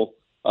 brutal,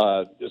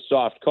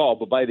 soft call,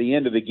 but by the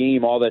end of the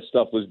game, all that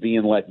stuff was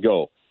being let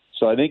go.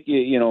 So I think,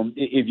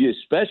 if you,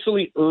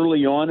 especially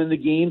early on in the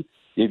game,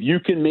 if you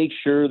can make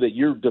sure that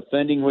you're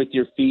defending with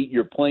your feet,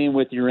 you're playing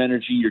with your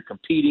energy, you're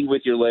competing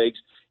with your legs,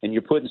 and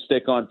you're putting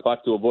stick on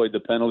puck to avoid the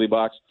penalty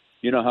box,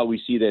 you know how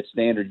we see that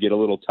standard get a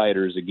little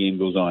tighter as the game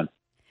goes on.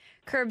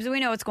 Curbs, we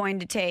know it's going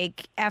to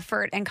take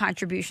effort and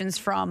contributions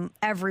from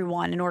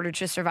everyone in order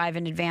to survive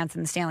and advance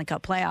in the Stanley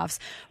Cup playoffs.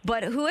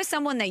 But who is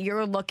someone that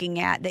you're looking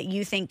at that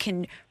you think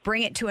can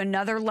bring it to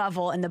another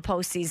level in the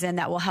postseason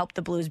that will help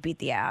the Blues beat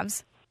the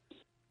Avs?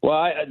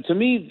 Well, to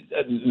me,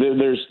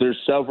 there's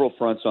several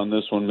fronts on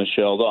this one,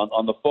 Michelle.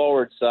 On the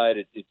forward side,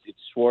 it's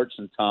Schwartz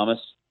and Thomas.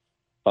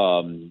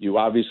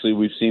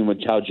 We've seen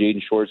how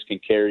Jaden Schwartz can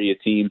carry a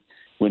team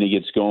when he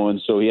gets going.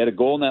 So he had a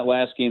goal in that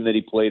last game that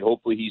he played.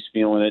 Hopefully he's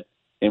feeling it,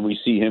 and we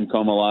see him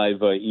come alive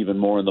even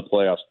more in the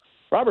playoffs.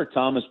 Robert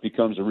Thomas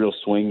becomes a real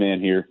swingman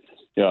here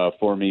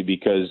for me,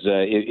 because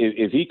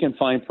if he can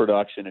find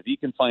production, if he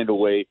can find a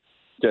way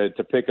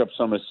to pick up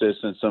some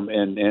assists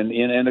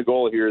and a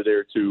goal here or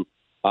there too,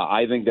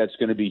 I think that's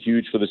going to be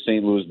huge for the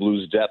St. Louis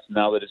Blues' depth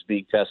now that it's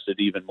being tested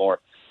even more.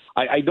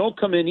 I don't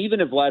come in,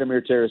 even if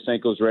Vladimir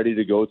Tarasenko is ready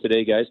to go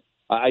today, guys,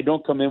 I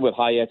don't come in with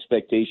high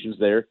expectations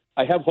there.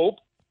 I have hope,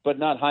 but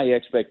not high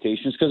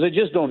expectations, because I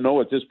just don't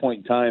know at this point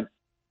in time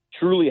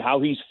truly how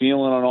he's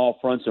feeling on all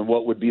fronts and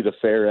what would be the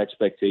fair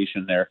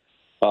expectation there.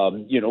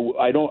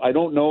 I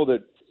don't know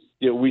that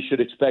we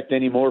should expect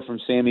any more from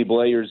Sammy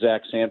Blais or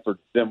Zach Sanford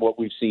than what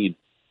we've seen.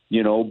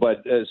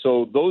 But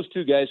so those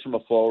two guys from a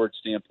forward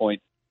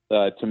standpoint,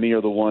 to me,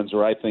 are the ones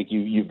where I think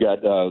you've got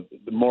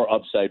more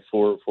upside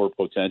for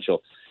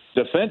potential.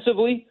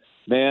 Defensively,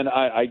 man,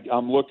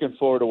 I'm looking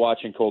forward to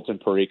watching Colton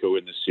Parayko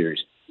in this series.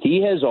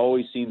 He has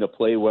always seemed to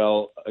play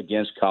well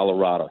against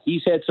Colorado.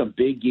 He's had some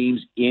big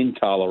games in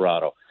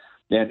Colorado.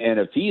 And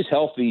if he's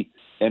healthy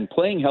and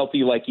playing healthy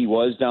like he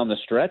was down the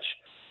stretch,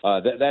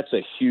 that's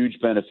a huge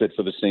benefit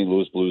for the St.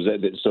 Louis Blues.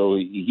 So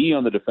he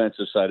on the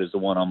defensive side is the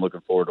one I'm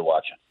looking forward to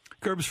watching.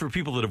 Curbs, for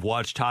people that have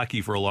watched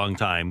hockey for a long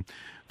time,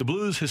 the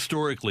Blues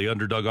historically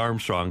under Doug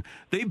Armstrong,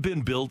 they've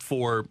been built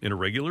for, in a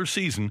regular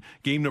season,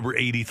 game number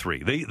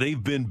 83.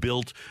 They've been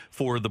built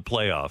for the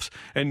playoffs.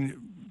 And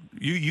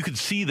you could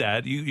see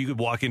that. You could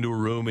walk into a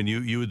room and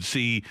you would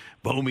see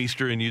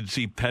Bouwmeester and you'd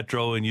see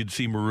Petro and you'd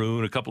see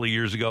Maroon a couple of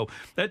years ago.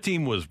 That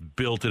team was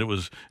built and it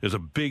was a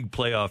big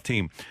playoff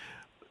team.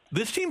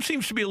 This team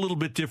seems to be a little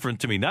bit different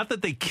to me. Not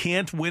that they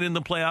can't win in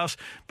the playoffs,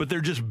 but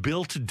they're just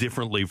built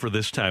differently for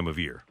this time of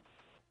year.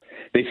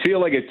 They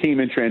feel like a team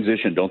in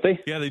transition, don't they?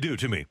 Yeah, they do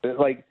to me.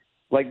 Like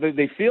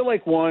they feel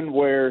like one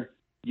where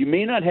you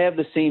may not have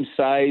the same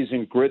size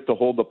and grit to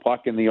hold the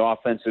puck in the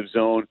offensive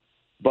zone,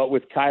 but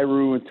with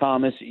Kyrou and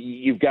Thomas,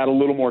 you've got a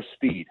little more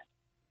speed,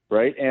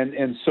 right?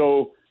 And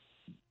so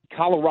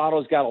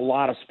Colorado's got a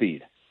lot of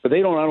speed, but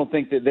they don't. I don't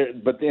think that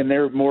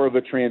they're more of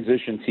a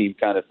transition team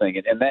kind of thing,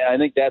 and I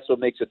think that's what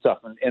makes it tough.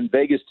 And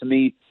Vegas to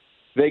me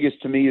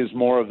is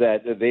more of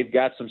that. They've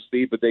got some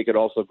speed, but they could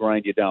also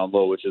grind you down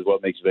low, which is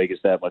what makes Vegas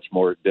that much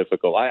more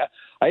difficult.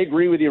 I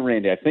agree with you,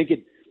 Randy. I think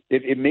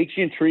it makes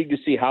you intrigued to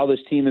see how this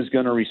team is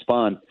going to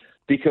respond,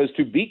 because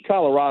to beat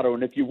Colorado,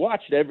 and if you've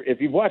watched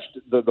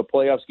the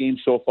playoffs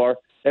games so far,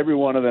 every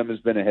one of them has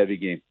been a heavy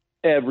game.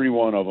 Every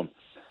one of them,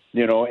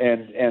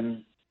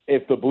 and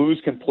if the Blues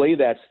can play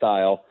that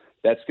style,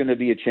 that's going to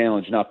be a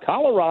challenge. Now,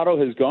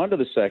 Colorado has gone to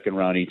the second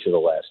round each of the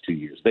last 2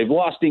 years. They've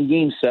lost in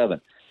Game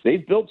 7.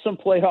 They've built some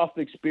playoff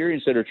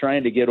experience that are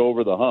trying to get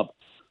over the hump.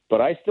 But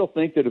I still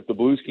think that if the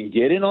Blues can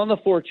get in on the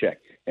forecheck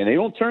and they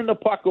don't turn the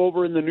puck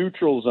over in the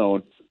neutral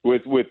zone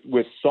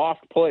with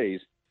soft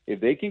plays, if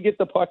they can get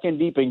the puck in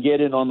deep and get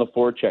in on the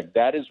forecheck,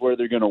 that is where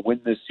they're going to win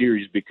this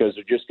series, because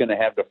they're just going to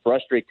have to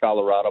frustrate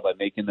Colorado by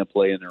making them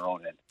play in their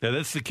own end. Yeah,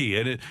 that's the key.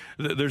 And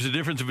there's a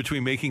difference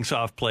between making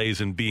soft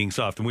plays and being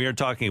soft, and we aren't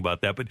talking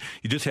about that, but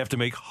you just have to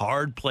make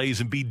hard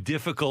plays and be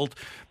difficult.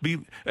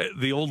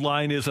 The old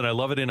line is, and I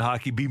love it in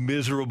hockey, be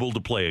miserable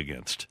to play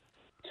against.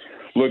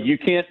 Look, you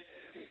can't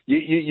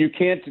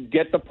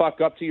get the puck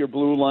up to your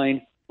blue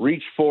line,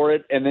 reach for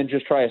it, and then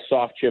just try a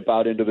soft chip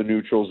out into the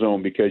neutral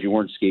zone because you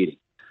weren't skating.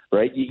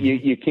 Right?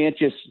 You can't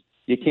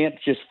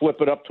just flip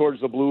it up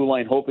towards the blue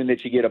line hoping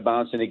that you get a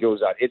bounce and it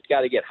goes out. It's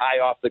got to get high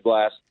off the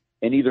glass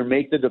and either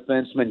make the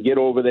defenseman get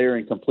over there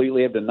and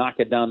completely have to knock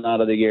it down out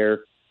of the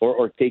air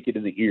or take it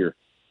in the ear.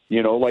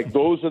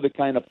 Those are the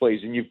kind of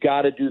plays, and you've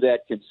got to do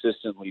that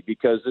consistently,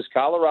 because this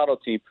Colorado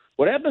team,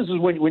 what happens is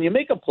when you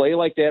make a play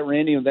like that,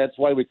 Randy, and that's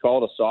why we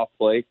call it a soft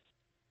play,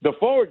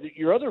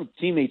 your other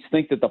teammates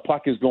think that the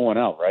puck is going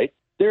out, right?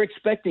 They're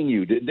expecting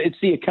you. It's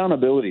the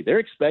accountability. They're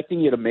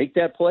expecting you to make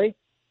that play.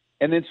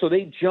 And then so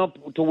they jump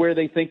to where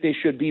they think they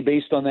should be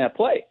based on that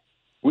play.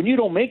 When you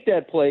don't make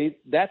that play,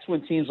 that's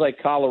when teams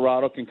like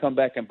Colorado can come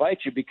back and bite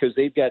you, because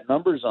they've got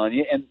numbers on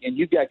you and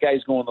you've got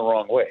guys going the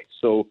wrong way.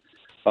 So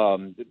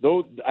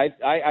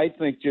I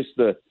think just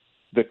the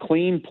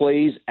clean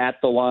plays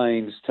at the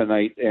lines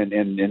tonight and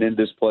in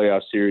this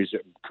playoff series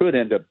could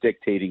end up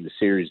dictating the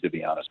series, to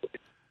be honest with you.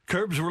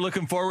 Curbs, we're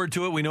looking forward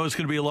to it. We know it's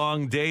going to be a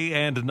long day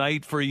and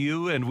night for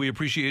you, and we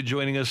appreciate you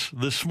joining us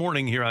this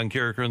morning here on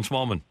Carricker and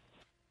Smallman.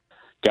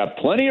 Got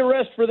plenty of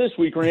rest for this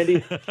week,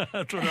 Randy.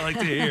 That's what I like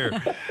to hear.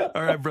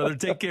 All right, brother.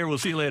 Take care. We'll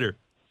see you later.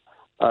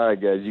 All right,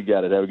 guys. You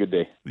got it. Have a good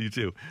day. You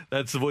too.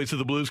 That's the voice of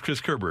the Blues, Chris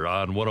Kerber,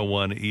 on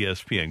 101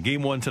 ESPN.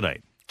 Game 1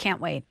 tonight.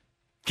 Can't wait.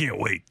 Can't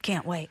wait.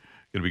 Can't wait.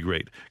 Going to be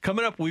great.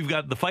 Coming up, we've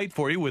got the fight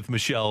for you with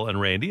Michelle and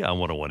Randy on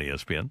 101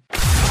 ESPN.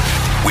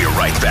 We're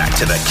right back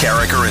to the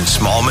Carricker and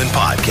Smallman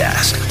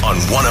podcast on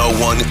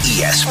 101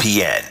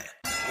 ESPN.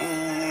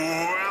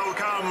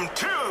 Welcome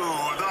to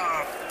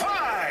the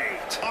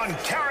fight on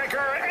Carricker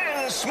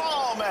and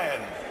Smallman.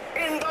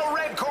 In the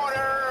red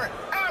corner,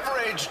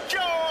 Average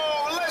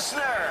Joe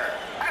Listener.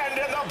 And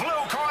in the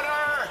blue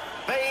corner,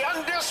 the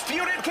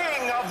undisputed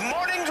king of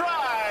morning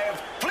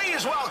drive.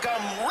 Please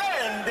welcome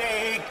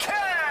Randy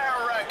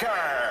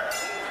Carricker.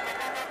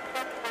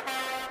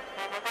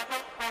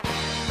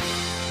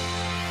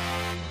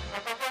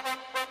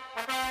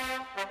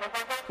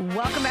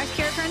 Welcome back to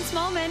Carricker and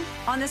Smallman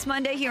on this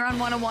Monday here on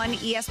 101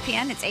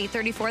 ESPN. It's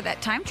 8:34. That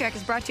time check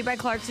is brought to you by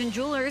Clarkson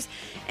Jewelers,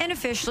 an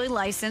officially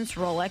licensed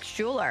Rolex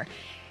jeweler.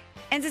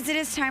 And since it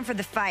is time for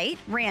the fight,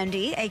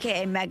 Randy,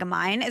 a.k.a.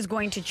 Megamind, is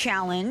going to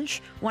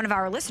challenge one of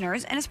our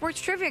listeners in a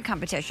sports trivia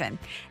competition.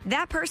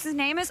 That person's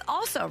name is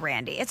also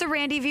Randy. It's a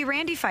Randy v.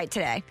 Randy fight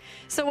today.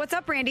 So what's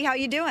up, Randy? How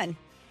you doing?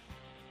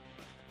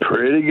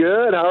 Pretty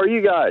good. How are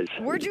you guys?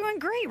 We're doing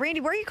great. Randy,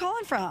 where are you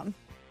calling from?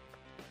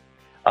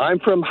 I'm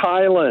from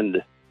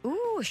Highland.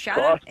 Ooh, shout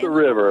Across out the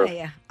Illinois.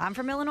 river. I'm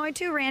from Illinois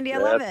too, Randy. I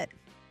love it.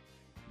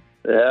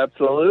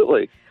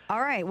 Absolutely.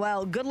 All right.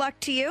 Well, good luck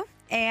to you.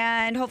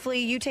 And hopefully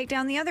you take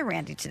down the other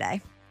Randy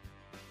today.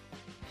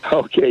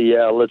 Okay,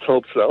 yeah, let's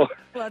hope so.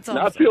 Let's hope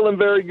Not so. feeling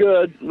very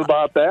good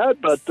about that,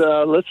 but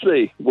let's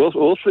see.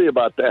 We'll see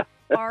about that.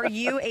 Are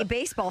you a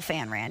baseball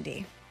fan,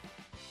 Randy?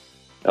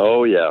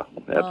 Oh, yeah,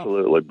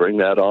 absolutely. Bring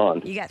that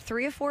on. You got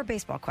 3 or 4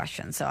 baseball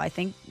questions, so I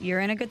think you're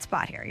in a good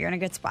spot here. You're in a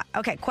good spot.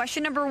 Okay,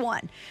 question number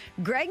 1.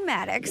 Greg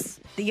Maddux,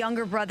 the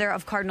younger brother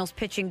of Cardinals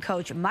pitching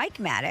coach Mike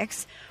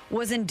Maddux,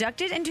 was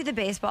inducted into the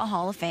Baseball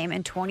Hall of Fame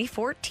in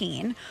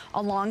 2014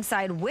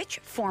 alongside which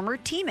former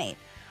teammate?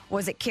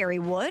 Was it Kerry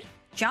Wood,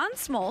 John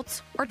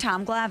Smoltz, or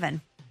Tom Glavine?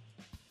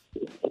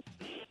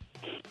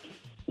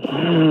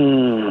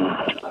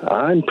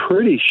 I'm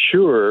pretty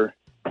sure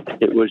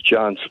it was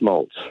John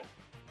Smoltz.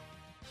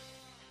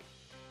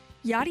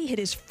 Yachty hit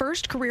his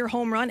first career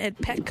home run at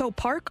Petco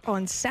Park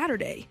on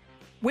Saturday.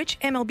 Which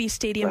MLB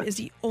stadium is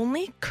the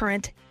only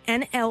current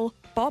NL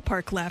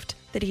ballpark left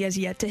that he has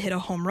yet to hit a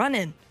home run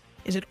in?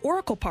 Is it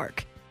Oracle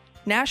Park,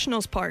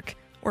 Nationals Park,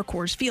 or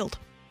Coors Field?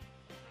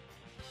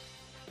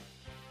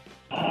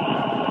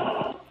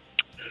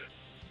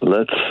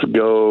 Let's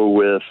go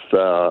with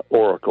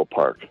Oracle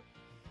Park.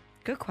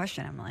 Good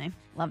question, Emily.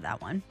 Love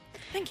that one.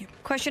 Thank you.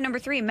 Question number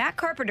 3. Matt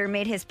Carpenter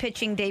made his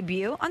pitching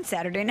debut on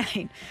Saturday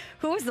night.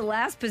 Who was the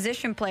last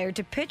position player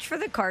to pitch for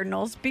the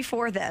Cardinals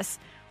before this?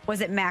 Was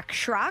it Max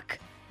Schrock,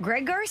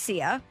 Greg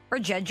Garcia, or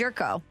Jed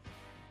Jerko?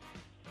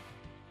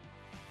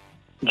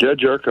 Jed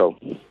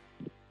Jerko.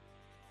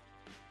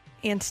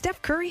 And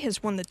Steph Curry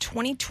has won the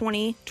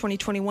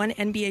 2020-2021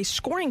 NBA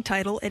scoring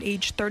title at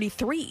age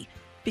 33,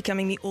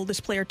 becoming the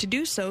oldest player to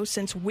do so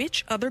since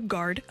which other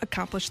guard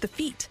accomplished the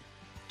feat?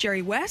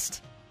 Jerry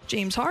West,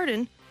 James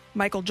Harden,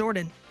 Michael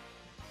Jordan.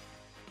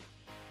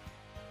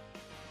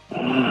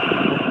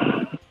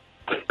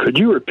 Could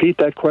you repeat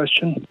that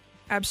question?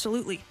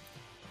 Absolutely.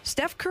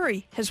 Steph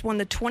Curry has won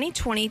the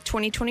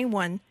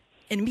 2020-2021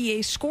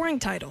 NBA scoring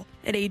title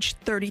at age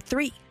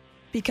 33,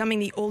 becoming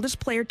the oldest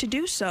player to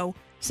do so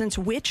since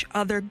which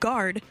other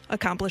guard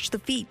accomplished the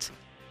feat?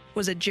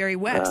 Was it Jerry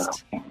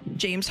West,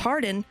 James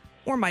Harden,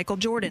 or Michael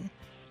Jordan?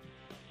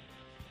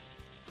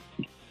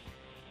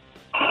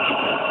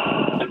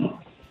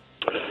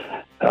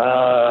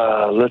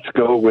 Let's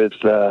go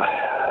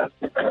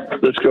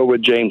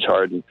with James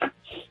Harden.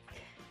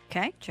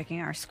 Okay, checking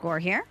our score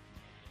here.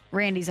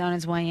 Randy's on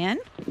his way in.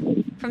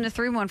 From the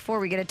 314,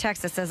 we get a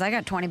text that says, I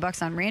got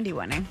 $20 on Randy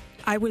winning.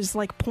 I was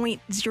like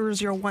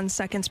 0.001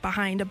 seconds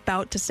behind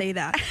about to say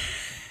that.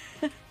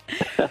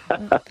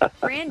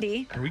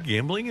 Randy. Are we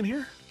gambling in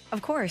here?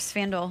 Of course,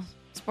 FanDuel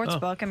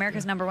Sportsbook,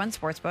 America's #1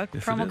 sportsbook.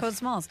 Yes, promo it code is.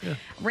 SMALLS. Yeah.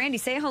 Randy,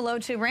 say hello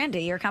to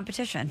Randy, your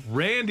competition.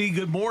 Randy,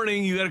 good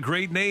morning. You got a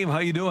great name. How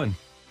you doing?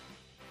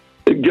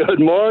 Good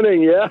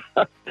morning. Yeah,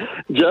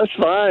 just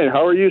fine.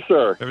 How are you,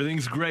 sir?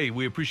 Everything's great.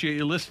 We appreciate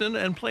you listening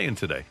and playing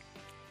today.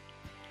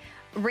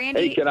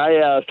 Randy. Hey, can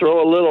I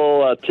throw a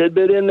little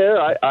tidbit in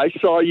there? I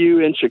saw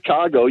you in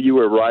Chicago. You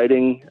were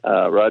riding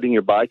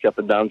your bike up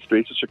and down the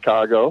streets of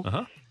Chicago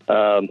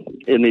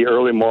in the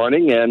early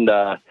morning, and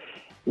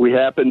we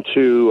happened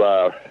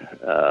to,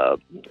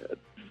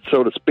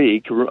 so to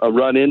speak,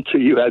 run into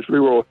you as we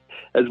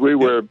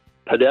were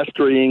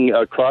pedestrianing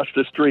across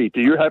the street.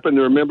 Do you happen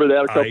to remember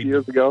that a couple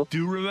years ago?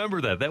 Do remember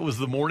that. That was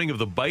the morning of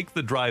the Bike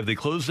the Drive. They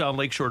closed down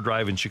Lakeshore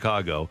Drive in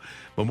Chicago,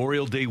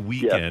 Memorial Day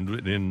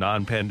weekend in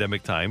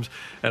non-pandemic times,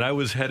 and I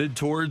was headed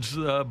towards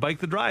Bike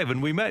the Drive,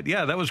 and we met.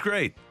 Yeah, that was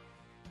great.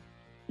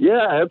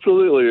 Yeah,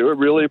 absolutely. We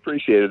really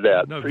appreciated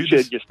that.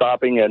 Appreciate you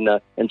stopping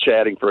and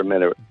chatting for a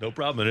minute. No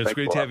problem. And it's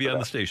great to have you on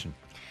the station.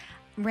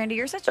 Randy,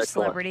 you're such a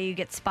celebrity. You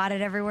get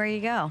spotted everywhere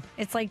you go.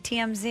 It's like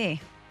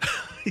TMZ.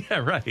 Yeah,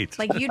 right.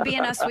 Like you'd be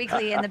in Us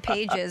Weekly in the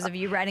pages of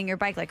you riding your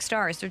bike like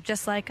stars. They're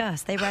just like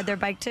us. They ride their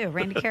bike too.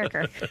 Randy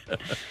Carricker.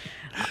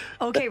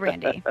 Okay,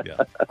 Randy. Yeah.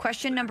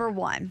 Question number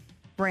 1.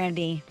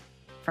 Randy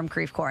from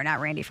Creve Coeur,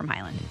 not Randy from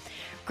Highland.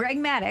 Greg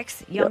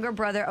Maddux, younger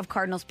brother of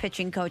Cardinals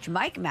pitching coach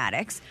Mike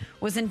Maddux,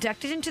 was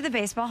inducted into the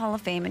Baseball Hall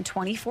of Fame in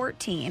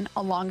 2014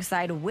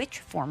 alongside which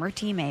former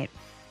teammate?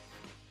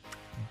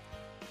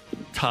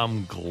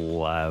 Tom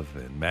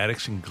Glavine.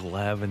 Maddux and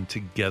Glavine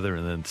together,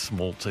 and then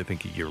Smoltz, I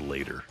think, a year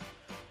later.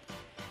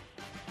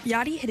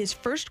 Yachty hit his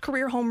first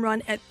career home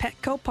run at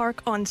Petco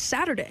Park on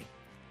Saturday.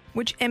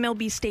 Which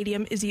MLB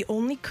stadium is the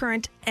only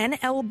current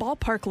NL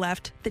ballpark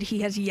left that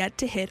he has yet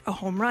to hit a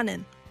home run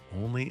in?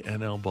 Only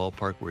NL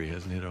ballpark where he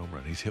hasn't hit a home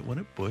run. He's hit one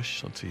at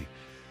Busch. Let's see.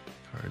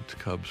 Cards,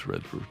 Cubs,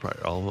 Reds,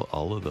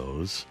 all of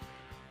those.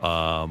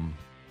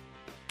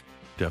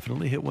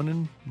 Definitely hit one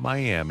in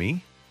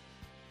Miami.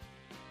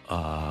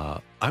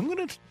 I'm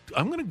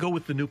gonna go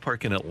with the new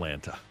park in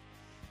Atlanta.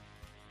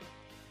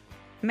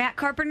 Matt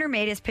Carpenter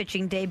made his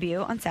pitching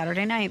debut on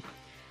Saturday night.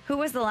 Who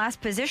was the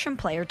last position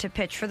player to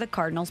pitch for the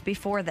Cardinals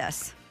before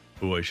this?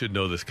 Oh, I should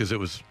know this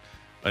because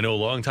I know a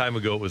long time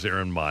ago it was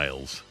Aaron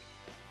Miles.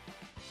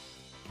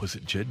 Was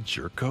it Jed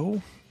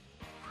Jerko?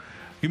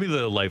 Give me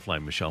the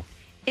lifeline, Michelle.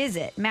 Is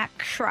it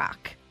Max Schrock,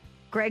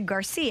 Greg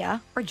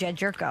Garcia, or Jed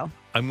Jerko?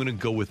 I'm going to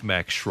go with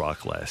Max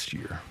Schrock last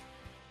year.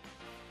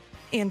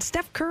 And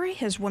Steph Curry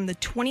has won the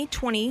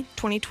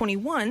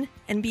 2020-2021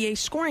 NBA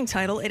scoring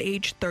title at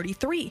age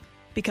 33,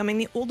 becoming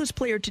the oldest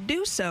player to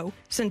do so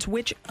since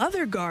which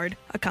other guard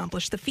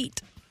accomplished the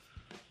feat?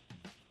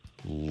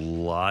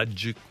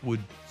 Logic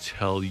would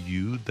tell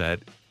you that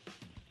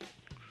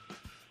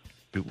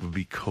it would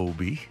be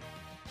Kobe.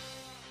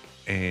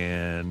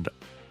 And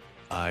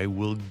I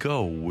will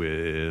go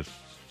with...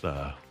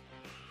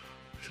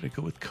 should I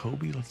go with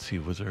Kobe? Let's see.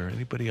 Was there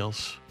anybody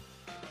else?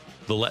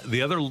 The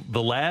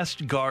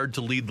last guard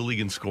to lead the league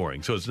in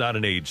scoring. So it's not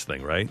an age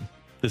thing, right?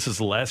 This is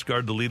the last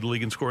guard to lead the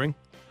league in scoring?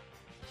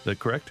 Is that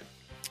correct?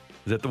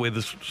 Is that the way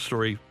this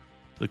story,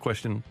 the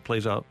question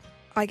plays out?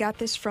 I got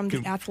this from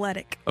The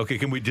Athletic. Okay,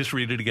 can we just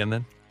read it again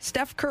then?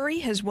 Steph Curry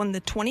has won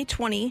the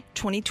 2020-2021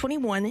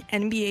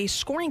 NBA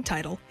scoring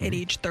title at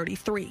age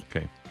 33,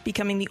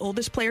 becoming the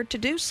oldest player to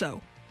do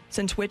so,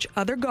 since which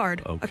other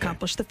guard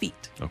accomplished the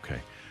feat.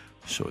 Okay,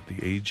 so at the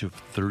age of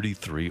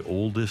 33,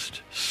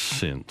 oldest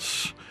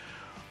since...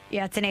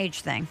 Yeah, it's an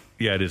age thing.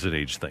 Yeah, it is an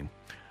age thing.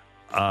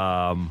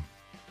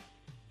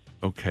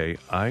 Okay,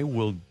 I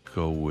will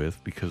go with,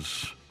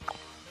 because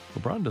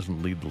LeBron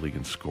doesn't lead the league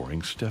in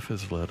scoring. Steph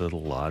has led it a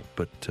lot,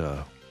 but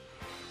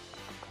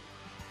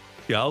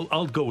yeah,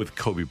 I'll go with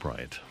Kobe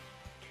Bryant.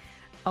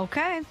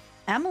 Okay,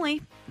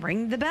 Emily,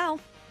 ring the bell.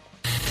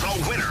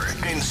 The winner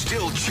and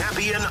still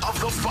champion of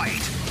the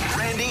fight,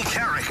 Randy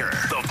Carricker.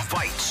 The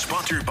Fight,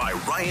 sponsored by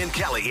Ryan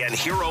Kelly and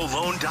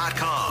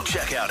HeroLoan.com.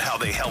 Check out how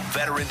they help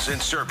veterans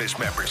and service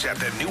members at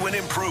the new and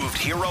improved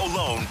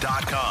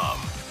HeroLoan.com.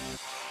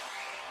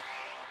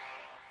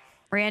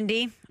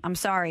 Randy, I'm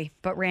sorry,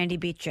 but Randy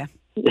beat you.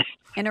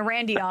 In a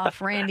Randy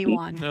off, Randy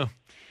won. No.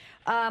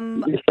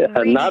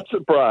 Randy, not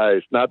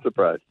surprised. Not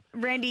surprised.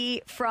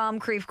 Randy from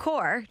Creve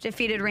Coeur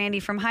defeated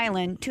Randy from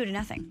Highland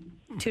 2-0.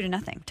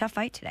 2-0. Tough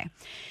fight today.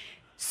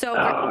 So,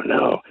 oh,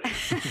 no.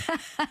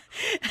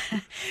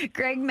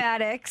 Greg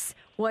Maddux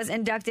was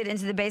inducted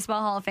into the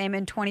Baseball Hall of Fame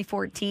in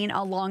 2014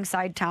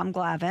 alongside Tom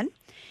Glavine.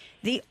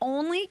 The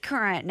only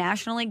current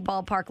National League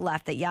ballpark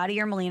left that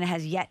Yadier Molina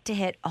has yet to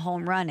hit a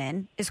home run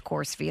in is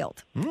Coors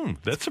Field.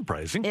 That's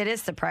surprising. It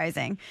is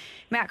surprising.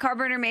 Matt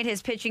Carpenter made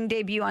his pitching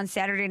debut on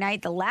Saturday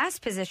night. The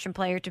last position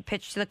player to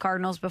pitch to the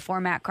Cardinals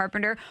before Matt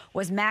Carpenter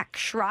was Max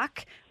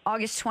Schrock,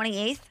 August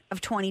 28th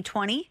of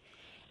 2020.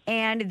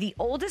 And the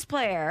oldest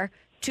player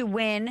to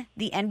win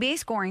the NBA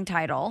scoring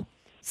title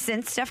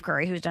since Steph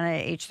Curry, who's done it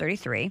at age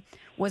 33,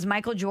 was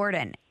Michael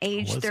Jordan,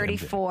 age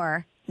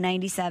 34,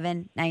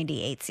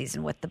 97-98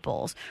 season with the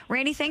Bulls.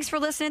 Randy, thanks for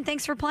listening.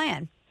 Thanks for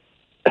playing.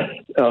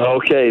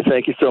 Okay,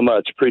 thank you so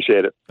much.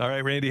 Appreciate it. All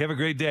right, Randy, have a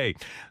great day.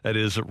 That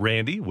is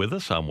Randy with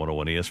us on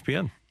 101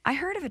 ESPN. I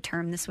heard of a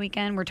term this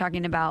weekend. We're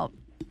talking about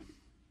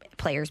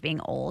players being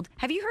old.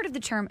 Have you heard of the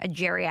term a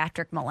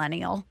geriatric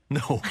millennial?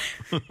 No.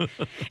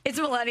 It's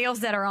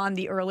millennials that are on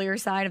the earlier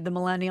side of the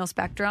millennial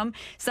spectrum.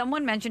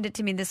 Someone mentioned it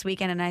to me this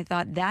weekend, and I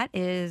thought that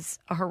is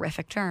a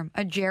horrific term,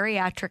 a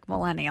geriatric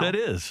millennial. That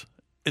is.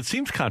 It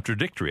seems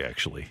contradictory,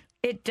 actually.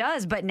 It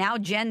does, but now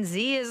Gen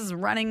Z is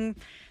running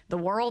the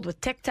world with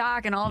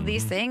TikTok and all of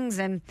these things,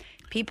 and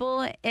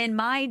people in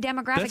my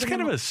demographic... That's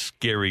kind of a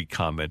scary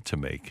comment to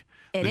make.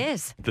 It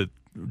is.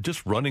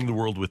 Just running the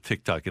world with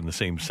TikTok in the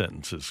same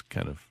sentence is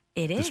kind of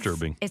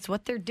disturbing. It's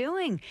what they're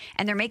doing.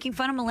 And they're making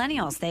fun of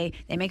millennials. They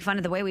make fun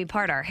of the way we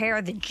part our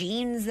hair, the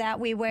jeans that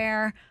we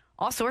wear,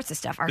 all sorts of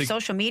stuff, our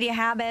social media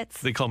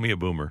habits. They call me a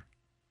boomer.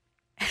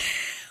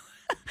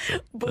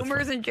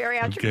 Boomers and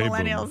geriatric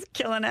millennials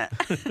killing it.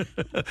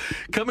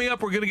 Coming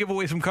up, we're going to give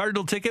away some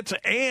Cardinal tickets,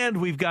 and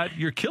we've got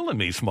You're Killing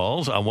Me,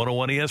 Smalls, on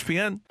 101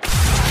 ESPN.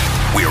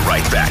 We're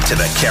right back to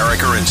the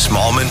Carricker and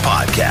Smallman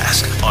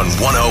podcast on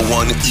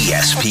 101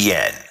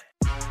 ESPN.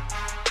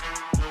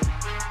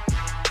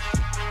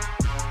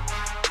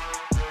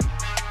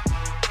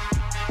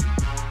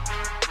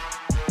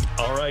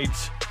 All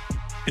right.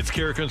 It's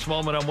Carricker and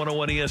Smallman on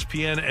 101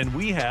 ESPN, and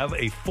we have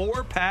a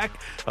 4-pack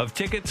of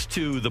tickets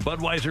to the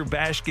Budweiser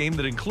Bash game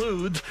that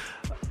includes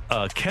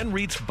Ken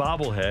Reitz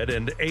bobblehead,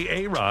 and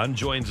Aaron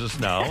joins us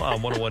now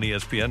on 101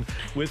 ESPN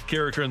with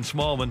Carricker and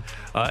Smallman.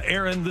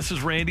 Aaron, this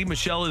is Randy.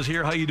 Michelle is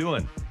here. How you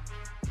doing?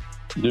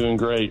 Doing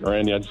great,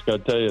 Randy. I just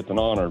got to tell you, it's an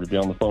honor to be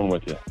on the phone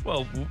with you.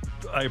 Well,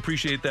 I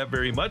appreciate that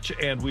very much,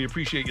 and we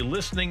appreciate you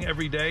listening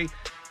every day.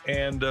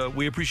 And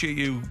we appreciate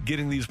you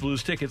getting these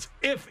Blues tickets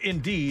if,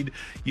 indeed,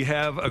 you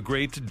have a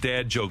great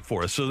dad joke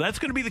for us. So that's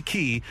going to be the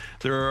key.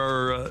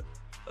 There's a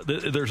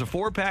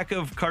 4-pack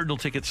of Cardinal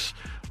tickets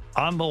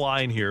on the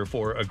line here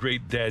for a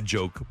great dad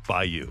joke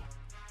by you.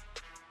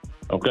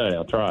 Okay,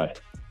 I'll try.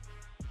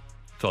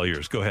 It's all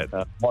yours. Go ahead.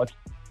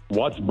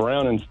 What's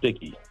brown and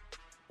sticky?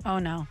 Oh,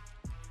 no.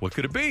 What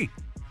could it be?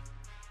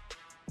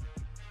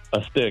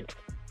 A stick.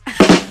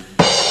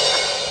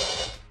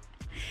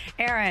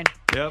 Aaron.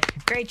 Yep.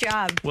 Great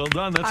job. Well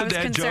done. That's a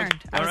dad joke.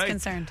 I was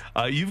concerned.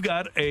 You've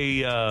got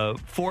a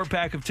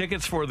 4-pack of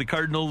tickets for the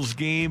Cardinals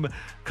game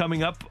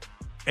coming up,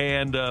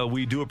 and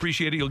we do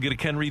appreciate it. You'll get a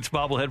Ken Reitz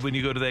bobblehead when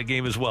you go to that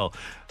game as well.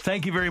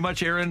 Thank you very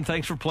much, Aaron.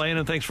 Thanks for playing,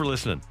 and thanks for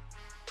listening.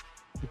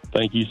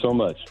 Thank you so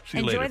much. See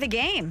you Enjoy later. the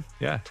game.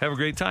 Yeah, have a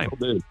great time.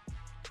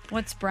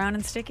 What's brown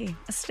and sticky?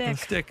 A stick. A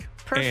stick.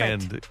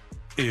 Perfect. And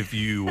if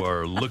you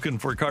are looking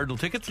for Cardinal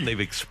tickets and they've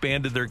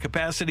expanded their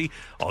capacity,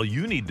 all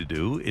you need to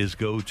do is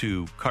go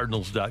to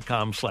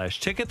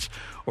cardinals.com/tickets,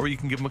 or you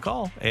can give them a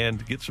call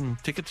and get some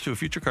tickets to a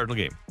future Cardinal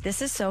game.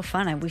 This is so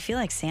fun. We feel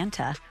like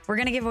Santa. We're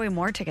going to give away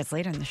more tickets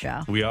later in the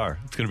show. We are.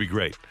 It's going to be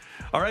great.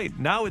 All right,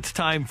 now it's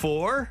time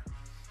for...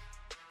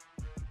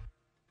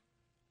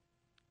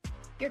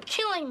 You're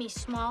killing me,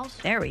 Smalls.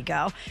 There we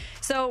go.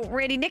 So,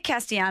 Randy, Nick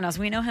Castellanos,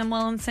 we know him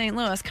well in St.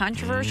 Louis.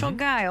 Controversial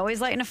guy,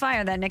 always lighting a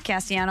fire, that Nick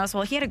Castellanos.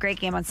 Well, he had a great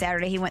game on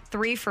Saturday. He went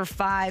 3 for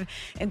 5,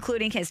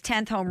 including his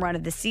 10th home run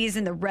of the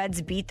season. The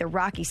Reds beat the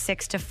Rockies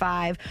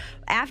 6-5.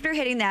 After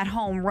hitting that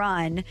home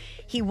run,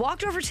 he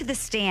walked over to the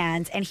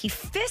stands and he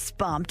fist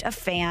bumped a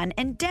fan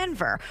in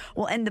Denver.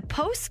 Well, in the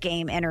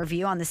post-game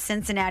interview on the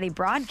Cincinnati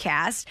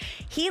broadcast,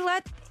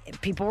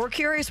 people were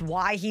curious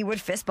why he would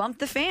fist bump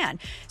the fan.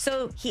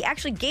 So he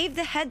actually gave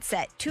the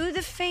headset to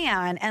the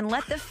fan and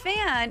let the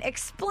fan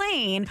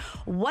explain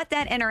what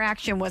that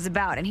interaction was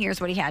about. And here's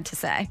what he had to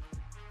say.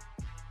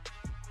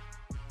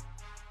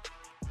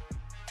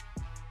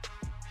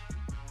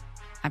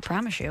 I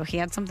promise you, he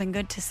had something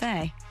good to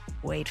say.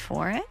 Wait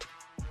for it.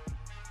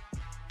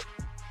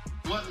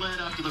 What led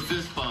up to the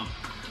fist bump?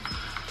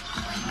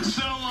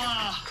 So,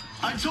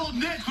 I told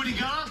Nick when he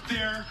got up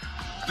there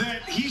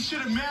that he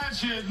should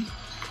imagine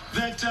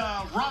that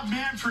Rob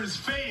Manfred's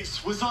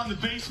face was on the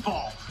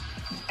baseball.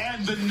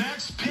 And the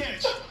next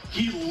pitch,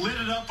 he lit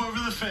it up over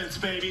the fence,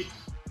 baby.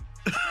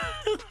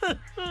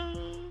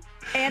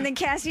 And then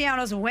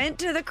Castellanos went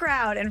to the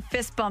crowd and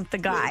fist bumped the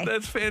guy.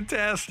 That's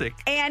fantastic.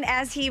 And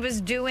as he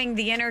was doing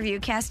the interview,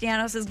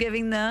 Castellanos is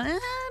giving the, I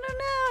don't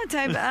know,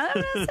 type,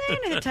 I'm not saying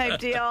it type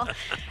deal.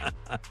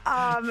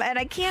 And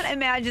I can't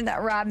imagine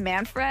that Rob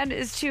Manfred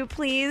is too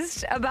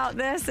pleased about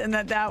this and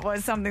that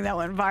was something that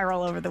went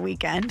viral over the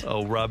weekend.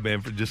 Oh, Rob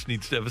Manfred just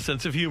needs to have a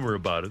sense of humor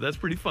about it. That's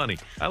pretty funny.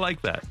 I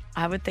like that.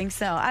 I would think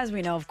so. As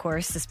we know, of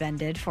course,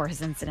 suspended for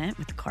his incident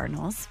with the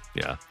Cardinals.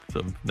 Yeah,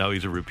 so now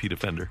he's a repeat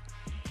offender.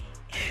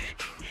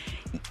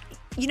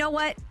 You know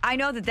what? I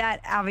know that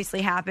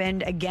obviously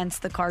happened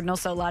against the Cardinals,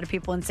 so a lot of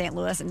people in St.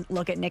 Louis and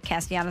look at Nick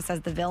Castellanos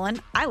as the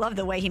villain. I love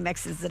the way he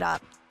mixes it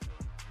up.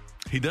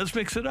 He does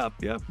mix it up,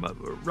 yeah.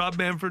 Rob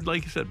Manfred,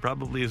 like you said,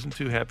 probably isn't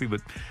too happy,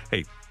 but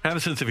hey, have a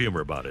sense of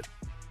humor about it.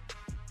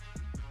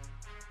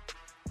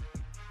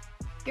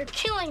 You're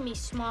killing me,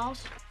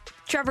 Smalls.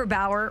 Trevor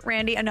Bauer,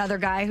 Randy, another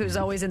guy who's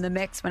always in the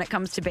mix when it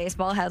comes to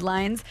baseball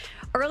headlines.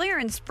 Earlier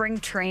in spring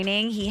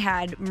training, he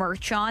had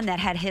merch on that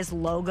had his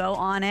logo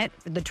on it,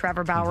 the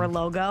Trevor Bauer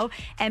logo.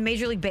 And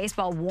Major League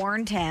Baseball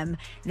warned him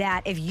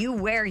that if you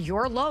wear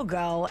your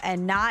logo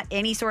and not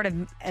any sort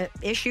of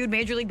issued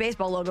Major League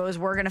Baseball logos,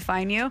 we're going to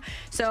fine you.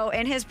 So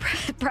in his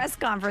press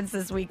conference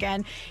this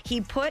weekend,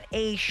 he put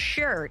a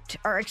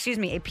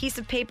piece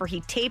of paper. He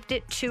taped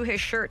it to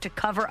his shirt to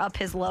cover up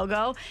his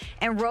logo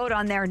and wrote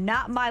on there,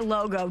 "Not my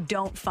logo,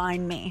 don't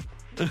find me."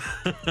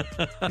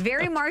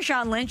 Very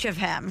Marshawn Lynch of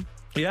him.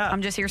 Yeah.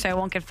 I'm just here so I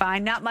won't get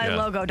fined. Not my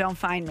logo, don't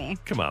find me.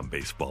 Come on,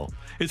 baseball.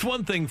 It's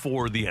one thing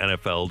for the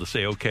NFL to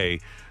say, okay,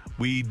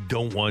 we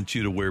don't want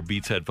you to wear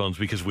Beats headphones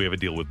because we have a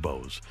deal with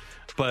Bose.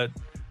 But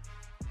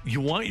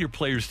you want your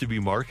players to be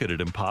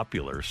marketed and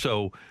popular.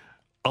 So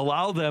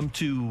allow them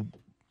to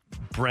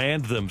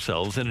brand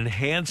themselves and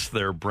enhance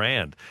their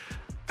brand.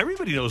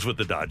 Everybody knows what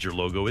the Dodger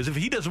logo is. If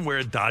he doesn't wear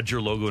a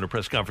Dodger logo in a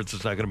press conference,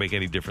 it's not going to make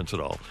any difference at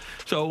all.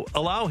 So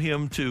allow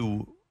him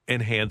to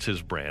enhance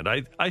his brand.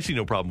 I see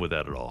no problem with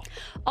that at all.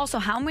 Also,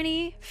 how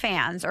many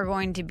fans are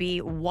going to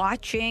be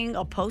watching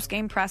a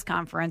post-game press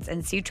conference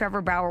and see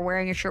Trevor Bauer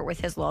wearing a shirt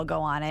with his logo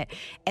on it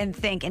and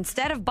think,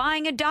 instead of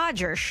buying a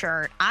Dodger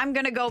shirt, I'm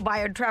going to go buy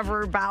a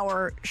Trevor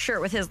Bauer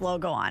shirt with his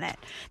logo on it?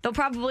 They'll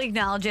probably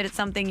acknowledge it. It's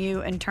something you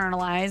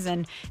internalize,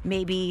 and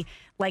maybe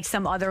like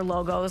some other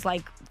logos,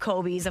 like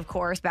Kobe's, of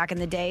course, back in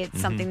the day. It's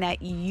something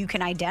that you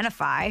can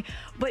identify.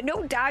 But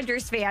no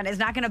Dodgers fan is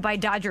not going to buy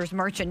Dodgers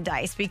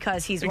merchandise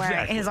because he's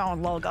wearing his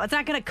own logo. It's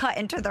not going to cut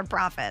into their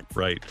profits.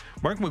 Right.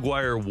 Mark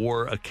McGwire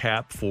wore a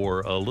cap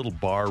for a little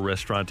bar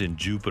restaurant in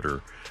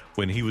Jupiter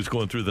when he was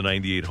going through the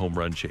 98 home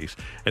run chase.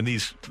 And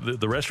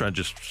the restaurant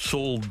just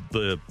sold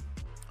the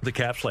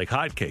caps like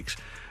hotcakes.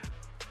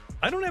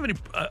 I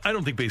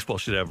don't think baseball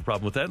should have a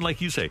problem with that. And like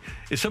you say,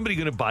 is somebody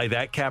going to buy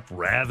that cap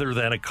rather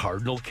than a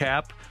Cardinal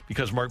cap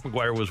because Mark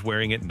McGwire was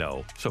wearing it?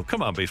 No. So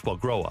come on, baseball,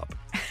 grow up.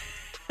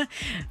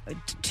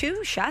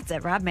 2 shots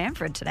at Rob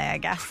Manfred today, I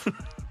guess.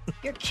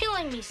 You're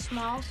killing me,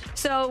 Smalls.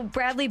 So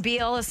Bradley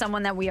Beal is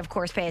someone that we, of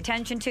course, pay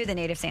attention to, the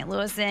native St.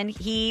 Louisan.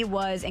 He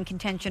was in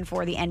contention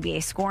for the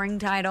NBA scoring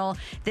title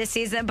this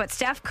season, but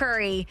Steph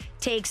Curry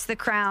takes the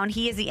crown.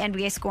 He is the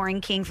NBA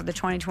scoring king for the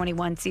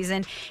 2021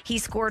 season. He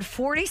scored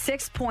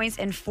 46 points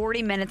in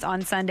 40 minutes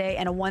on Sunday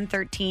in a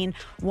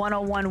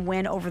 113-101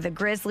 win over the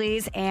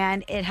Grizzlies,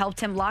 and it helped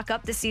him lock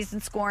up the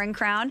season scoring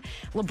crown.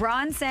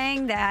 LeBron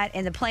saying that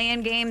in the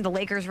play-in game, the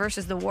Lakers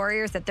versus the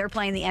Warriors, that they're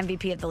playing the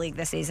MVP of the league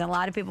this season. A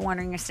lot of people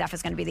wondering if Steph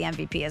is going to be the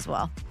MVP as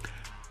well.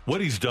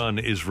 What he's done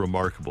is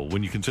remarkable.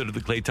 When you consider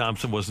that Klay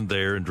Thompson wasn't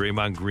there and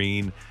Draymond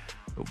Green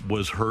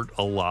was hurt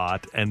a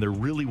lot, and there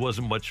really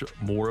wasn't much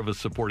more of a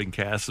supporting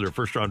cast. Their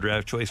first-round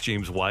draft choice,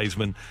 James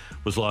Wiseman,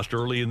 was lost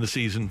early in the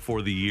season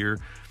for the year.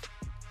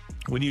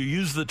 When you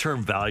use the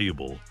term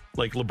valuable,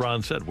 like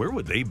LeBron said, where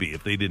would they be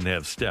if they didn't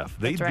have Steph?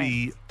 They'd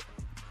be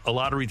a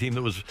lottery team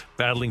that was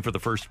battling for the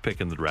first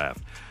pick in the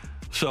draft.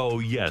 So,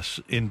 yes,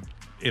 in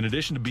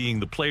addition to being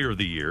the player of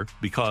the year,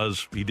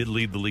 because he did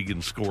lead the league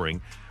in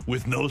scoring,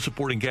 with no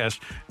supporting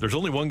cast, there's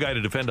only one guy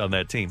to defend on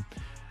that team.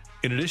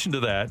 In addition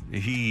to that,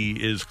 he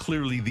is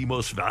clearly the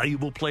most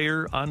valuable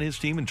player on his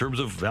team in terms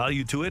of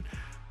value to it.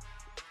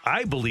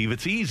 I believe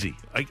it's easy.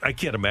 I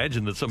can't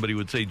imagine that somebody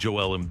would say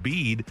Joel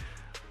Embiid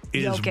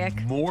is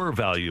more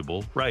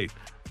valuable. Right.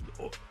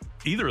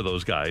 Either of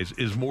those guys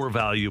is more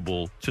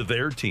valuable to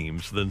their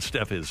teams than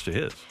Steph is to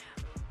his.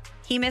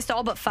 He missed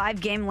all but 5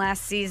 games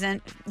last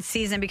season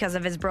because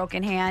of his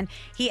broken hand.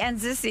 He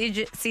ends this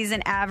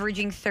season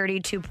averaging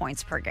 32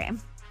 points per game.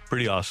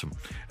 Pretty awesome.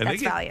 And That's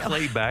they get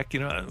value. Klay back.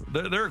 You know,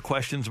 there are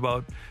questions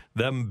about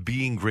them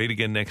being great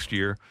again next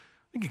year.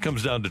 I think it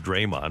comes down to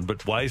Draymond,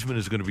 but Wiseman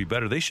is going to be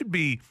better. They should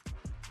be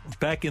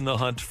back in the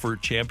hunt for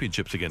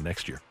championships again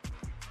next year.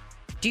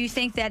 Do you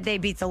think that they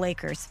beat the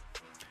Lakers?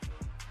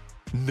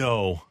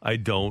 No, I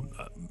don't,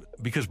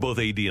 because both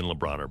AD and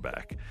LeBron are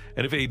back.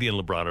 And if AD and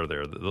LeBron are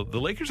there, the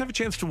Lakers have a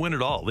chance to win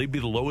it all. They'd be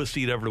the lowest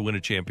seed ever to win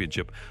a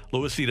championship.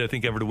 Lowest seed, I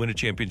think, ever to win a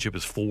championship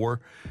is 4.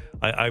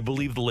 I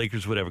believe the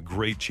Lakers would have a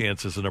great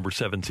chance as the number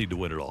 7 seed to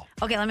win it all.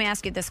 Okay, let me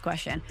ask you this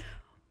question.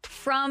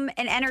 From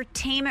an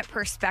entertainment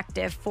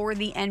perspective for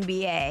the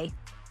NBA,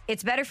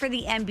 it's better for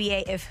the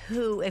NBA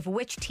if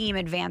which team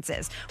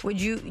advances. Would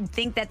you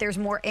think that there's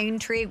more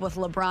intrigue with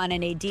LeBron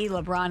and AD,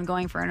 LeBron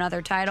going for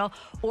another title,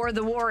 or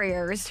the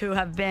Warriors, who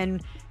have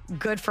been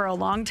good for a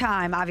long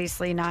time,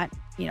 obviously not,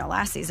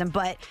 last season,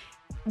 but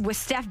with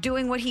Steph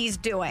doing what he's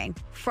doing,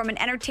 from an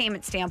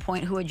entertainment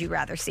standpoint, who would you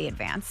rather see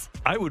advance?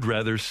 I would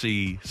rather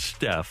see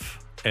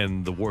Steph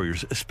and the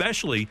Warriors,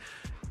 especially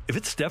if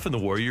it's Steph and the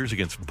Warriors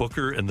against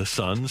Booker and the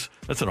Suns.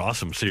 That's an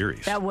awesome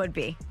series. That would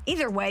be.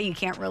 Either way, you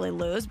can't really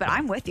lose, but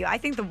I'm with you. I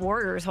think the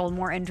Warriors hold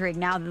more intrigue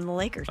now than the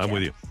Lakers do. I'm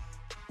with you.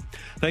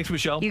 Thanks,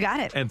 Michelle. You got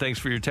it. And thanks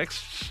for your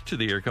texts to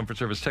the Air Comfort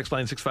Service text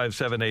line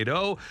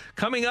 65780.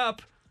 Coming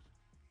up,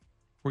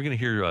 we're going to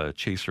hear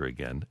Chaser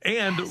again.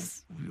 And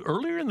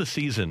earlier in the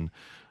season,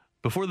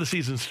 before the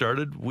season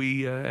started,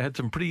 we had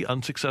some pretty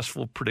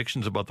unsuccessful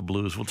predictions about the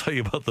Blues. We'll tell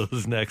you about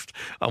those next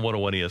on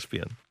 101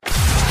 ESPN.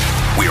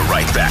 We're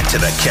right back to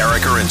the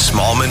Carricker and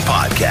Smallman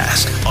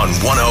podcast on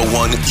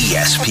 101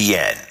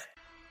 ESPN.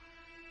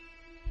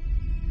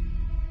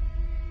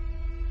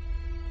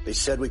 They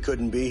said we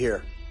couldn't be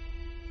here.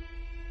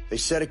 They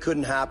said it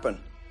couldn't happen.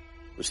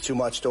 It was too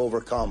much to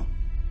overcome.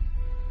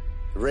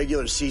 The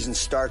regular season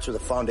starts with a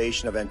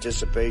foundation of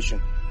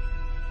anticipation.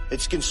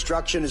 Its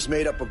construction is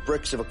made up of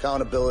bricks of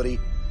accountability,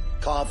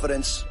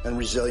 confidence, and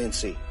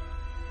resiliency.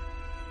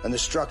 And the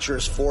structure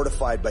is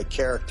fortified by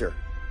character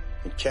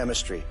and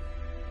chemistry.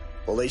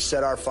 Well, they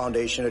said our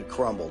foundation had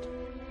crumbled.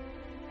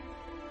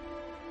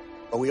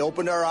 But we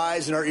opened our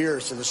eyes and our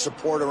ears to the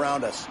support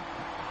around us.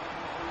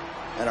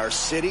 And our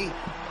city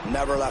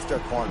never left our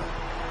corner.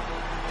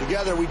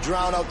 Together, we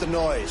drowned out the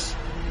noise.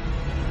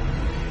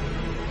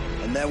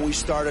 And then we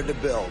started to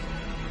build.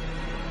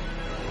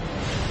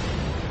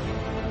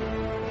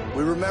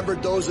 We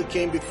remembered those that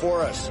came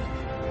before us,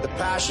 the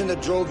passion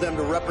that drove them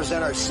to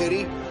represent our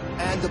city,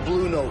 and the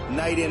Blue Note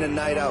night in and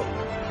night out.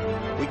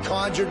 We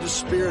conjured the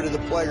spirit of the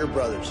Plager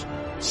brothers,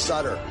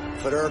 Sutter,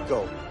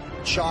 Federico,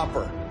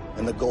 Chopper,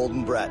 and the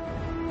Golden Brett.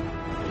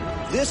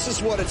 This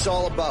is what it's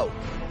all about.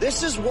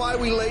 This is why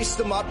we lace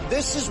them up.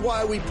 This is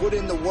why we put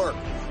in the work,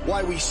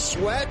 why we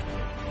sweat,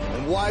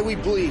 and why we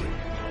bleed.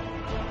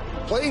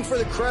 Playing for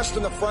the crest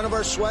on the front of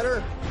our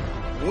sweater,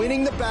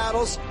 winning the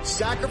battles,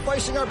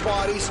 sacrificing our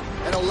bodies,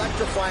 and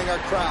electrifying our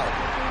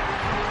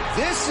crowd.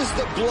 This is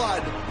the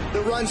blood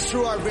that runs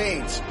through our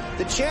veins.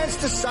 The chance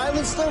to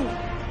silence them,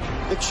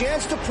 the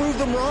chance to prove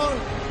them wrong,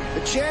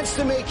 the chance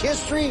to make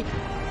history.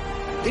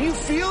 Can you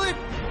feel it?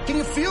 Can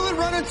you feel it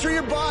running through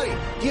your body?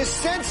 Do you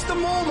sense the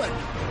moment?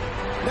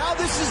 Now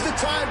this is the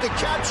time to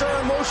capture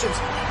our emotions.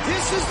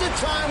 This is the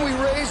time we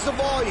raise the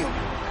volume.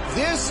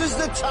 This is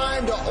the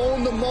time to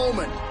own the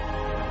moment.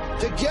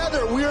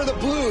 Together, we are the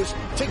Blues.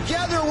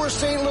 Together, we're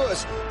St.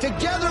 Louis.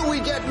 Together, we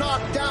get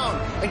knocked down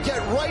and get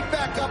right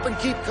back up and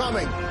keep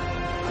coming.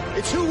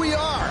 It's who we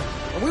are,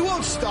 and we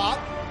won't stop.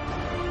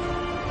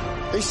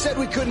 They said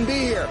we couldn't be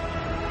here.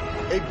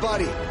 Hey,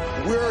 buddy,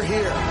 we're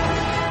here.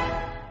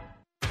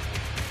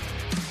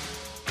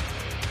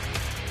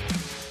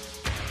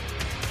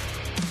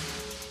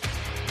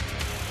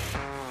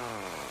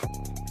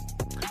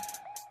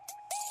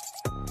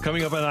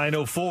 Coming up on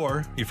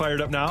 9:04. You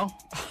fired up now?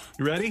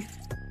 You ready?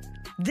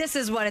 This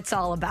is what it's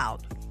all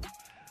about.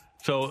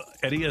 So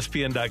at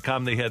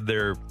ESPN.com, they had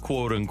their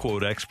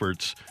quote-unquote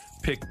experts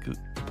pick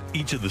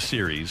each of the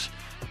series,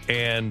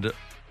 and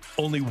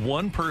only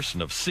one person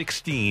of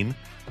 16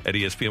 at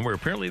ESPN, where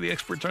apparently the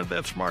experts aren't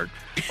that smart,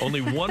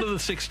 only one of the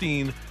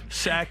 16,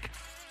 Zach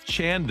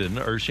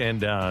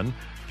Chandon,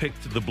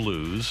 picked the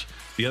Blues.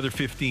 The other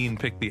 15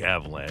 picked the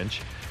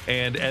Avalanche.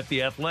 And at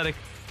The Athletic,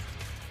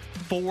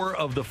 4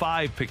 of the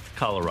 5 picked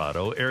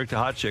Colorado. Eric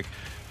Tahachik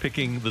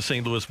picking the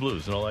St. Louis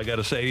Blues. And all I got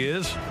to say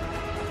is...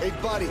 Hey,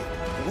 buddy,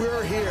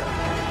 we're here.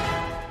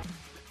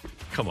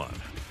 Come on.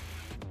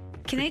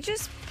 Can I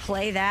just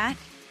play that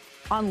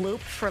on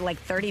loop for like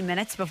 30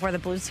 minutes before the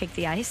Blues take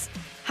the ice?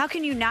 How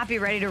can you not be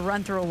ready to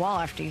run through a wall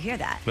after you hear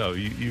that? No,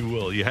 you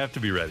will. You have to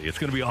be ready. It's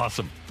going to be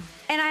awesome.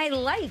 And I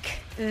like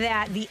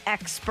that the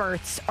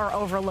experts are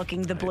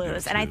overlooking the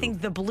Blues. And I think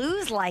the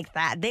Blues like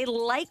that. They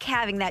like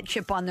having that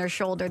chip on their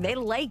shoulder. They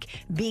like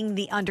being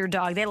the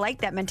underdog. They like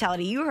that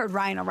mentality. You heard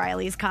Ryan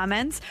O'Reilly's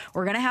comments.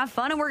 We're going to have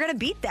fun and we're going to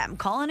beat them.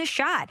 Calling a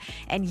shot.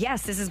 And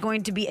yes, this is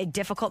going to be a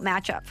difficult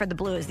matchup for the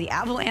Blues. The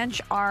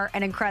Avalanche are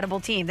an incredible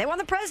team. They won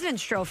the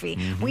President's Trophy.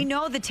 Mm-hmm. We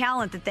know the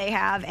talent that they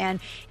have,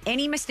 and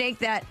any mistake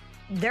that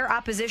their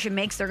opposition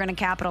makes, they're going to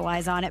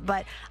capitalize on it.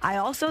 But I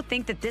also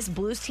think that this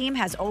Blues team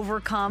has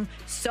overcome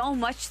so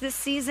much this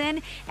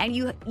season, and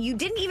you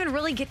didn't even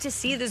really get to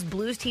see this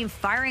Blues team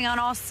firing on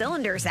all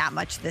cylinders that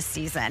much this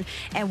season.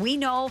 And we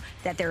know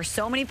that there are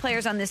so many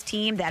players on this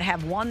team that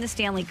have won the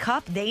Stanley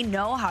Cup. They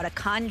know how to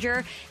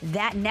conjure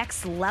that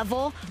next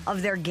level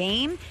of their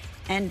game.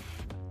 And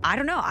I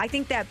don't know. I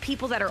think that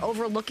people that are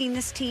overlooking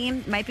this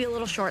team might be a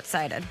little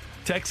short-sighted.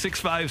 Text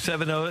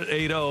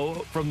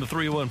 65780 from the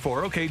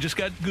 314. Okay, just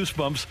got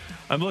goosebumps.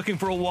 I'm looking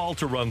for a wall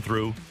to run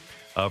through.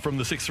 From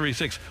the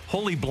 636.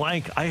 Holy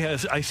blank,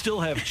 I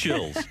still have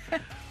chills.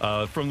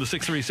 From the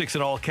 636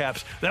 in all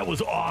caps. That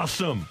was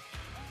awesome.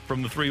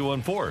 From the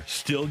 314.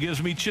 Still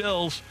gives me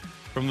chills.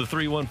 From the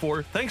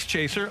 314. Thanks,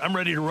 Chaser. I'm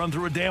ready to run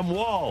through a damn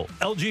wall.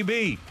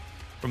 LGB.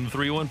 From the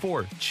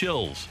 314.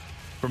 Chills.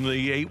 From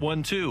the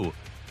 812.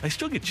 I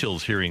still get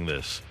chills hearing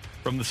this.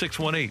 From the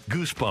 618.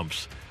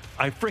 Goosebumps.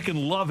 I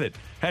freaking love it.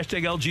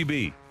 Hashtag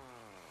LGB.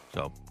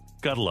 So,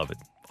 gotta love it.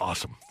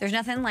 Awesome. There's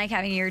nothing like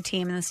having your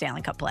team in the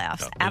Stanley Cup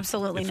playoffs.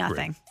 Absolutely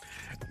nothing.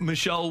 Great.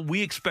 Michelle,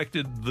 we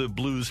expected the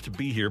Blues to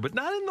be here, but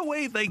not in the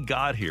way they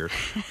got here.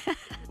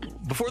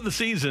 Before the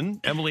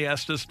season, Emily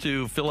asked us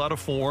to fill out a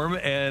form,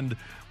 and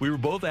we were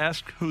both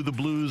asked who the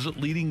Blues'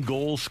 leading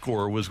goal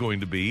scorer was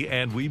going to be,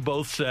 and we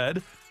both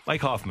said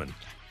Mike Hoffman.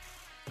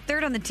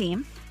 Third on the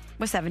team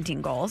with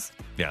 17 goals.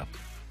 Yeah.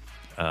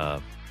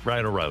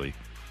 Ryan O'Reilly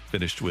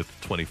finished with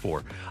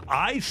 24.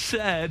 I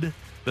said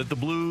that the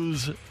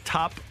Blues'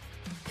 top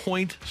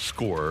point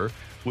scorer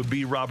would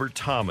be Robert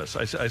Thomas.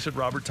 I said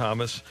Robert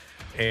Thomas,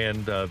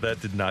 and that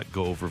did not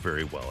go over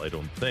very well, I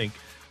don't think.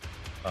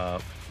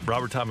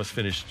 Robert Thomas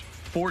finished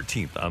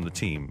 14th on the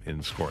team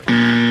in scoring.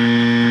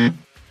 I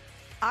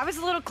was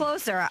a little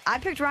closer. I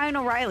picked Ryan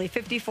O'Reilly,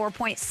 54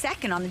 points,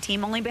 second on the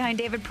team, only behind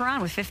David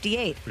Perron with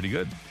 58. Pretty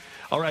good.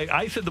 All right,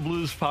 I said the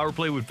Blues power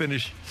play would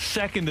finish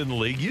second in the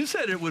league. You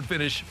said it would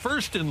finish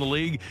first in the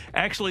league.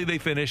 Actually, they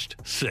finished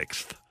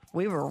sixth.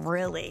 We were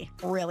really,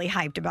 really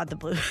hyped about the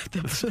Blues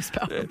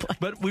power play.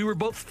 But we were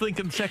both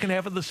thinking second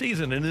half of the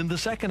season, and in the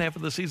second half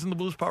of the season, the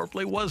Blues power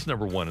play was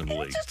number one in the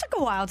league. It just took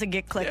a while to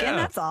get clicking,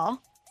 that's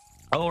all.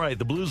 All right,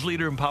 the Blues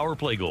leader in power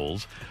play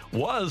goals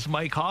was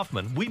Mike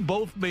Hoffman. We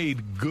both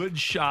made good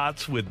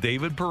shots with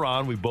David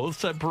Perron. We both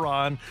said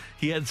Perron.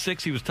 He had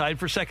 6. He was tied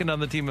for second on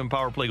the team in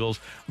power play goals.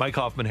 Mike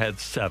Hoffman had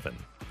 7.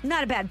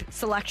 Not a bad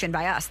selection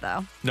by us,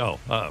 though. No,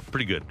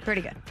 pretty good.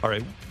 Pretty good. All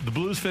right, the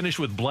Blues finished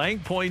with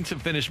blank points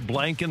and finished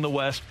blank in the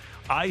West.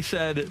 I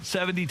said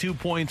 72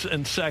 points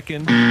in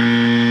second.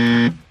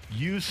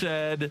 You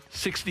said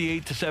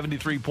 68 to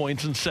 73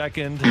 points in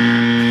second.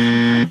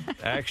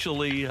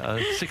 Actually,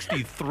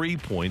 63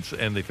 points,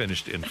 and they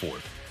finished in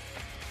fourth.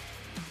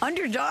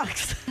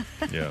 Underdogs.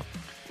 Yeah.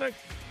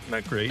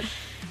 Not great.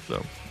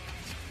 So,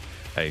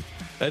 hey,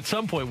 at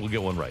some point we'll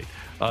get one right.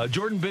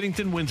 Jordan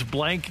Binnington wins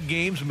blank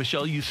games.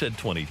 Michelle, you said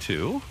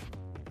 22.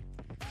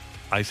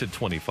 I said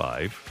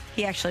 25.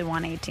 He actually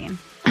won 18.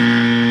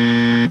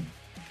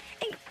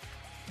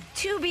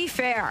 To be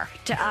fair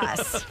to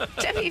us,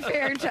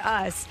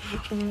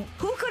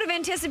 who could have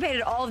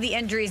anticipated all of the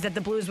injuries that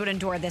the Blues would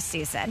endure this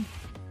season?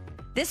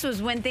 This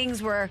was when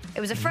it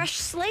was a fresh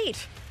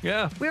slate.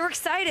 Yeah. We were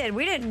excited.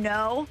 We didn't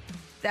know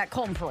that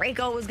Colton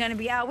Parayko was going to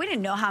be out. We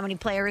didn't know how many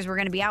players were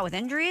going to be out with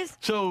injuries.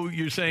 So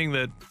you're saying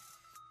that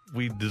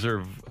we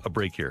deserve a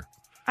break here?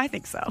 I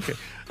think so. Okay.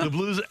 The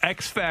Blues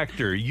X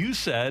Factor. You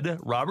said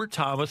Robert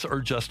Thomas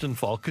or Justin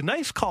Falk.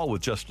 Nice call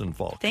with Justin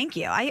Falk. Thank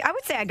you. I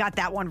would say I got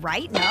that one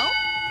right. No?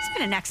 It's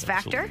been an X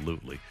Factor.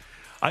 Absolutely.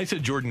 I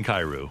said Jordan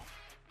Kyrou.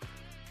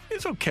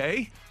 It's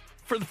okay.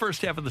 for the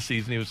first half of the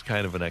season, he was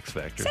kind of an X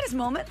factor. He's had his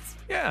moments.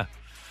 Yeah.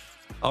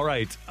 All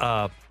right.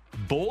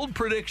 Bold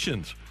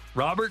predictions.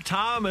 Robert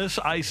Thomas,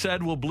 I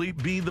said, will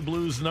be the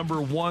Blues'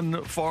 number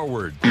one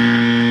forward.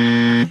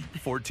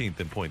 14th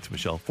in points,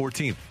 Michelle.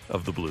 14th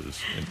of the Blues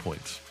in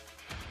points.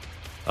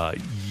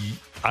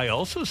 I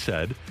also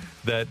said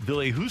that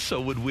Ville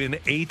Husso would win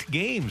 8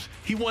 games.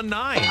 He won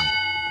 9.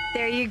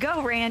 There you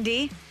go,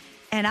 Randy.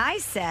 And I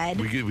said...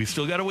 We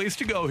still got a ways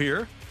to go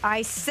here.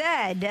 I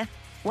said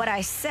what I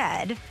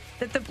said,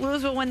 that the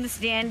Blues will win the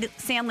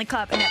Stanley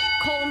Cup and that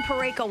Colton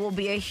Parayko will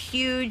be a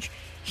huge,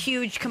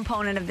 huge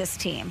component of this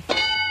team.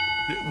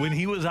 When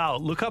he was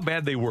out, look how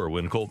bad they were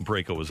when Colton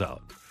Parayko was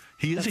out.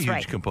 He is a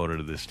huge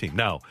component of this team.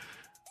 Now,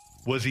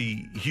 was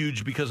he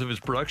huge because of his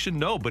production?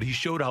 No, but he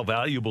showed how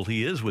valuable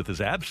he is with his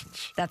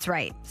absence. That's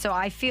right. So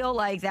I feel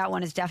like that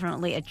one is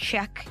definitely a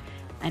check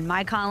in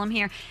my column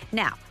here.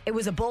 Now, it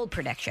was a bold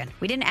prediction.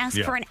 We didn't ask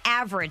for an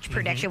average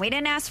prediction. We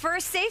didn't ask for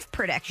a safe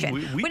prediction.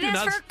 We didn't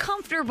ask for a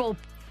comfortable...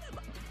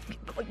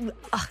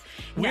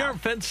 We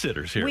aren't fence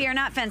sitters here. We are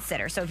not fence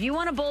sitters. So if you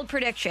want a bold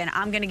prediction,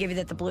 I'm going to give you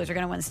that the Blues are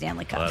going to win the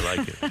Stanley Cup. I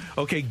like it.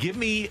 Okay, give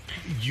me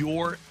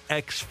your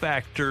X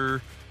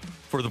factor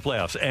for the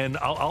playoffs. And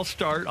I'll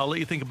start. I'll let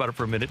you think about it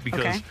for a minute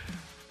because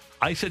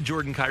I said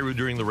Jordan Kyrou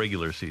during the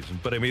regular season,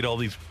 but I made all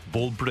these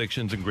bold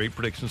predictions and great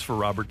predictions for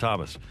Robert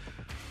Thomas.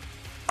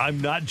 I'm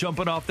not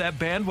jumping off that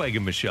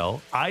bandwagon,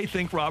 Michelle. I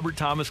think Robert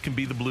Thomas can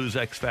be the Blues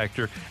X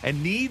factor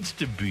and needs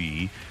to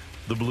be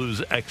the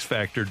Blues X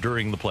factor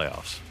during the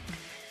playoffs.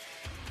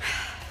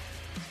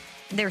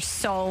 There's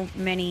so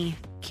many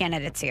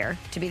candidates here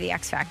to be the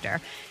X factor.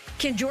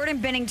 Can Jordan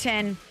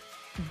Binnington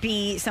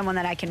be someone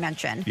that I can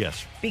mention?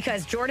 Yes.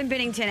 Because Jordan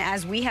Binnington,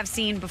 as we have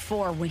seen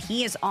before, when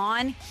he is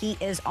on, he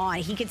is on.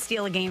 He could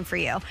steal a game for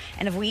you.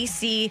 And if we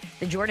see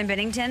the Jordan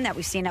Binnington that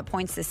we've seen at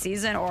points this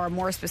season, or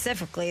more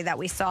specifically that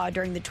we saw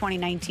during the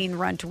 2019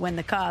 run to win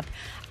the Cup,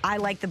 I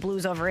like the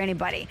Blues over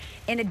anybody.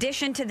 In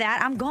addition to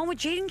that, I'm going with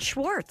Jaden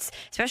Schwartz,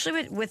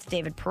 especially with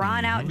David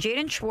Perron out.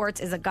 Jaden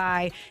Schwartz is a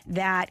guy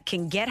that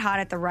can get hot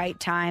at the right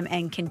time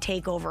and can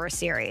take over a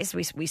series.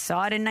 We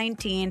saw it in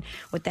 19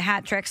 with the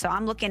hat trick, so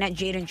I'm looking at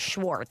Jaden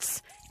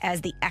Schwartz as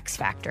the X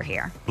factor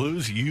here.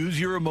 Blues, use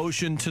your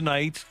emotion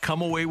tonight,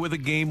 come away with a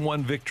Game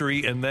 1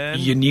 victory, and then...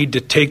 You need to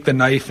take the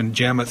knife and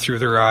jam it through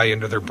their eye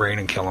into their brain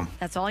and kill them.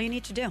 That's all you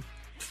need to do.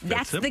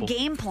 That's the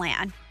game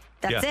plan.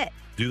 That's it.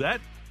 Do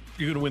that,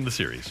 you're going to win the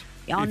series.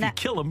 If you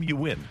kill them, you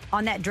win.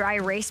 On that dry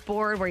erase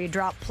board where you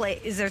drop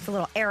plays, there's the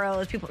little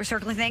arrows, people are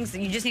circling things,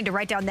 you just need to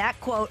write down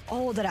that quote,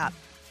 hold it up.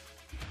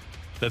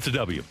 That's a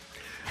W.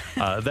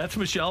 That's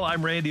Michelle,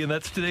 I'm Randy, and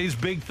that's today's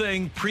big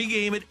thing.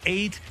 Pre-game at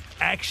 8,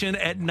 action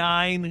at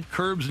 9.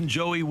 Curbs and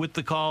Joey with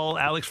the call.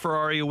 Alex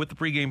Ferrario with the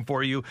pregame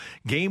for you.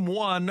 Game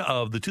 1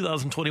 of the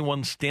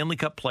 2021 Stanley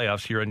Cup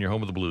playoffs here on your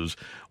home of the Blues,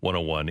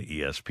 101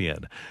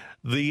 ESPN.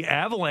 The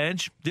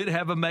Avalanche did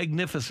have a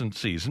magnificent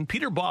season.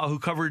 Peter Baugh, who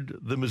covered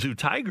the Mizzou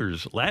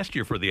Tigers last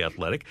year for The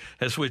Athletic,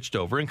 has switched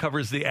over and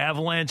covers the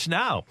Avalanche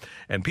now.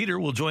 And Peter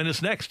will join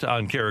us next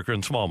on Carricker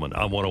and Smallman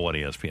on 101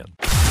 ESPN.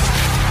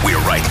 We're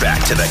right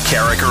back to the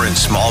Carricker and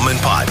Smallman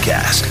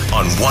podcast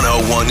on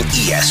 101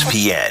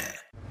 ESPN.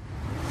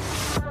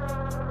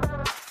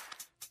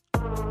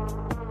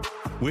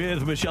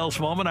 With Michelle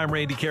Smallman, I'm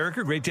Randy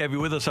Carricker. Great to have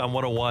you with us on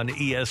 101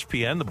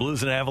 ESPN. The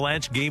Blues and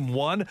Avalanche, Game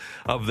 1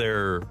 of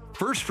their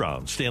first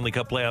round Stanley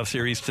Cup playoff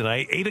series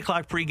tonight. 8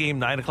 o'clock pregame,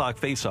 9 o'clock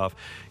faceoff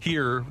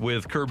here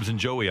with Curbs and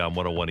Joey on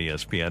 101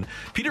 ESPN.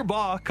 Peter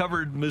Baugh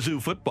covered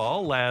Mizzou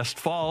football last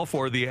fall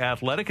for The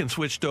Athletic and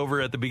switched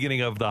over at the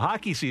beginning of the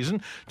hockey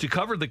season to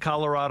cover the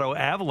Colorado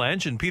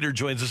Avalanche. And Peter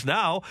joins us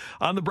now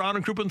on the Brown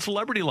and Crouppen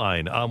Celebrity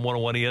Line on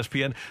 101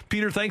 ESPN.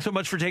 Peter, thanks so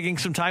much for taking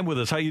some time with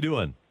us. How you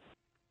doing?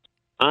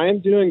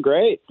 I'm doing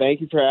great. Thank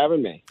you for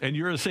having me. And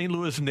you're a St.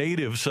 Louis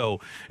native,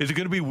 so is it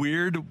going to be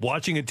weird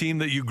watching a team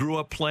that you grew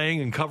up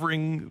playing and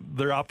covering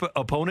their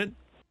opponent?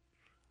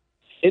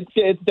 It's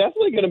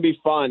definitely going to be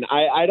fun.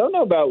 I don't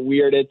know about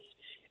weird.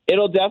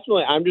 It'll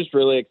definitely. I'm just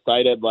really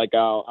excited. Like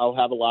I'll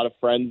have a lot of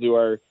friends who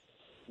are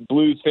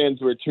Blues fans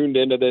who are tuned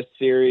into this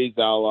series.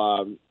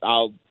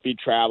 I'll be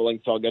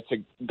traveling, so I'll get to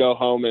go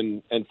home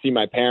and see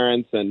my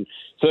parents, and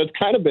so it's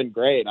kind of been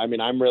great. I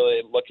mean, I'm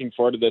really looking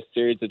forward to this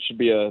series. It should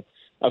be a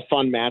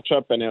fun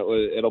matchup, and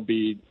it'll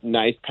be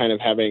nice kind of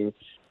having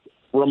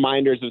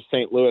reminders of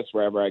St. Louis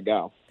wherever I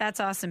go.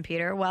 That's awesome,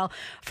 Peter. Well,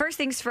 first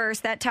things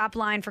first, that top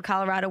line for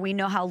Colorado, we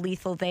know how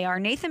lethal they are.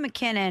 Nathan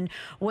MacKinnon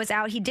was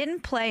out. He didn't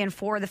play in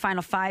 4 of the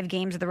final 5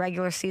 games of the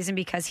regular season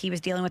because he was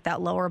dealing with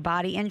that lower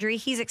body injury.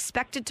 He's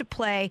expected to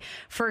play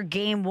for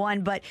Game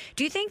 1, but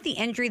do you think the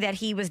injury that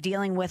he was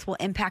dealing with will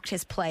impact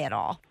his play at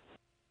all?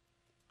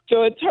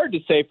 So it's hard to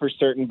say for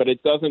certain, but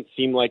it doesn't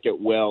seem like it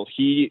will.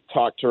 He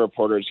talked to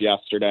reporters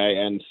yesterday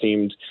and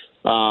seemed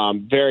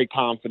very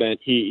confident.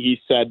 He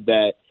said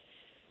that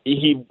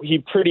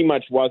he pretty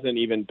much wasn't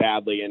even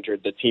badly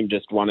injured. The team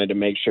just wanted to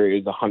make sure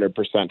he was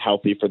 100%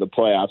 healthy for the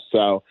playoffs.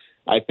 So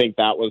I think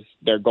that was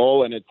their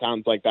goal, and it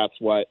sounds like that's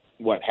what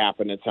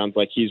happened. It sounds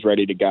like he's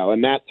ready to go.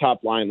 And that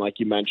top line, like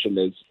you mentioned,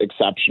 is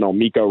exceptional.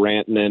 Mikko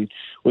Rantanen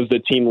was the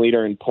team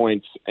leader in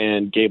points,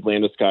 and Gabe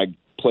Landeskog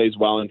plays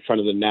well in front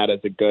of the net as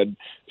a good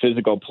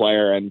physical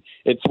player. And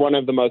it's one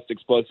of the most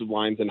explosive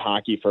lines in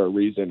hockey for a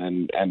reason,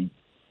 and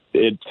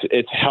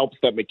it helps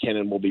that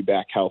McKinnon will be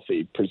back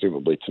healthy,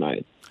 presumably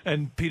tonight.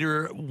 And,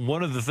 Peter,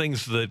 one of the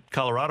things that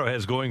Colorado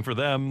has going for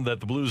them that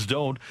the Blues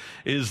don't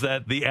is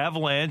that the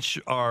Avalanche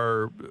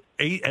are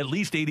at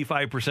least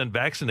 85%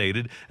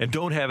 vaccinated and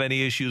don't have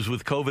any issues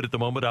with COVID at the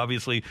moment.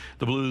 Obviously,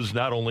 the Blues,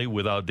 not only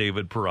without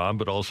David Perron,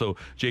 but also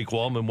Jake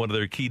Wallman, one of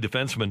their key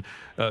defensemen.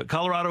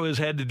 Colorado has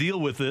had to deal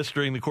with this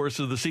during the course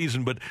of the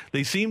season, but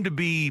they seem to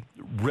be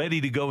ready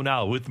to go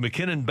now. With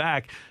McKinnon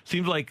back,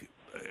 seems like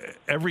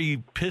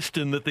every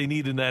piston that they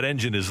need in that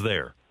engine is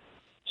there.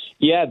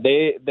 Yeah,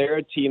 they're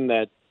a team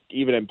that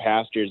even in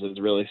past years has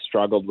really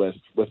struggled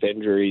with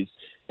injuries.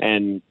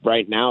 And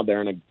right now they're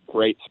in a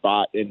great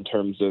spot in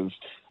terms of,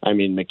 I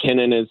mean,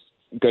 McKinnon is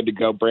good to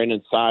go.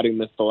 Brandon Saad, who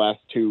missed the last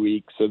 2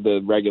 weeks of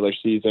the regular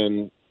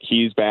season,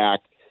 he's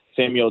back.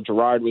 Samuel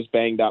Girard was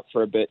banged up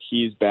for a bit.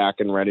 He's back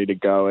and ready to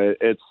go.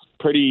 It's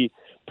pretty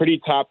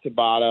top to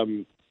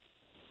bottom.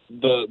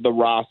 The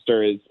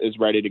roster is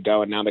ready to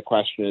go. And now the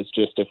question is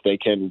just if they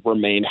can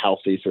remain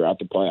healthy throughout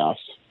the playoffs.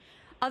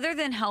 Other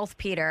than health,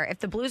 Peter, if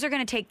the Blues are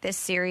going to take this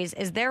series,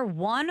 is there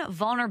one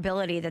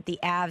vulnerability that the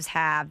Avs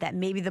have that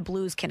maybe the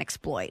Blues can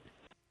exploit?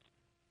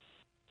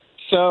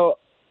 So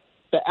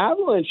the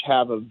Avalanche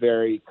have a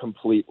very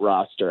complete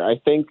roster.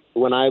 I think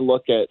when I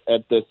look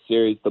at this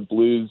series, the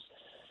Blues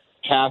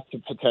path to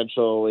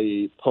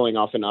potentially pulling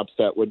off an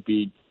upset would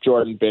be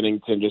Jordan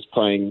Binnington just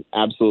playing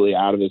absolutely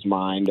out of his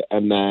mind,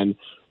 and then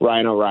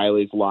Ryan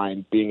O'Reilly's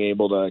line being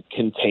able to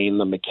contain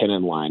the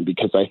McKinnon line,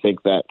 because I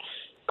think that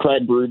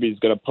Craig Berube is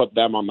going to put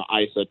them on the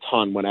ice a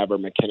ton whenever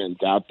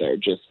McKinnon's out there,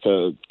 just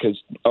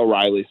because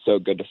O'Reilly's so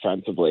good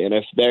defensively. And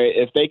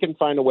if they can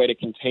find a way to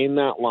contain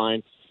that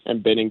line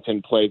and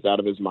Binnington plays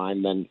out of his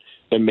mind, then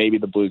maybe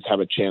the Blues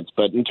have a chance.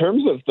 But in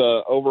terms of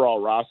the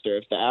overall roster,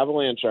 if the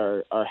Avalanche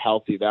are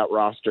healthy, that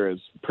roster is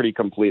pretty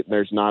complete.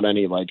 There's not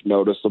any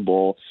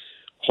noticeable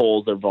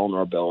holes or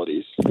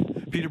vulnerabilities.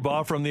 Peter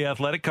Baugh from The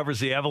Athletic covers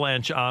the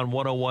Avalanche on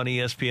 101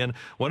 ESPN.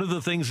 One of the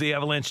things the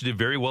Avalanche did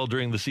very well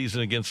during the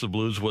season against the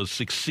Blues was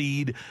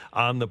succeed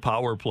on the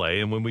power play.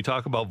 And when we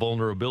talk about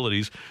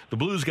vulnerabilities, the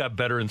Blues got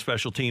better in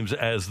special teams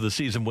as the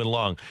season went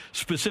along.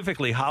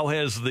 Specifically, how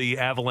has the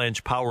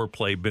Avalanche power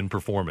play been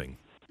performing?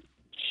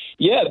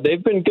 Yeah,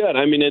 they've been good.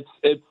 I mean,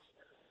 it's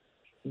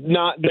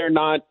not, they're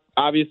not,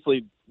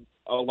 obviously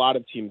a lot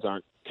of teams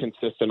aren't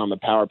consistent on the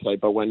power play,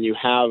 but when you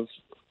have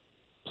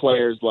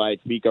players like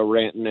Mikko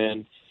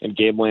Rantanen and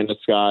Gabe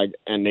Landeskog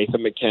and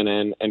Nathan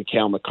McKinnon and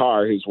Cale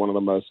Makar, who's one of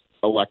the most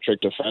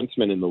electric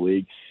defensemen in the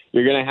league,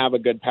 you're going to have a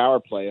good power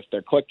play if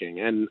they're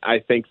clicking. And I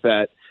think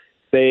that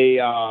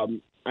they,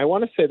 I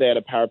want to say they had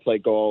a power play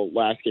goal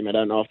last game. I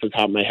don't know off the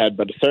top of my head,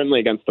 but certainly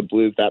against the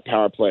Blues, that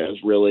power play has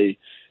really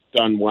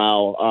done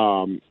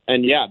well.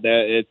 And yeah,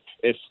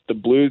 if the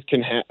Blues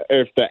can,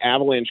 if the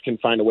Avalanche can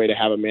find a way to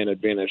have a man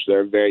advantage,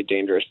 they're a very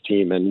dangerous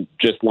team. And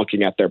just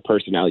looking at their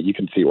personnel, you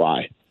can see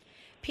why.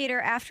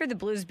 Peter, after the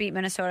Blues beat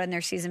Minnesota in their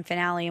season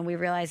finale and we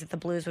realized that the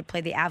Blues would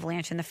play the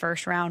Avalanche in the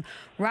first round,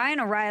 Ryan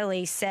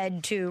O'Reilly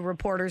said to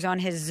reporters on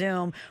his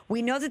Zoom,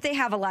 "We know that they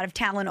have a lot of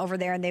talent over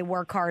there and they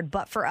work hard,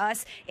 but for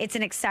us, it's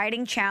an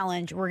exciting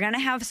challenge. We're going to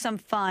have some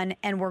fun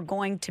and we're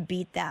going to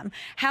beat them."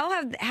 How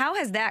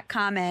has that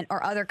comment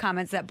or other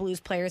comments that Blues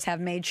players have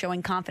made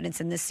showing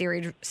confidence in this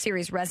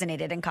series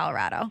resonated in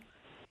Colorado?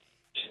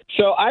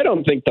 So I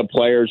don't think the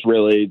players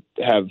really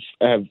have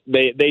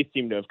they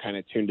seem to have kind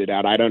of tuned it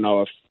out. I don't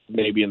know if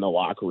maybe in the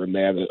locker room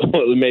they have it,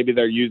 maybe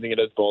they're using it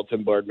as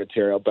bulletin board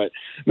material. But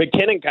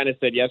McKinnon kind of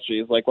said yesterday,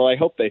 he's like, "Well, I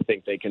hope they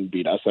think they can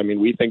beat us. I mean,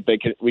 we think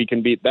we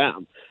can beat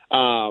them."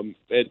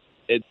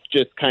 It's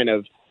just kind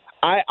of.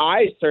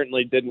 I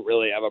certainly didn't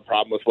really have a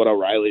problem with what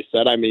O'Reilly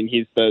said. I mean,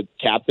 he's the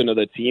captain of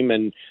the team,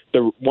 and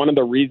one of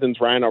the reasons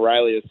Ryan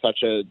O'Reilly is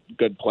such a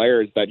good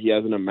player is that he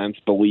has an immense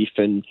belief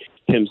in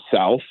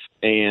himself,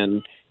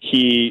 and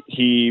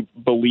he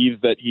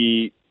believes that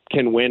he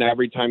can win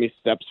every time he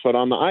steps foot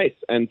on the ice.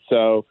 And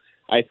so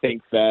I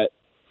think that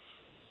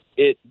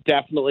it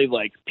definitely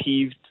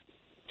peeved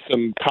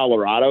some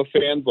Colorado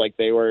fans.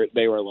 They were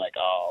like,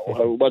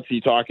 "Oh, what's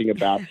he talking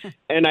about?"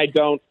 And I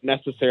don't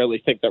necessarily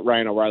think that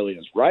Ryan O'Reilly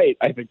is right.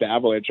 I think the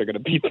Avalanche are going to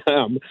beat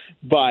them,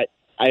 but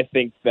I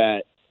think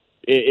that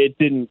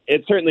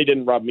it certainly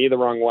didn't rub me the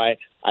wrong way.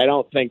 I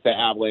don't think the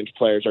Avalanche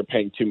players are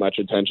paying too much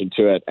attention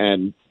to it,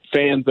 and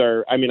fans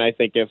are. I mean, I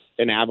think if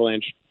an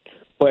Avalanche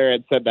player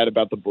had said that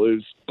about the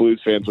Blues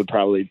fans would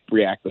probably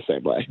react the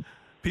same way.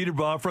 Peter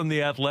Baugh from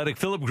The Athletic.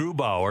 Philip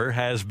Grubauer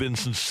has been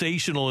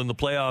sensational in the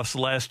playoffs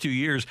the last 2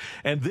 years,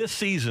 and this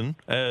season,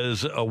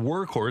 as a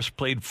workhorse,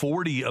 played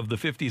 40 of the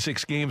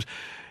 56 games.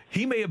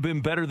 He may have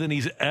been better than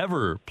he's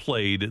ever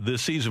played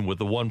this season with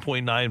the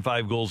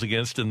 1.95 goals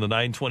against and the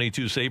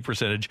 .922 save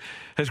percentage.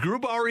 Has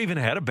Grubauer even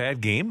had a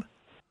bad game?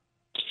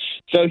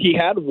 So he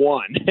had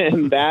one,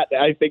 and that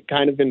I think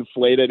kind of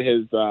inflated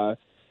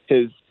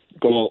his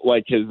goal,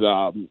 like his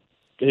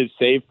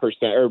save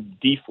percent, or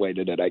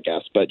deflated it, I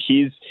guess. But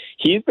he's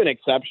been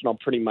exceptional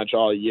pretty much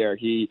all year.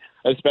 He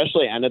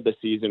especially ended the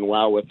season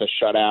well with a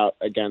shutout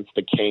against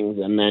the Kings,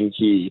 and then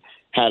he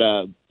had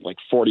a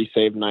 40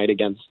 save night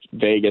against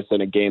Vegas in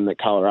a game that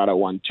Colorado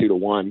won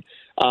 2-1.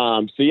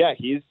 So yeah,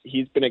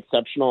 he's been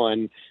exceptional.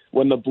 And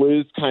when the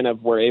Blues kind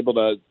of were able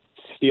to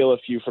steal a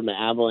few from the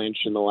Avalanche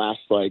in the last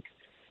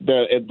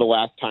the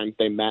last time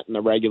they met in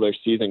the regular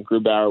season,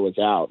 Grubauer was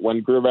out.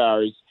 When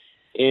Grubauer's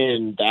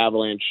in, the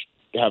Avalanche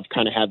have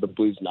kind of had the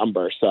Blues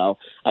number. So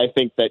I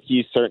think that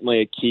he's certainly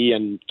a key,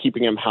 and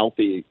keeping him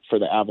healthy for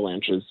the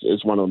Avalanche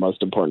is one of the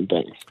most important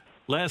things.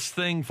 Last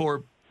thing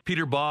for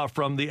Peter Baugh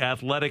from The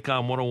Athletic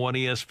on 101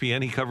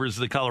 ESPN. He covers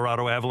the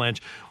Colorado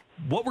Avalanche.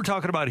 What we're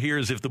talking about here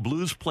is if the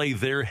Blues play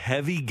their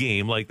heavy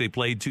game like they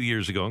played 2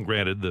 years ago, and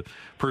granted, the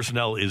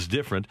personnel is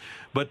different,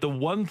 but the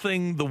one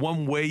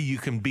way you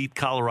can beat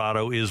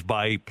Colorado is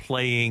by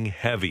playing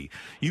heavy.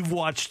 You've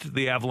watched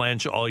the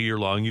Avalanche all year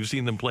long. You've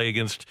seen them play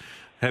against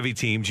heavy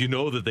teams. You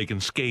know that they can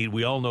skate.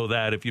 We all know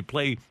that. If you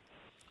play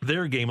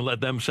their game and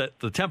let them set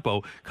the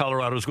tempo,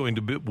 Colorado's going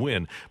to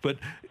win. But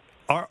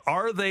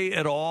are they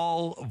at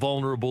all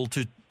vulnerable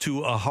to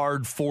a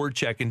hard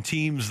forecheck and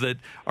teams that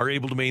are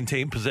able to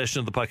maintain possession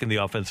of the puck in the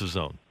offensive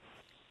zone?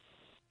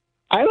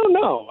 I don't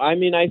know. I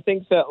mean, I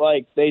think that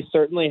they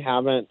certainly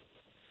haven't.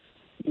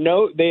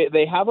 No,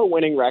 they have a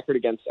winning record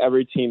against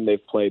every team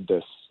they've played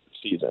this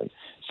season.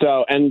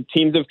 So, and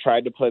teams have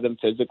tried to play them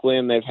physically,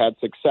 and they've had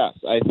success.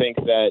 I think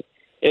that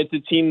it's a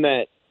team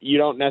that you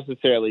don't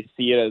necessarily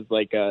see it as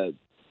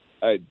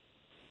a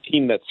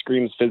team that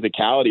screams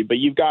physicality, but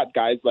you've got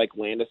guys like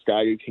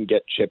Landeskog who can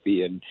get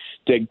chippy and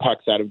dig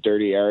pucks out of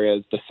dirty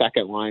areas. The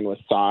second line with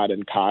Saad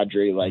and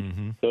Kadri,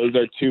 those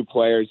are two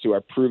players who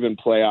are proven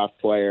playoff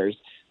players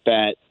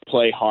that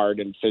play hard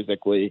and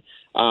physically.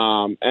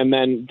 And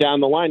then down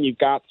the line, you've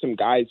got some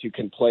guys who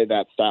can play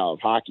that style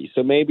of hockey.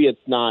 So maybe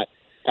it's not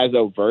as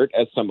overt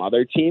as some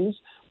other teams,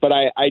 but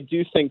I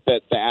do think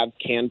that the Avs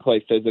can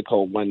play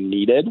physical when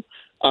needed.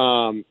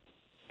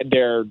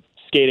 Their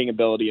skating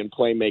ability and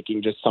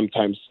playmaking just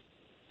sometimes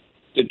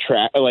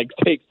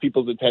takes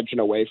people's attention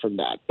away from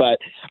that. But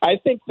I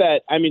think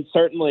that,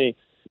 certainly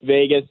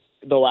Vegas,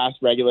 the last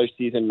regular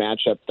season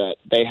matchup that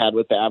they had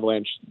with the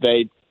Avalanche,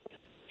 they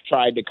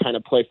tried to kind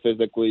of play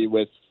physically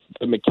with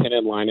the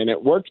McKinnon line, and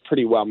it worked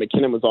pretty well.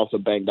 McKinnon was also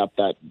banged up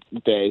that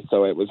day,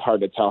 so it was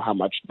hard to tell how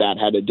much that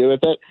had to do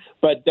with it.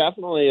 But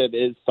definitely it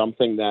is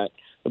something that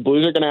the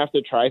Blues are going to have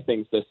to try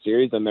things this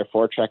series, and their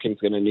forechecking is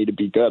going to need to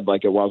be good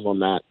like it was on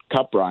that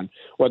cup run.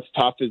 What's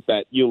tough is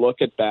that you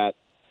look at that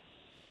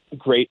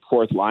great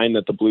fourth line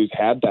that the Blues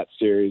had that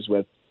series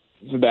with,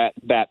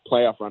 that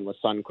playoff run with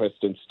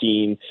Sundqvist and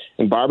Steen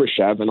and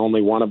Barbashev, and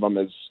only one of them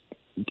is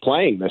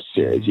playing this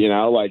series.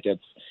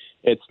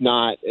 It's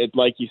not,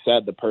 like you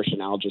said, the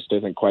personnel just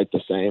isn't quite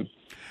the same.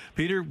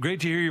 Peter, great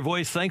to hear your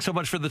voice. Thanks so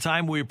much for the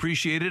time. We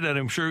appreciate it, and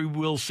I'm sure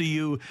we'll see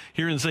you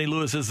here in St.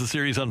 Louis as the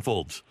series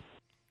unfolds.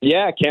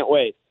 Yeah, can't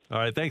wait. All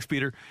right, thanks,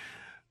 Peter.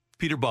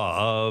 Peter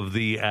Baugh of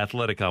The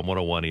Athletic on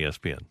 101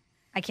 ESPN.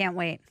 I can't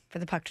wait for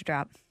the puck to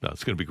drop. No,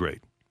 it's going to be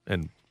great.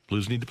 And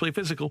Blues need to play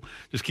physical.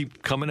 Just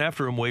keep coming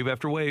after them, wave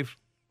after wave.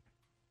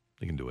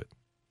 They can do it.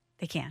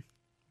 They can.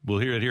 We'll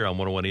hear it here on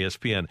 101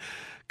 ESPN.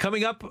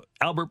 Coming up,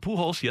 Albert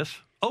Pujols, yes.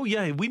 Oh,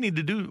 yeah, we need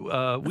to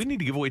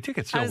give away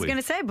tickets, don't we? I was going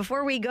to say,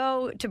 before we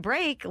go to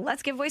break,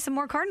 let's give away some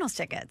more Cardinals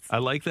tickets. I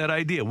like that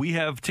idea. We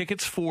have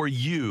tickets for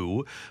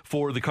you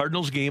for the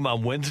Cardinals game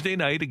on Wednesday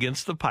night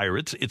against the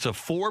Pirates. It's a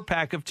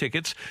 4-pack of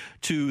tickets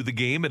to the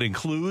game. It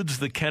includes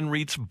the Ken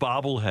Reitz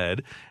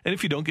bobblehead. And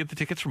if you don't get the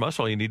tickets from us,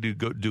 all you need to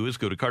do is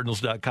go to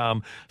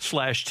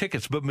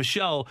cardinals.com/tickets. But,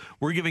 Michelle,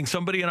 we're giving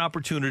somebody an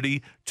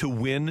opportunity to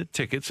win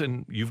tickets,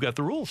 and you've got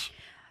the rules.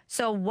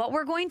 So what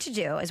we're going to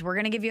do is we're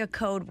going to give you a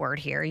code word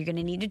here. You're going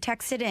to need to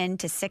text it in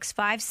to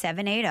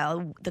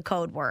 65780, the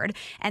code word,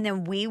 and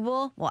then we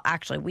won't.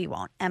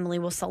 Emily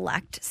will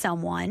select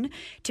someone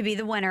to be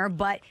the winner,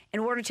 but in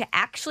order to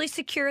actually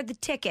secure the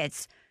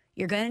tickets,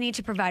 you're going to need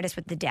to provide us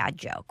with the dad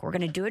joke. We're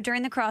going to do it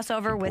during the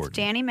crossover with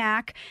Danny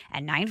Mac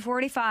at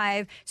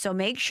 9:45. So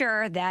make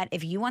sure that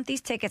if you want these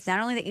tickets, not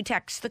only that you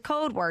text the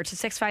code word to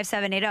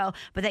 65780,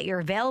 but that you're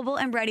available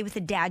and ready with the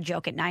dad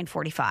joke at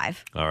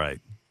 9:45. All right.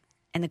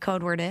 And the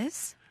code word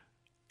is?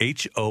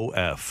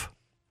 HOF.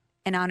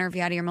 In honor of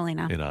Yadier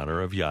Molina. In honor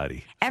of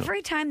Yadi.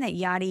 Every time that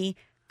Yadi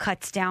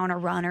cuts down a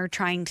runner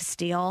trying to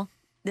steal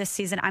this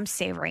season, I'm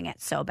savoring it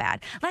so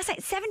bad. Last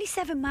night,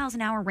 77 miles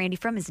an hour, Randy,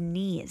 from his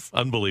knees.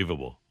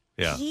 Unbelievable.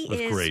 Yeah, he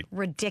is great.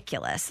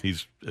 Ridiculous.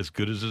 He's as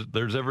good as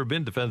there's ever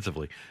been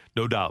defensively,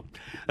 no doubt.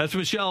 That's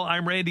Michelle.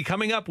 I'm Randy.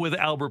 Coming up with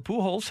Albert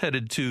Pujols,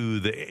 headed to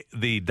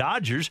the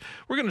Dodgers.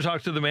 We're going to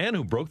talk to the man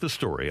who broke the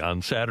story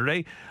on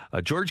Saturday.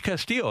 George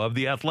Castillo of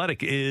The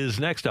Athletic is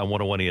next on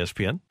 101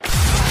 ESPN.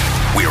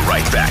 We're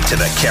right back to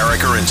the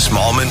Carricker and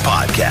Smallman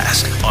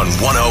podcast on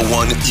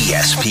 101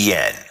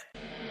 ESPN.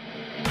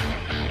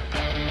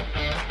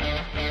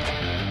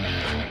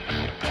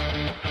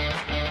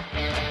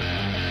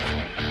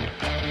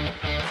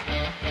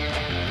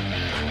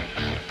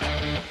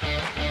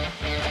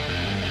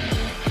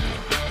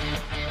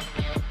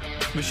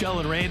 Michelle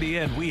and Randy,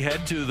 and we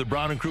head to the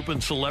Brown and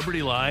Crouppen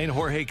Celebrity Line.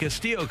 Jorge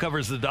Castillo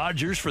covers the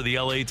Dodgers for the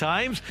LA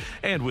Times,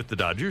 and with the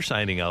Dodgers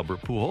signing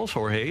Albert Pujols,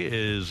 Jorge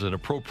is an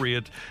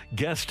appropriate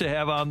guest to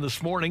have on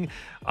this morning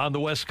on the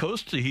West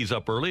Coast. He's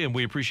up early, and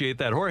we appreciate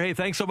that. Jorge,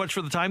 thanks so much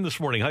for the time this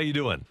morning. How you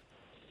doing?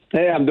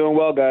 Hey, I'm doing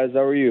well, guys.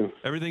 How are you?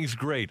 Everything's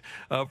great.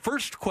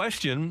 First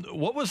question,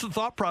 what was the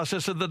thought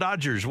process of the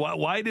Dodgers?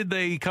 Why did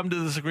they come to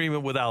this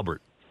agreement with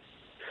Albert?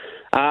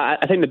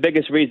 I think the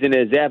biggest reason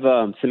is they have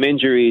some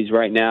injuries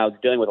right now,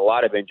 dealing with a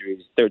lot of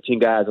injuries. 13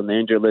 guys on the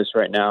injured list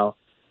right now,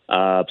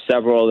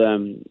 several of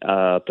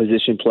them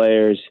position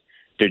players.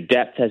 Their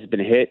depth has been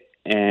hit,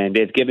 and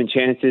they've given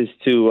chances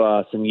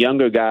to some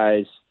younger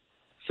guys,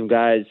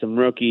 some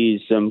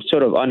rookies, some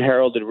sort of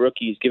unheralded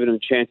rookies, giving them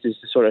chances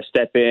to sort of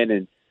step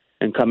in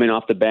and come in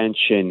off the bench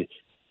and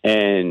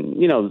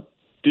you know,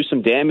 do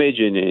some damage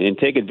and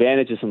take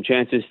advantage of some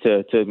chances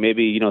to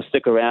maybe, you know,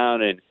 stick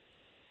around and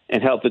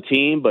help the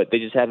team, but they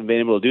just haven't been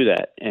able to do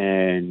that.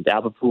 And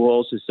Albert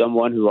Pujols is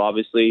someone who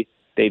obviously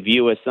they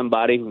view as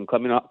somebody who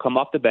can come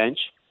off the bench,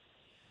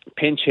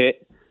 pinch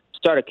hit,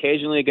 start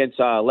occasionally against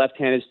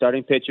left-handed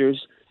starting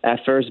pitchers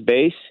at first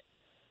base,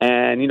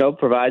 and, you know,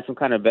 provide some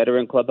kind of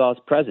veteran clubhouse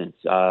presence.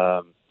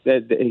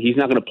 He's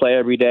not going to play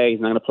every day.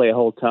 He's not going to play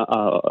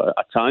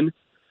a ton.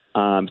 It's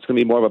going to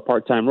be more of a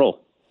part-time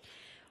role.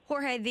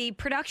 Jorge, the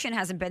production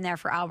hasn't been there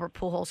for Albert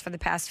Pujols for the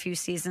past few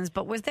seasons,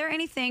 but was there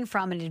anything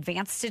from an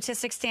advanced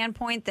statistics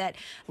standpoint that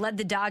led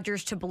the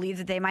Dodgers to believe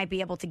that they might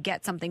be able to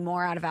get something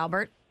more out of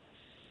Albert?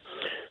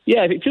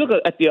 Yeah, if you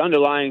look at the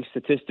underlying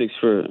statistics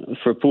for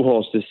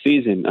Pujols this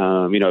season,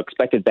 you know,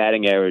 expected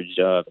batting average,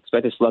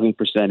 expected slugging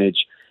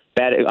percentage,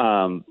 batting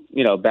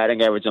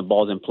average on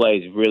balls in play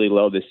is really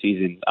low this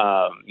season.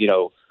 You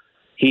know,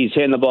 he's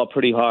hitting the ball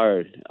pretty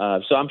hard.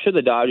 So I'm sure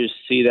the Dodgers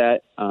see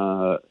that,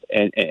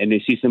 and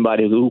they see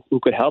somebody who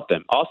could help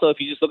them. Also, if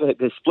you just look at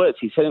the splits,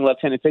 he's hitting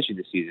left-handed pitching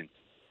this season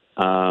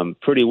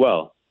pretty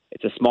well.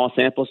 It's a small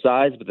sample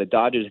size, but the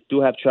Dodgers do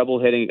have trouble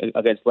hitting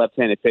against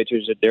left-handed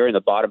pitchers. They're in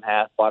the bottom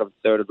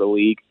third of the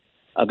league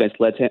against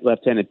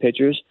left-handed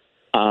pitchers.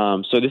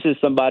 So this is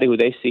somebody who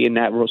they see in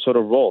that sort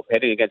of role,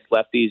 hitting against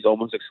lefties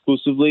almost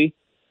exclusively,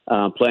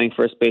 playing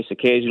first base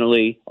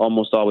occasionally,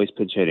 almost always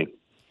pinch hitting.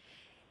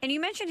 And you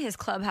mentioned his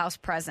clubhouse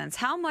presence.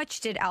 How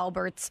much did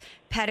Albert's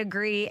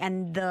pedigree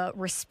and the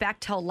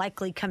respect he'll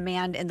likely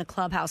command in the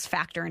clubhouse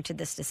factor into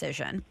this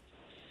decision?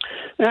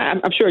 I'm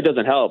sure it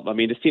doesn't help. I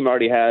mean, this team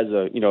already has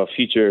a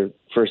future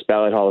first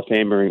ballot Hall of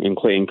Famer in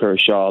Clayton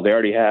Kershaw. They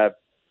already have,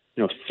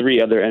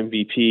 3 other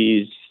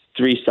MVPs,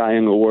 3 Cy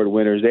Young Award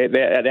winners.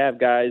 They have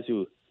guys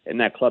who in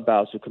that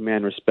clubhouse who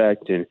command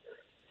respect. And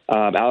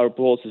Albert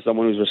Pujols is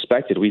someone who's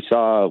respected. We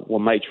saw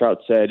what Mike Trout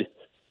said,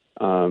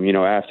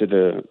 after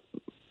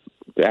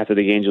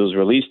the Angels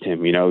released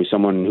him. He's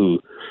someone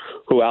who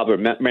Albert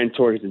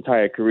mentored his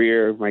entire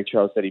career. Mike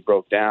Trout said he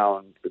broke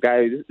down.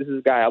 This is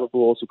a guy, Albert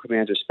Pujols, who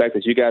commands respect.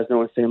 As you guys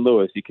know, in St.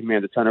 Louis, he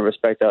commands a ton of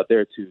respect out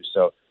there too.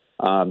 So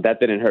that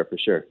didn't hurt for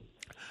sure.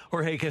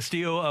 Jorge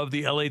Castillo of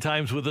the LA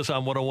Times with us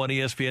on 101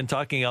 ESPN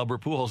talking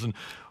Albert Pujols. And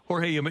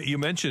Jorge, you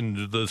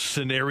mentioned the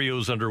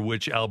scenarios under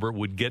which Albert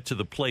would get to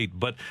the plate,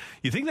 but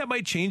you think that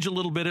might change a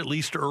little bit, at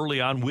least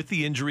early on, with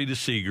the injury to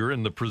Seager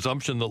and the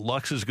presumption that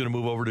Lux is going to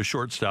move over to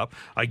shortstop.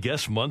 I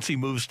guess Muncy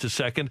moves to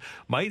second.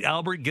 Might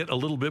Albert get a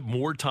little bit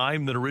more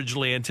time than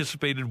originally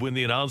anticipated when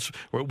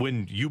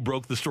when you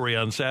broke the story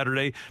on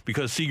Saturday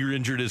because Seager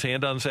injured his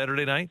hand on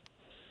Saturday night?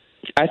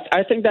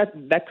 I think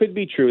that could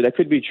be true. That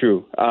could be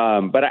true.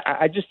 But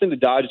I just think the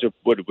Dodgers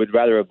would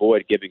rather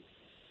avoid giving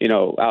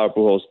Albert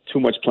Pujols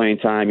too much playing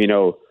time.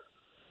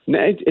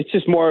 It's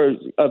just more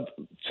of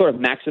sort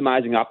of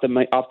maximizing,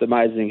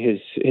 optimizing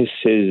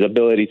his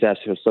ability to have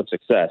some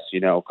success.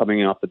 Coming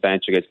in off the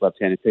bench against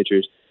left-handed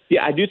pitchers.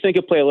 Yeah, I do think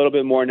it'll play a little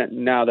bit more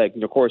now that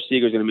Corey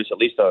Seager is going to miss at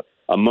least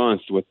a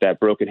month with that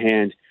broken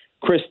hand.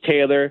 Chris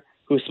Taylor,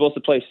 who was supposed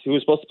to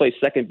play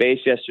second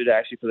base yesterday,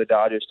 actually for the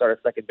Dodgers,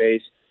 started second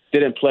base,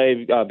 didn't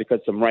play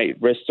because some right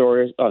wrist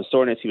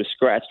soreness. He was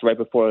scratched right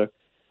before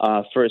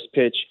first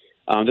pitch.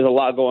 There's a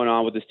lot going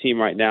on with this team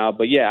right now.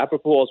 But, yeah,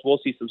 Albert Pujols, we'll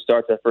see some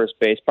starts at first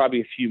base, probably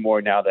a few more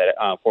now that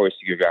Corey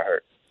Seager got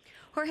hurt.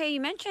 Jorge,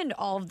 you mentioned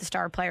all of the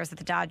star players that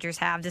the Dodgers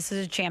have. This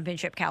is a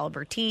championship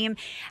caliber team.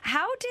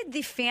 How did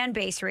the fan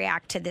base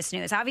react to this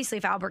news? Obviously,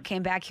 if Albert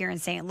came back here in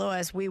St.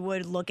 Louis, we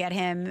would look at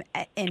him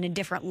in a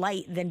different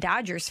light than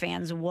Dodgers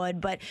fans would.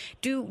 But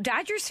do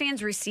Dodgers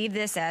fans receive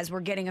this as we're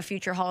getting a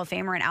future Hall of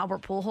Famer in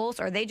Albert Pujols?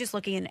 Or are they just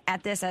looking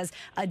at this as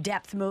a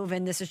depth move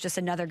and this is just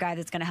another guy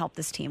that's going to help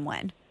this team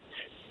win?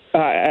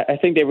 I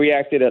think they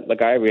reacted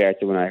like I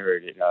reacted when I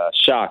heard it,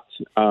 shocked.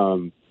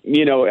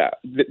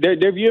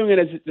 They're viewing it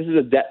as this is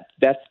a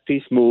depth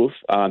piece move.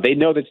 They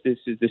know that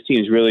this team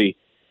is really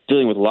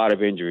dealing with a lot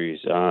of injuries.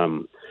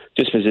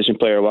 Just position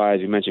player wise,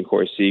 you mentioned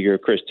Corey Seager,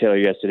 Chris Taylor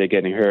yesterday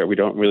getting hurt. We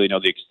don't really know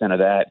the extent of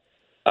that.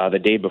 The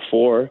day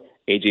before,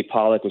 A.J.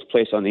 Pollock was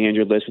placed on the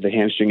injured list with a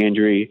hamstring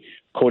injury.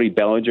 Cody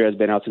Bellinger has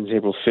been out since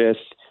April 5th.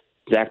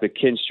 Zach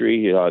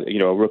McKinstry,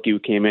 a rookie who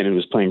came in and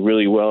was playing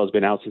really well, has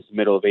been out since the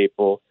middle of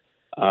April.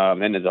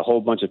 And there's a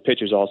whole bunch of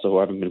pitchers also who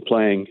haven't been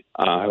playing,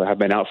 have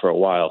been out for a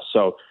while.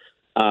 So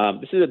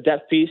this is a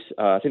depth piece.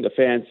 I think the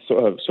fans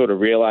sort of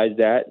realize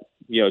that.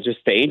 Just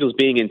the Angels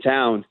being in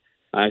town,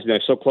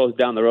 they're so close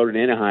down the road in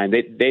Anaheim.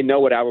 They know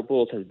what Albert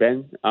Pujols has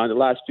been the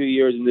last few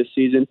years in this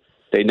season.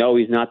 They know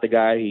he's not the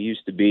guy he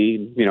used to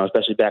be,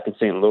 especially back in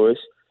St. Louis.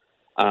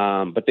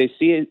 But they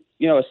see it,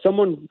 as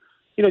someone,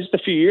 just a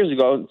few years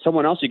ago,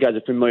 someone else you guys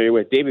are familiar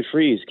with, David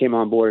Freese, came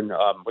on board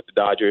with the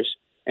Dodgers.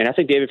 And I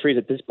think David Freese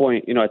at this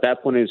point, at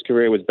that point in his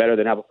career was better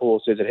than Albert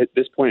Pujols is at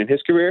this point in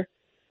his career.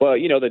 But,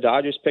 the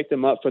Dodgers picked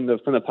him up from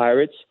the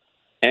Pirates.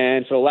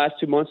 And for the last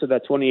 2 months of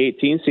that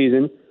 2018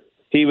 season,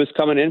 he was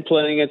coming in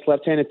playing against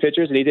left-handed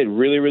pitchers, and he did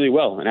really, really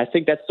well. And I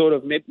think that's sort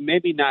of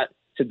maybe not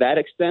to that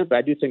extent, but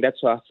I do think that's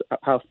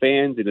how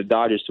fans and the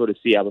Dodgers sort of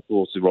see Albert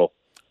Pujols' role.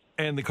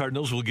 And the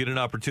Cardinals will get an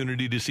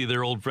opportunity to see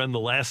their old friend the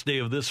last day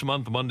of this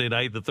month, Monday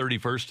night, the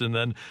 31st, and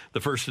then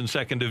the 1st and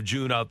 2nd of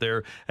June out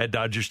there at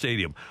Dodger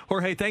Stadium.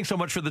 Jorge, thanks so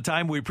much for the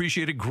time. We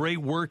appreciate it. Great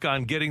work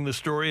on getting the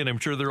story, and I'm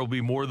sure there will be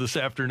more this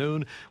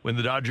afternoon when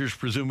the Dodgers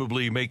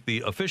presumably make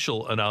the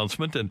official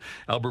announcement, and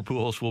Albert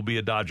Pujols will be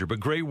a Dodger. But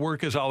great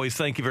work as always.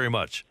 Thank you very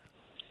much.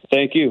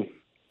 Thank you.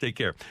 Take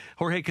care.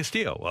 Jorge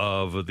Castillo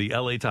of the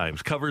LA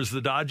Times covers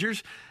the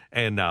Dodgers,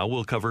 and now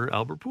we'll cover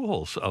Albert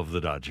Pujols of the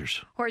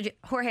Dodgers.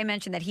 Jorge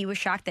mentioned that he was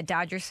shocked that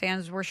Dodgers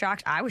fans were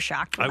shocked. I was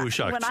shocked. I was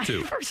shocked, when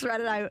too. I first read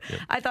it,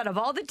 I thought of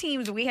all the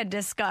teams we had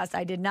discussed,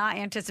 I did not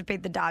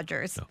anticipate the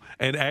Dodgers. No.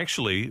 And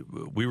actually,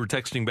 we were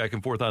texting back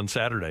and forth on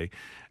Saturday,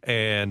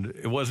 and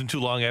it wasn't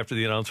too long after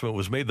the announcement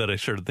was made that I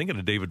started thinking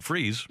of David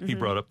Freese. Mm-hmm. He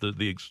brought up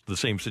the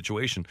same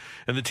situation.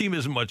 And the team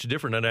isn't much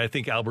different, and I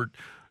think Albert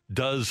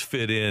does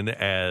fit in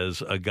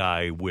as a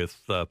guy with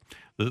the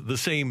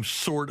same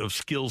sort of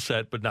skill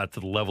set, but not to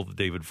the level that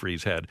David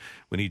Freese had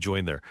when he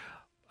joined there.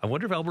 I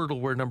wonder if Albert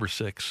will wear number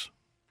 6.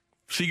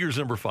 Seager's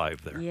number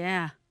 5 there.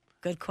 Yeah,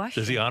 good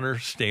question. Does he honor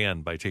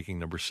Stan by taking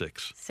number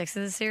 6? 6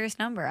 is a serious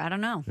number. I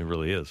don't know. It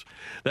really is.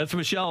 That's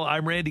Michelle.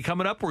 I'm Randy.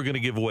 Coming up, we're going to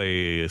give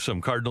away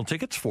some Cardinal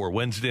tickets for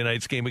Wednesday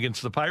night's game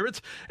against the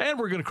Pirates, and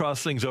we're going to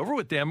cross things over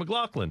with Dan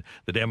McLaughlin.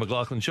 The Dan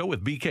McLaughlin Show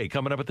with BK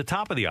coming up at the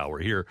top of the hour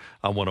here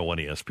on 101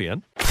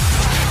 ESPN.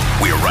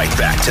 We're right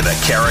back to the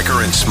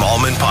Carricker and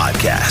Smallman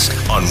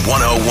podcast on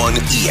 101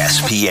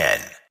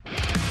 ESPN.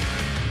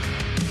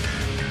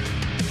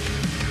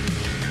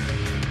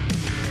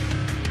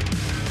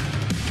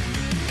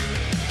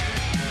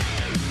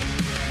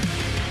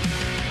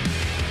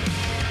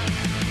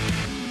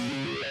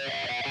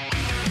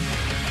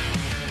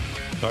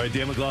 All right,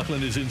 Dan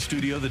McLaughlin is in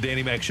studio. The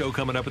Danny Mac Show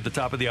coming up at the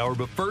top of the hour.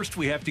 But first,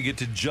 we have to get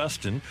to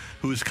Justin,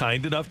 who is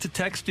kind enough to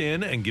text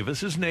in and give us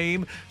his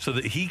name so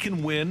that he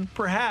can win,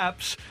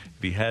 perhaps,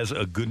 if he has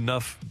a good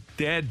enough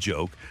dad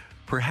joke,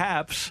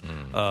 perhaps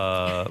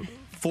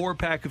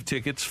 4-pack of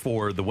tickets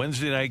for the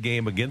Wednesday night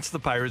game against the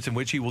Pirates, in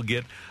which he will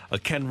get a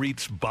Ken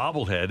Reitz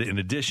bobblehead in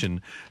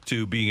addition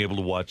to being able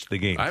to watch the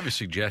game. I have a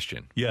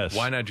suggestion. Yes.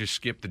 Why not just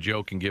skip the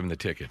joke and give him the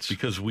tickets?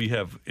 Because we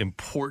have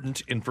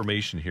important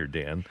information here,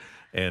 Dan,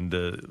 and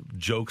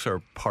jokes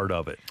are part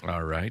of it.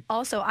 All right.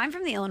 Also, I'm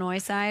from the Illinois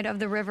side of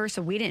the river,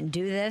 so we didn't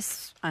do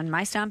this on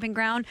my stomping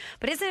ground.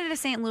 But isn't it a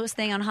St. Louis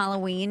thing on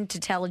Halloween to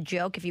tell a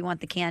joke if you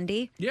want the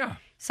candy? Yeah.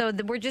 So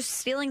we're just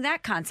stealing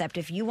that concept.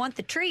 If you want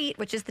the treat,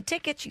 which is the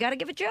tickets, you got to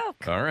give a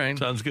joke. All right.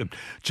 Sounds good.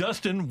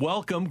 Justin,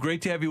 welcome.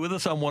 Great to have you with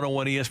us on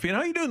 101 ESPN.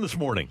 How are you doing this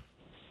morning?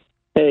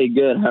 Hey,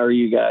 good. How are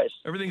you guys?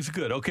 Everything's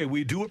good. Okay,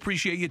 we do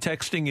appreciate you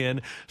texting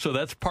in. So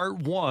that's part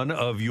 1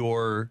 of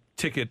your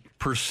ticket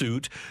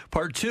pursuit.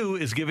 Part 2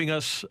 is giving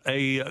us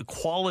a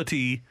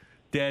quality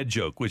dad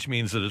joke, which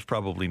means that it's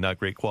probably not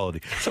great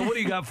quality. So what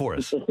do you got for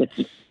us?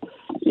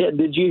 Yeah,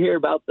 did you hear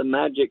about the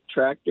magic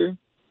tractor?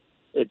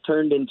 It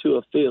turned into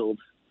a field.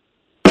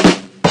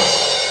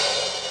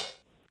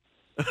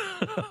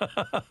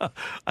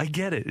 I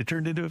get it. It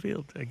turned into a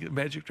field. I get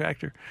magic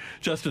tractor.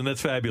 Justin,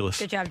 that's fabulous.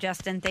 Good job,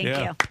 Justin. Thank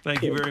you.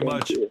 Thank you very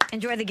much.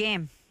 Enjoy the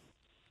game.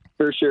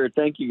 For sure.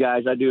 Thank you,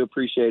 guys. I do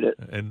appreciate it.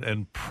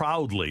 And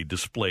proudly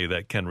display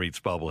that Ken Reitz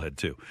bobblehead,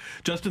 too.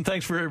 Justin,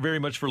 thanks very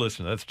much for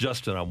listening. That's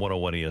Justin on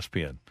 101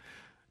 ESPN.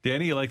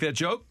 Danny, you like that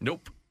joke?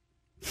 Nope.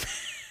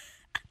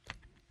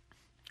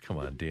 Come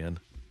on, Dan.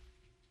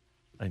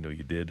 I know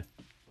you did.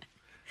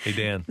 Hey,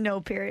 Dan.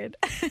 No, period.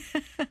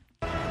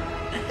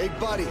 Hey,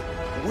 buddy,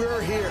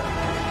 we're here.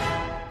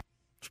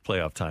 It's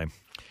playoff time.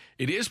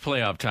 It is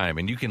playoff time,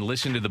 and you can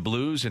listen to the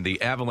Blues and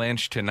the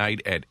Avalanche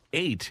tonight at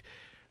 8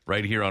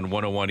 right here on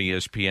 101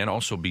 ESPN.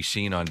 Also be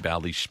seen on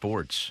Bally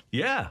Sports.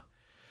 Yeah.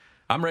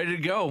 I'm ready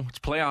to go. It's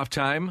playoff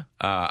time.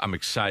 I'm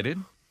excited.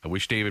 I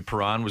wish David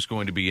Perron was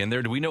going to be in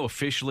there. Do we know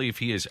officially if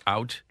he is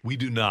out? We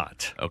do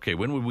not. Okay,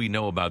 when would we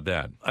know about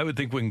that? I would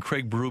think when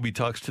Craig Berube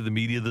talks to the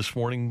media this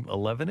morning,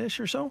 11-ish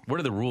or so. What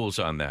are the rules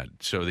on that?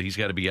 So that he's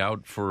got to be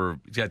out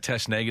he's got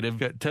test negative?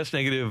 Got test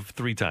negative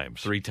 3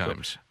 times. 3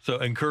 times. So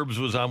and Curbs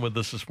was on with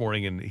us this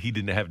morning, and he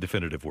didn't have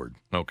definitive word.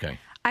 Okay.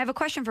 I have a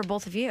question for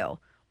both of you.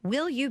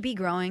 Will you be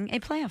growing a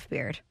playoff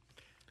beard?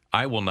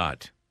 I will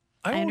not.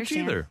 I won't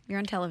understand. either. You're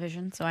on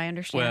television, so I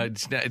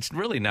understand. Well, it's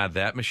really not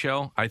that,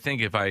 Michelle. I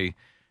think if I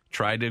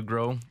tried to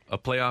grow a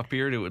playoff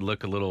beard, it would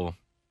look a little,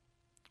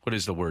 what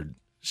is the word,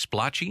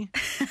 splotchy?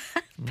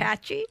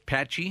 Patchy?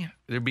 Patchy.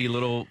 There'd be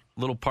little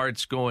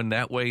parts going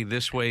that way,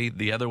 this way,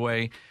 the other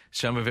way.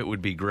 Some of it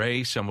would be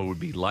gray, some of it would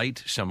be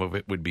light, some of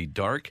it would be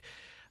dark.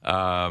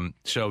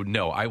 So,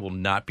 no, I will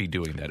not be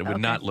doing that. It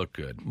would not look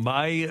good.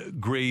 My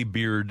gray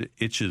beard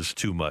itches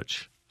too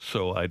much,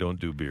 so I don't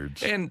do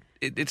beards. And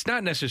it's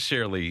not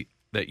necessarily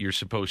that you're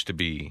supposed to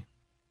be,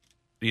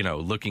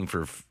 looking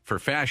for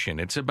fashion.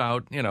 It's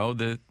about,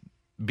 the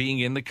being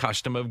in the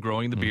custom of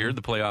growing the beard,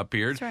 the playoff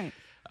beard. That's right.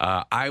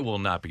 I will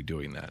not be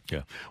doing that.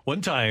 Yeah.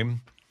 One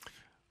time,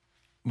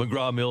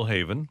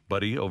 McGraw-Millhaven,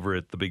 buddy over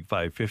at the Big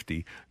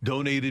 550,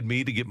 donated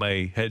me to get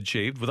my head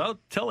shaved without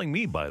telling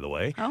me, by the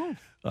way. Oh.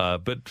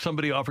 But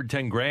somebody offered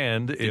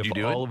 $10,000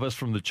 if all of us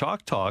from the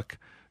Chalk Talk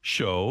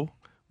show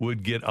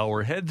would get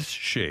our heads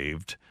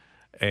shaved.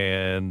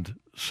 And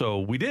so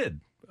we did.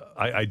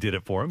 I did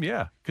it for him,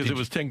 yeah, because it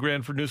was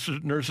 $10,000 for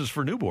nurses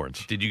for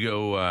newborns. Did you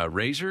go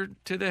razor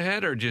to the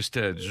head or just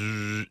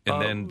and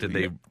then did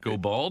they go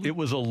bald? It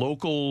was a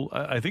local,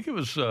 I think it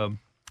was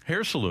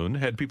hair salon,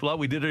 had people out.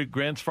 We did it at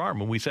Grant's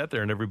Farm, and we sat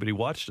there and everybody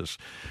watched us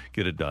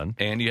get it done.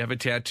 And you have a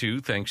tattoo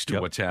thanks to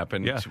what's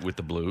happened with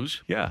the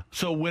Blues. Yeah.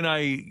 So when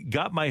I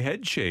got my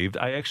head shaved,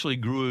 I actually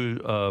grew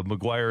a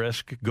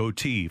McGuire-esque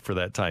goatee for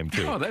that time,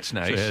 too. Oh, that's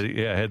nice. So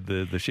I had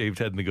the shaved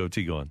head and the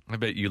goatee going. I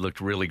bet you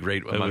looked really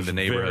great among the It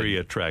neighborhood. was very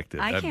attractive.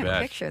 I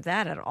can't picture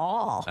that at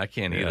all. I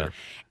can't either.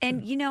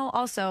 And,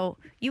 also,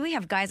 we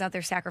have guys out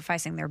there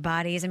sacrificing their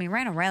bodies. I mean,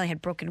 Ryan O'Reilly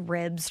had broken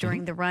ribs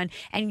during the run,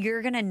 and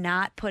you're going to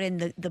not put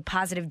in the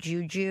positive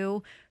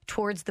juju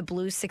towards the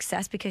Blues'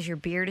 success because your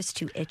beard is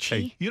too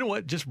itchy. Hey, you know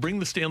what? Just bring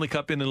the Stanley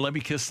Cup in and let me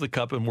kiss the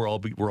cup, and we're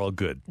all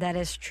good. That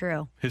is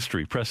true.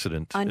 History,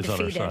 precedent is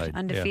on our side.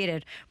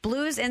 Undefeated. Yeah.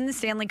 Blues in the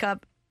Stanley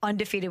Cup,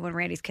 undefeated when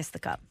Randy's kissed the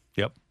cup.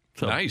 Yep.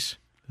 So, nice.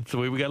 That's the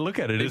way we got to look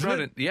at it,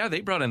 isn't it? Yeah, they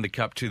brought in the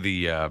cup to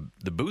the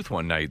booth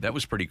one night. That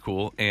was pretty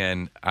cool.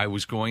 And I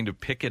was going to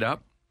pick it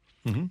up.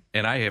 Mm-hmm.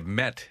 And I have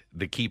met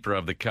the keeper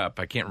of the cup.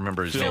 I can't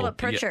remember his name. Philip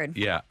Pritchard.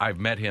 Yeah, I've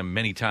met him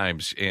many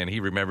times, and he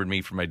remembered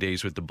me from my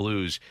days with the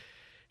Blues.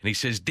 And he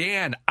says,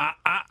 Dan,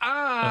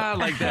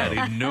 like that.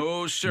 And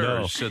no, sir.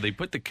 No. So they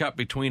put the cup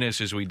between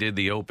us as we did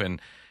the Open,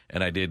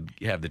 and I did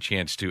have the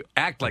chance to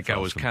act like I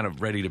was kind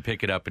of ready to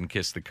pick it up and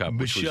kiss the cup,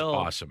 which was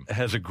awesome.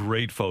 Has a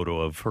great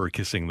photo of her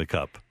kissing the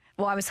cup.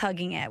 Well, I was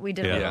hugging it. We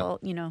did a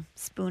little,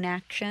 spoon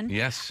action.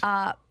 Yes.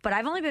 But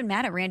I've only been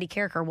mad at Randy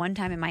Carricker one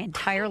time in my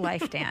entire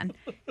life, Dan.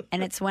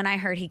 And it's when I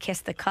heard he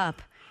kissed the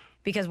cup,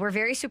 because we're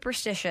very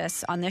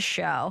superstitious on this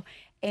show.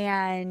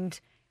 And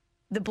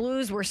the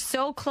Blues were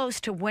so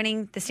close to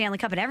winning the Stanley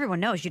Cup. And everyone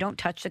knows you don't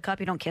touch the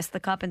cup, you don't kiss the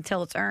cup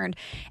until it's earned.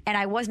 And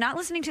I was not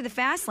listening to the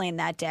Fast Lane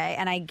that day.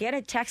 And I get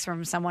a text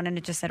from someone, and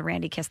it just said,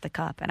 Randy kissed the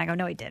cup. And I go,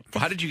 no, he did.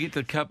 How did you get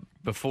the cup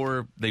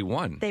before they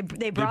won? They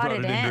brought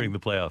it in during the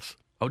playoffs.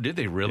 Oh, did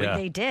they really? Yeah.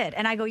 They did.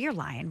 And I go, you're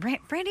lying.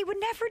 Randy would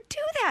never do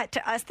that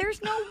to us.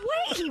 There's no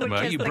way he would kiss the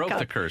cup. You broke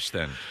the curse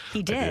then.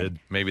 He did.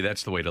 Maybe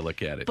that's the way to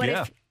look at it.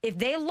 But if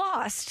they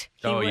lost,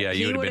 he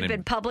would have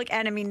been public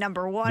enemy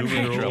number one.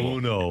 Numero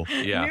uno.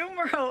 Yeah.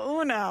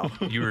 Numero uno.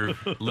 You were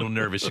a little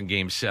nervous in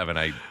Game 7,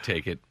 I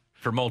take it,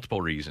 for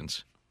multiple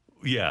reasons.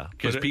 Yeah.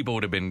 Because people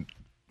would have been,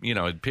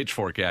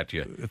 pitchfork at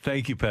you.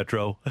 Thank you,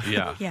 Petro.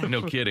 Yeah.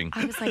 No kidding.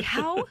 I was like,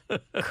 how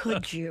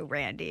could you,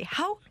 Randy?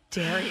 How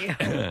dare you?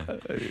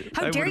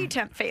 How dare you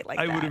tempt fate like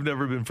that? I would have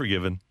never been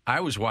forgiven. I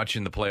was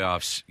watching the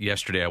playoffs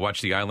yesterday. I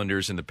watched the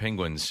Islanders and the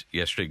Penguins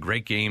yesterday.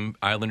 Great game.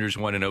 Islanders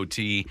won in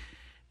OT.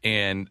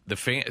 And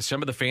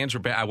some of the fans were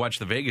bad. I watched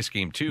the Vegas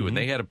game, too, and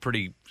they had a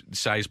pretty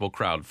sizable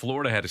crowd.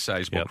 Florida had a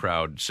sizable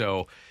crowd.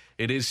 So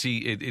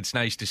it's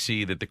nice to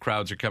see that the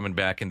crowds are coming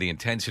back and the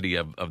intensity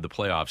of the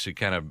playoffs. It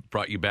kind of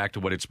brought you back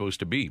to what it's supposed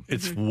to be.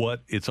 It's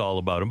what it's all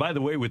about. And by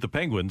the way, with the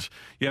Penguins,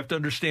 you have to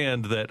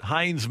understand that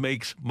Heinz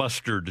makes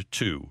mustard,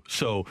 too.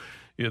 So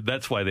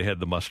that's why they had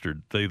the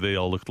mustard. They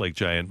all looked like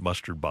giant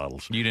mustard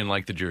bottles. You didn't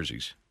like the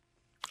jerseys?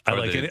 I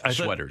like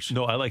sweaters.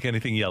 I like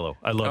anything yellow.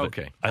 I love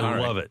it. I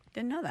love it.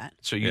 Didn't know that.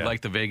 So you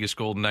like the Vegas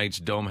Golden Knights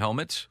dome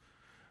helmets?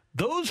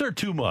 Those are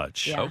too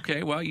much. Yeah.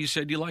 Okay, well, you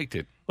said you liked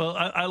it. Well,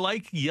 I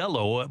like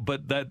yellow,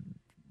 but that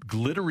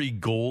glittery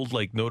gold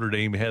like Notre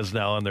Dame has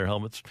now on their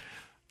helmets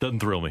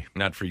doesn't thrill me.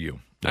 Not for you.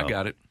 No. I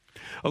got it.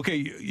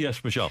 Okay,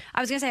 yes, Michelle. I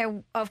was going to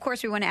say, of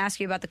course, we want to ask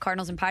you about the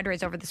Cardinals and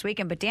Padres over this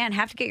weekend, but Dan,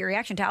 have to get your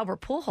reaction to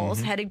Albert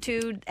Pujols heading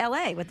to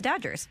L.A. with the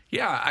Dodgers.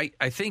 Yeah,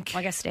 I think... Well,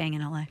 I guess staying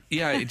in L.A.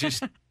 Yeah, it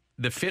just...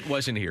 The fit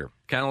wasn't here.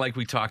 Kind of like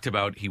we talked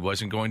about, he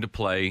wasn't going to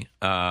play.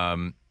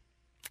 When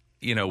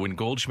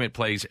Goldschmidt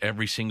plays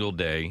every single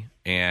day,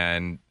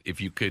 and if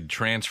you could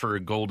transfer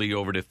Goldie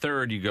over to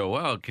third, you go,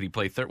 well, can he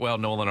play third? Well,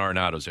 Nolan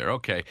Arenado's there.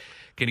 Okay.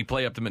 Can he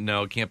play up the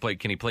no? Can't play.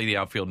 Can he play the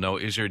outfield? No.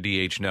 Is there a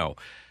DH? No.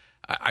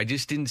 I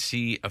just didn't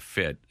see a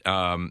fit.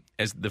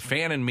 As the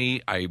fan in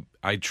me,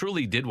 I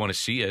truly did want to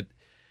see it.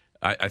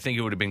 I think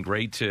it would have been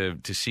great to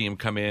see him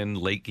come in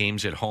late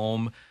games at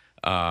home.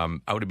 I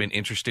would have been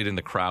interested in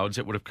the crowds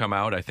that would have come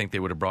out. I think they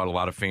would have brought a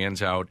lot of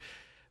fans out.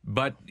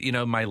 But,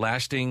 my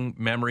lasting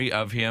memory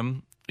of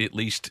him at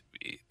least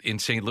in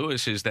St.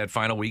 Louis, is that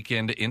final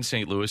weekend in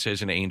St. Louis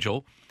as an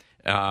Angel.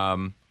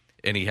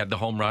 And he had the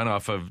home run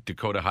off of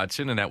Dakota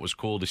Hudson, and that was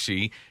cool to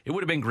see. It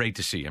would have been great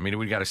to see. I mean,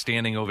 we got a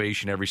standing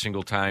ovation every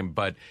single time,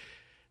 but,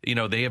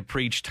 they have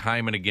preached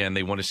time and again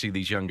they want to see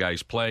these young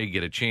guys play,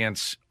 get a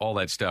chance, all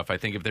that stuff. I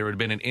think if there had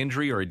been an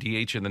injury or a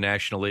DH in the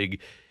National League,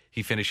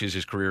 he finishes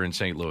his career in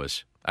St.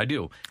 Louis. I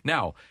do.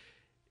 Now,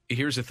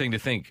 here's the thing to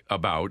think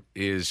about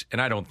is,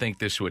 and I don't think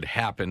this would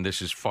happen,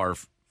 this is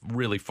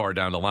really far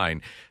down the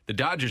line, the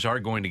Dodgers are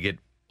going to get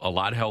a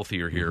lot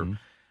healthier here. Mm-hmm.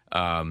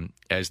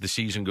 As the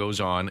season goes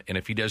on, and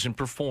if he doesn't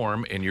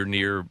perform and you're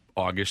near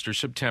August or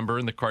September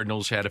and the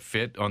Cardinals had a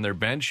fit on their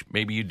bench,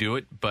 maybe you do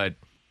it, but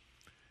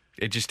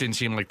it just didn't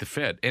seem like the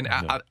fit. And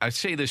no. I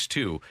say this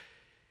too,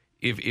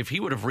 if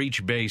he would have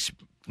reached base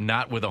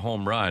not with a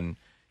home run,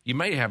 you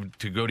might have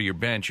to go to your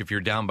bench if you're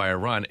down by a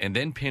run and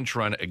then pinch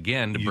run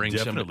again to bring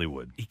some. Definitely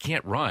would. He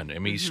can't run. I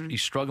mean,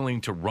 he's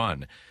struggling to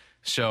run.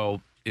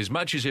 So as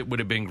much as it would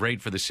have been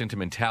great for the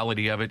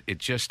sentimentality of it, it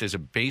just as a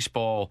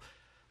baseball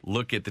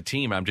look at the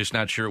team, I'm just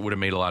not sure it would have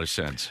made a lot of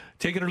sense.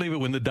 Take it or leave it.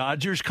 When the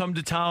Dodgers come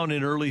to town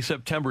in early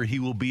September, he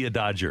will be a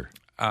Dodger.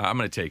 I'm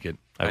going to take it.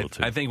 I will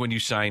too. I think when you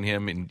sign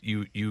him and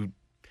you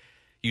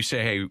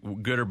say, hey,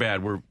 good or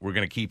bad, we're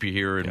going to keep you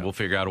here, and we'll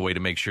figure out a way to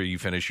make sure you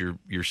finish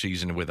your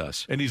season with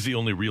us. And he's the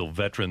only real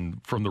veteran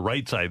from the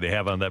right side they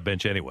have on that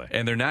bench anyway.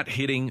 And they're not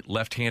hitting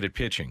left-handed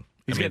pitching.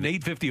 He's got an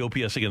 850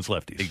 OPS against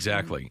lefties.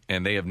 Exactly.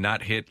 And they have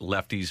not hit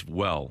lefties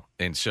well.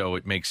 And so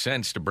it makes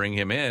sense to bring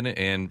him in,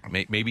 and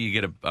maybe you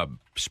get a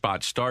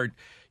spot start.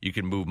 You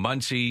can move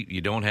Muncy.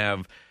 You don't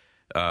have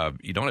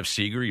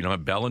Seager. You don't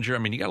have Bellinger. I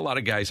mean, you got a lot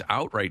of guys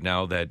out right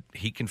now that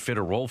he can fit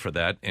a role for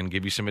that and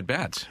give you some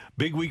at-bats.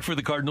 Big week for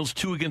the Cardinals.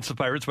 2 against the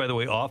Pirates, by the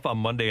way, off on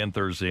Monday and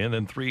Thursday, and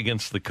then 3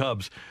 against the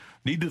Cubs.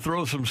 Need to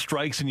throw some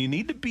strikes, and you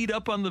need to beat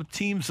up on the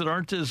teams that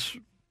aren't as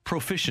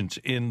proficient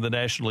in the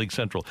National League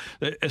Central,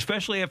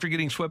 especially after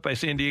getting swept by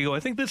San Diego. I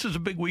think this is a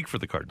big week for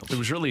the Cardinals. It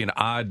was really an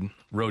odd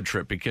road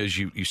trip because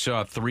you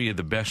saw 3 of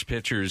the best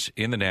pitchers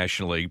in the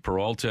National League,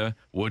 Peralta,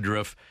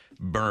 Woodruff,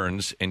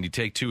 Burns, and you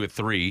take 2 of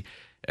 3,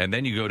 and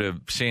then you go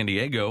to San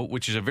Diego,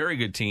 which is a very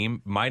good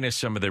team, minus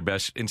some of their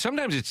best. And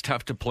sometimes it's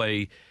tough to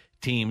play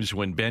teams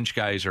when bench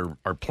guys are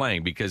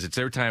playing because it's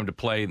their time to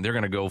play and they're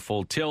going to go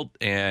full tilt,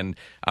 and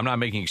I'm not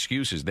making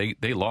excuses.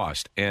 They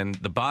lost. And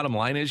the bottom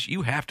line is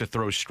you have to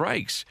throw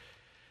strikes.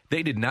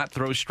 They did not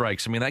throw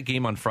strikes. I mean, that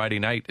game on Friday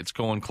night, it's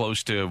going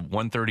close to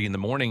 1:30 in the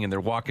morning and they're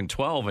walking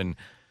 12, and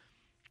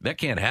that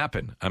can't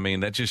happen. I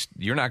mean,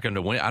 you're not going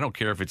to win. I don't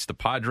care if it's the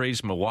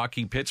Padres,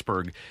 Milwaukee,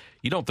 Pittsburgh.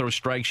 You don't throw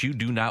strikes, you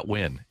do not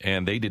win.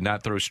 And they did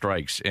not throw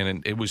strikes.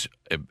 And it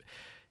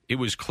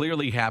was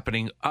clearly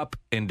happening up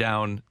and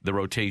down the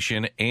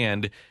rotation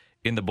and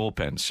in the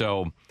bullpen.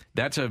 So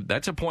that's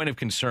a point of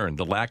concern,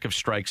 the lack of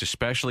strikes,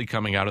 especially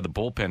coming out of the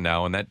bullpen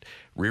now, and that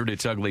reared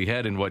its ugly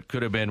head in what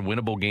could have been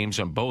winnable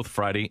games on both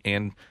Friday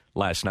and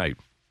last night.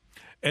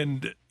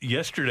 And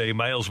yesterday,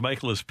 Miles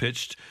Michaelis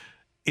pitched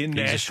in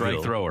Nashville. He's a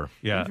strike thrower.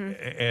 Yeah,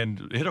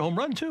 and hit a home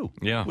run, too,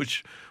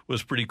 which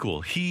was pretty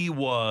cool. He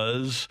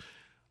was,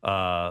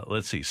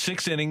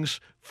 6 innings,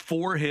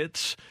 4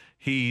 hits.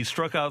 He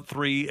struck out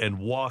 3 and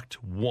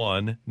walked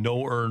 1,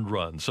 no earned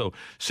runs. So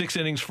 6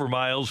 innings for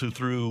Miles, who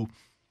threw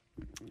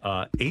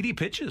 80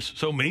 pitches.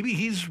 So maybe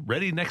he's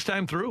ready next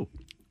time through.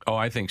 Oh,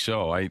 I think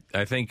so. I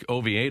think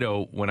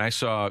Oviedo, when I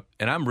saw,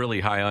 and I'm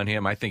really high on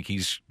him, I think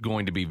he's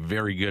going to be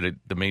very good at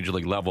the major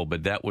league level,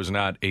 but that was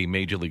not a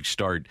major league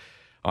start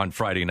on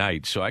Friday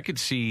night. So I could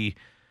see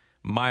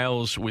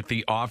Miles with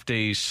the off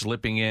days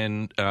slipping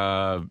in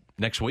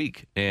next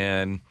week.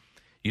 And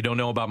you don't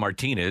know about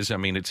Martinez. I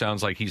mean, it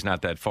sounds like he's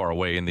not that far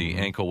away and the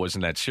ankle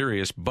wasn't that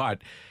serious,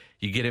 but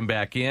you get him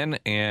back in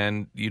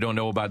and you don't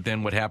know about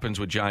then what happens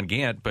with John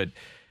Gant. But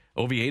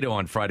Oviedo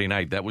on Friday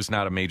night, that was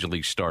not a major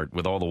league start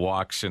with all the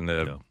walks and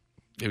it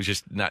was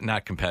just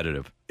not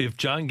competitive. If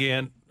John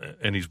Gant,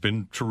 and he's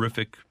been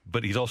terrific,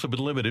 but he's also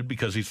been limited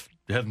because he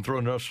hasn't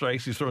thrown enough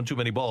strikes, he's thrown too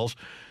many balls.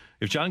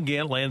 If John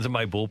Gant lands in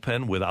my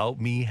bullpen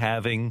without me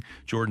having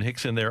Jordan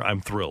Hicks in there,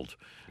 I'm thrilled.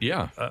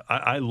 Yeah.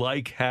 I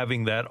like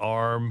having that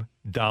arm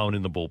down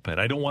in the bullpen.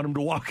 I don't want him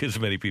to walk as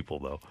many people,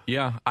 though.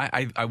 Yeah.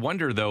 I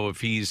wonder, though,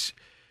 if he's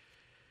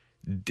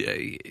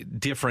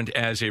different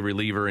as a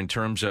reliever in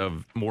terms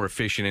of more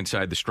efficient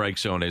inside the strike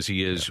zone as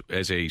he is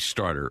as a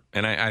starter.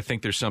 And I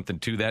think there's something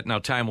to that. Now,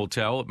 time will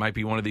tell. It might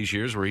be one of these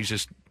years where he's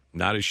just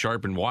not as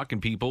sharp in walking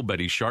people,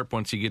 but he's sharp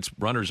once he gets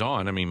runners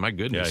on. I mean, my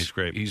goodness. Yeah, he's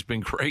great. He's been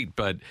great,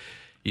 but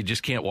you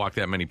just can't walk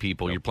that many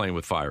people. Nope. You're playing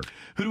with fire.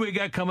 Who do we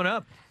got coming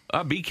up?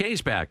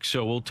 BK's back,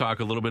 so we'll talk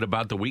a little bit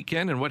about the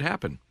weekend and what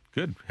happened.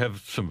 Good. Have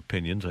some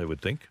opinions, I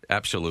would think.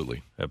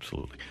 Absolutely.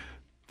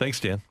 Thanks,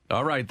 Dan.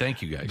 All right.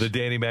 Thank you, guys. The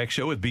Danny Mac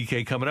Show with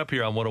BK coming up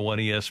here on 101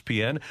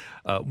 ESPN.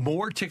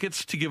 More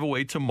tickets to give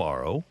away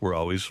tomorrow. We're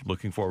always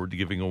looking forward to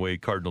giving away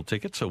Cardinal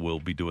tickets, so we'll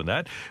be doing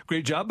that.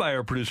 Great job by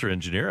our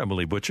producer-engineer,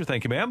 Emily Butcher.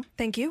 Thank you, ma'am.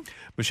 Thank you.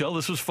 Michelle,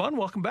 this was fun.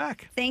 Welcome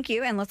back. Thank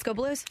you, and let's go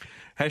Blues.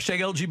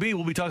 #LGB.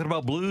 We'll be talking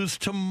about Blues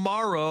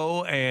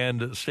tomorrow,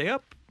 and stay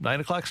up.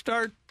 9 o'clock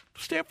start.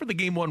 stand for the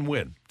Game 1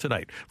 win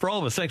tonight. For all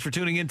of us, thanks for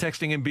tuning in,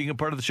 texting, and being a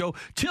part of the show.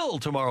 Till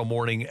tomorrow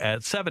morning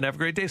at 7. Have a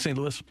great day, St.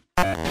 Louis.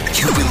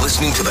 You've been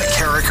listening to the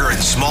Carricker and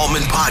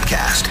Smallman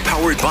podcast,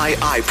 powered by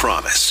I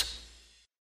Promise.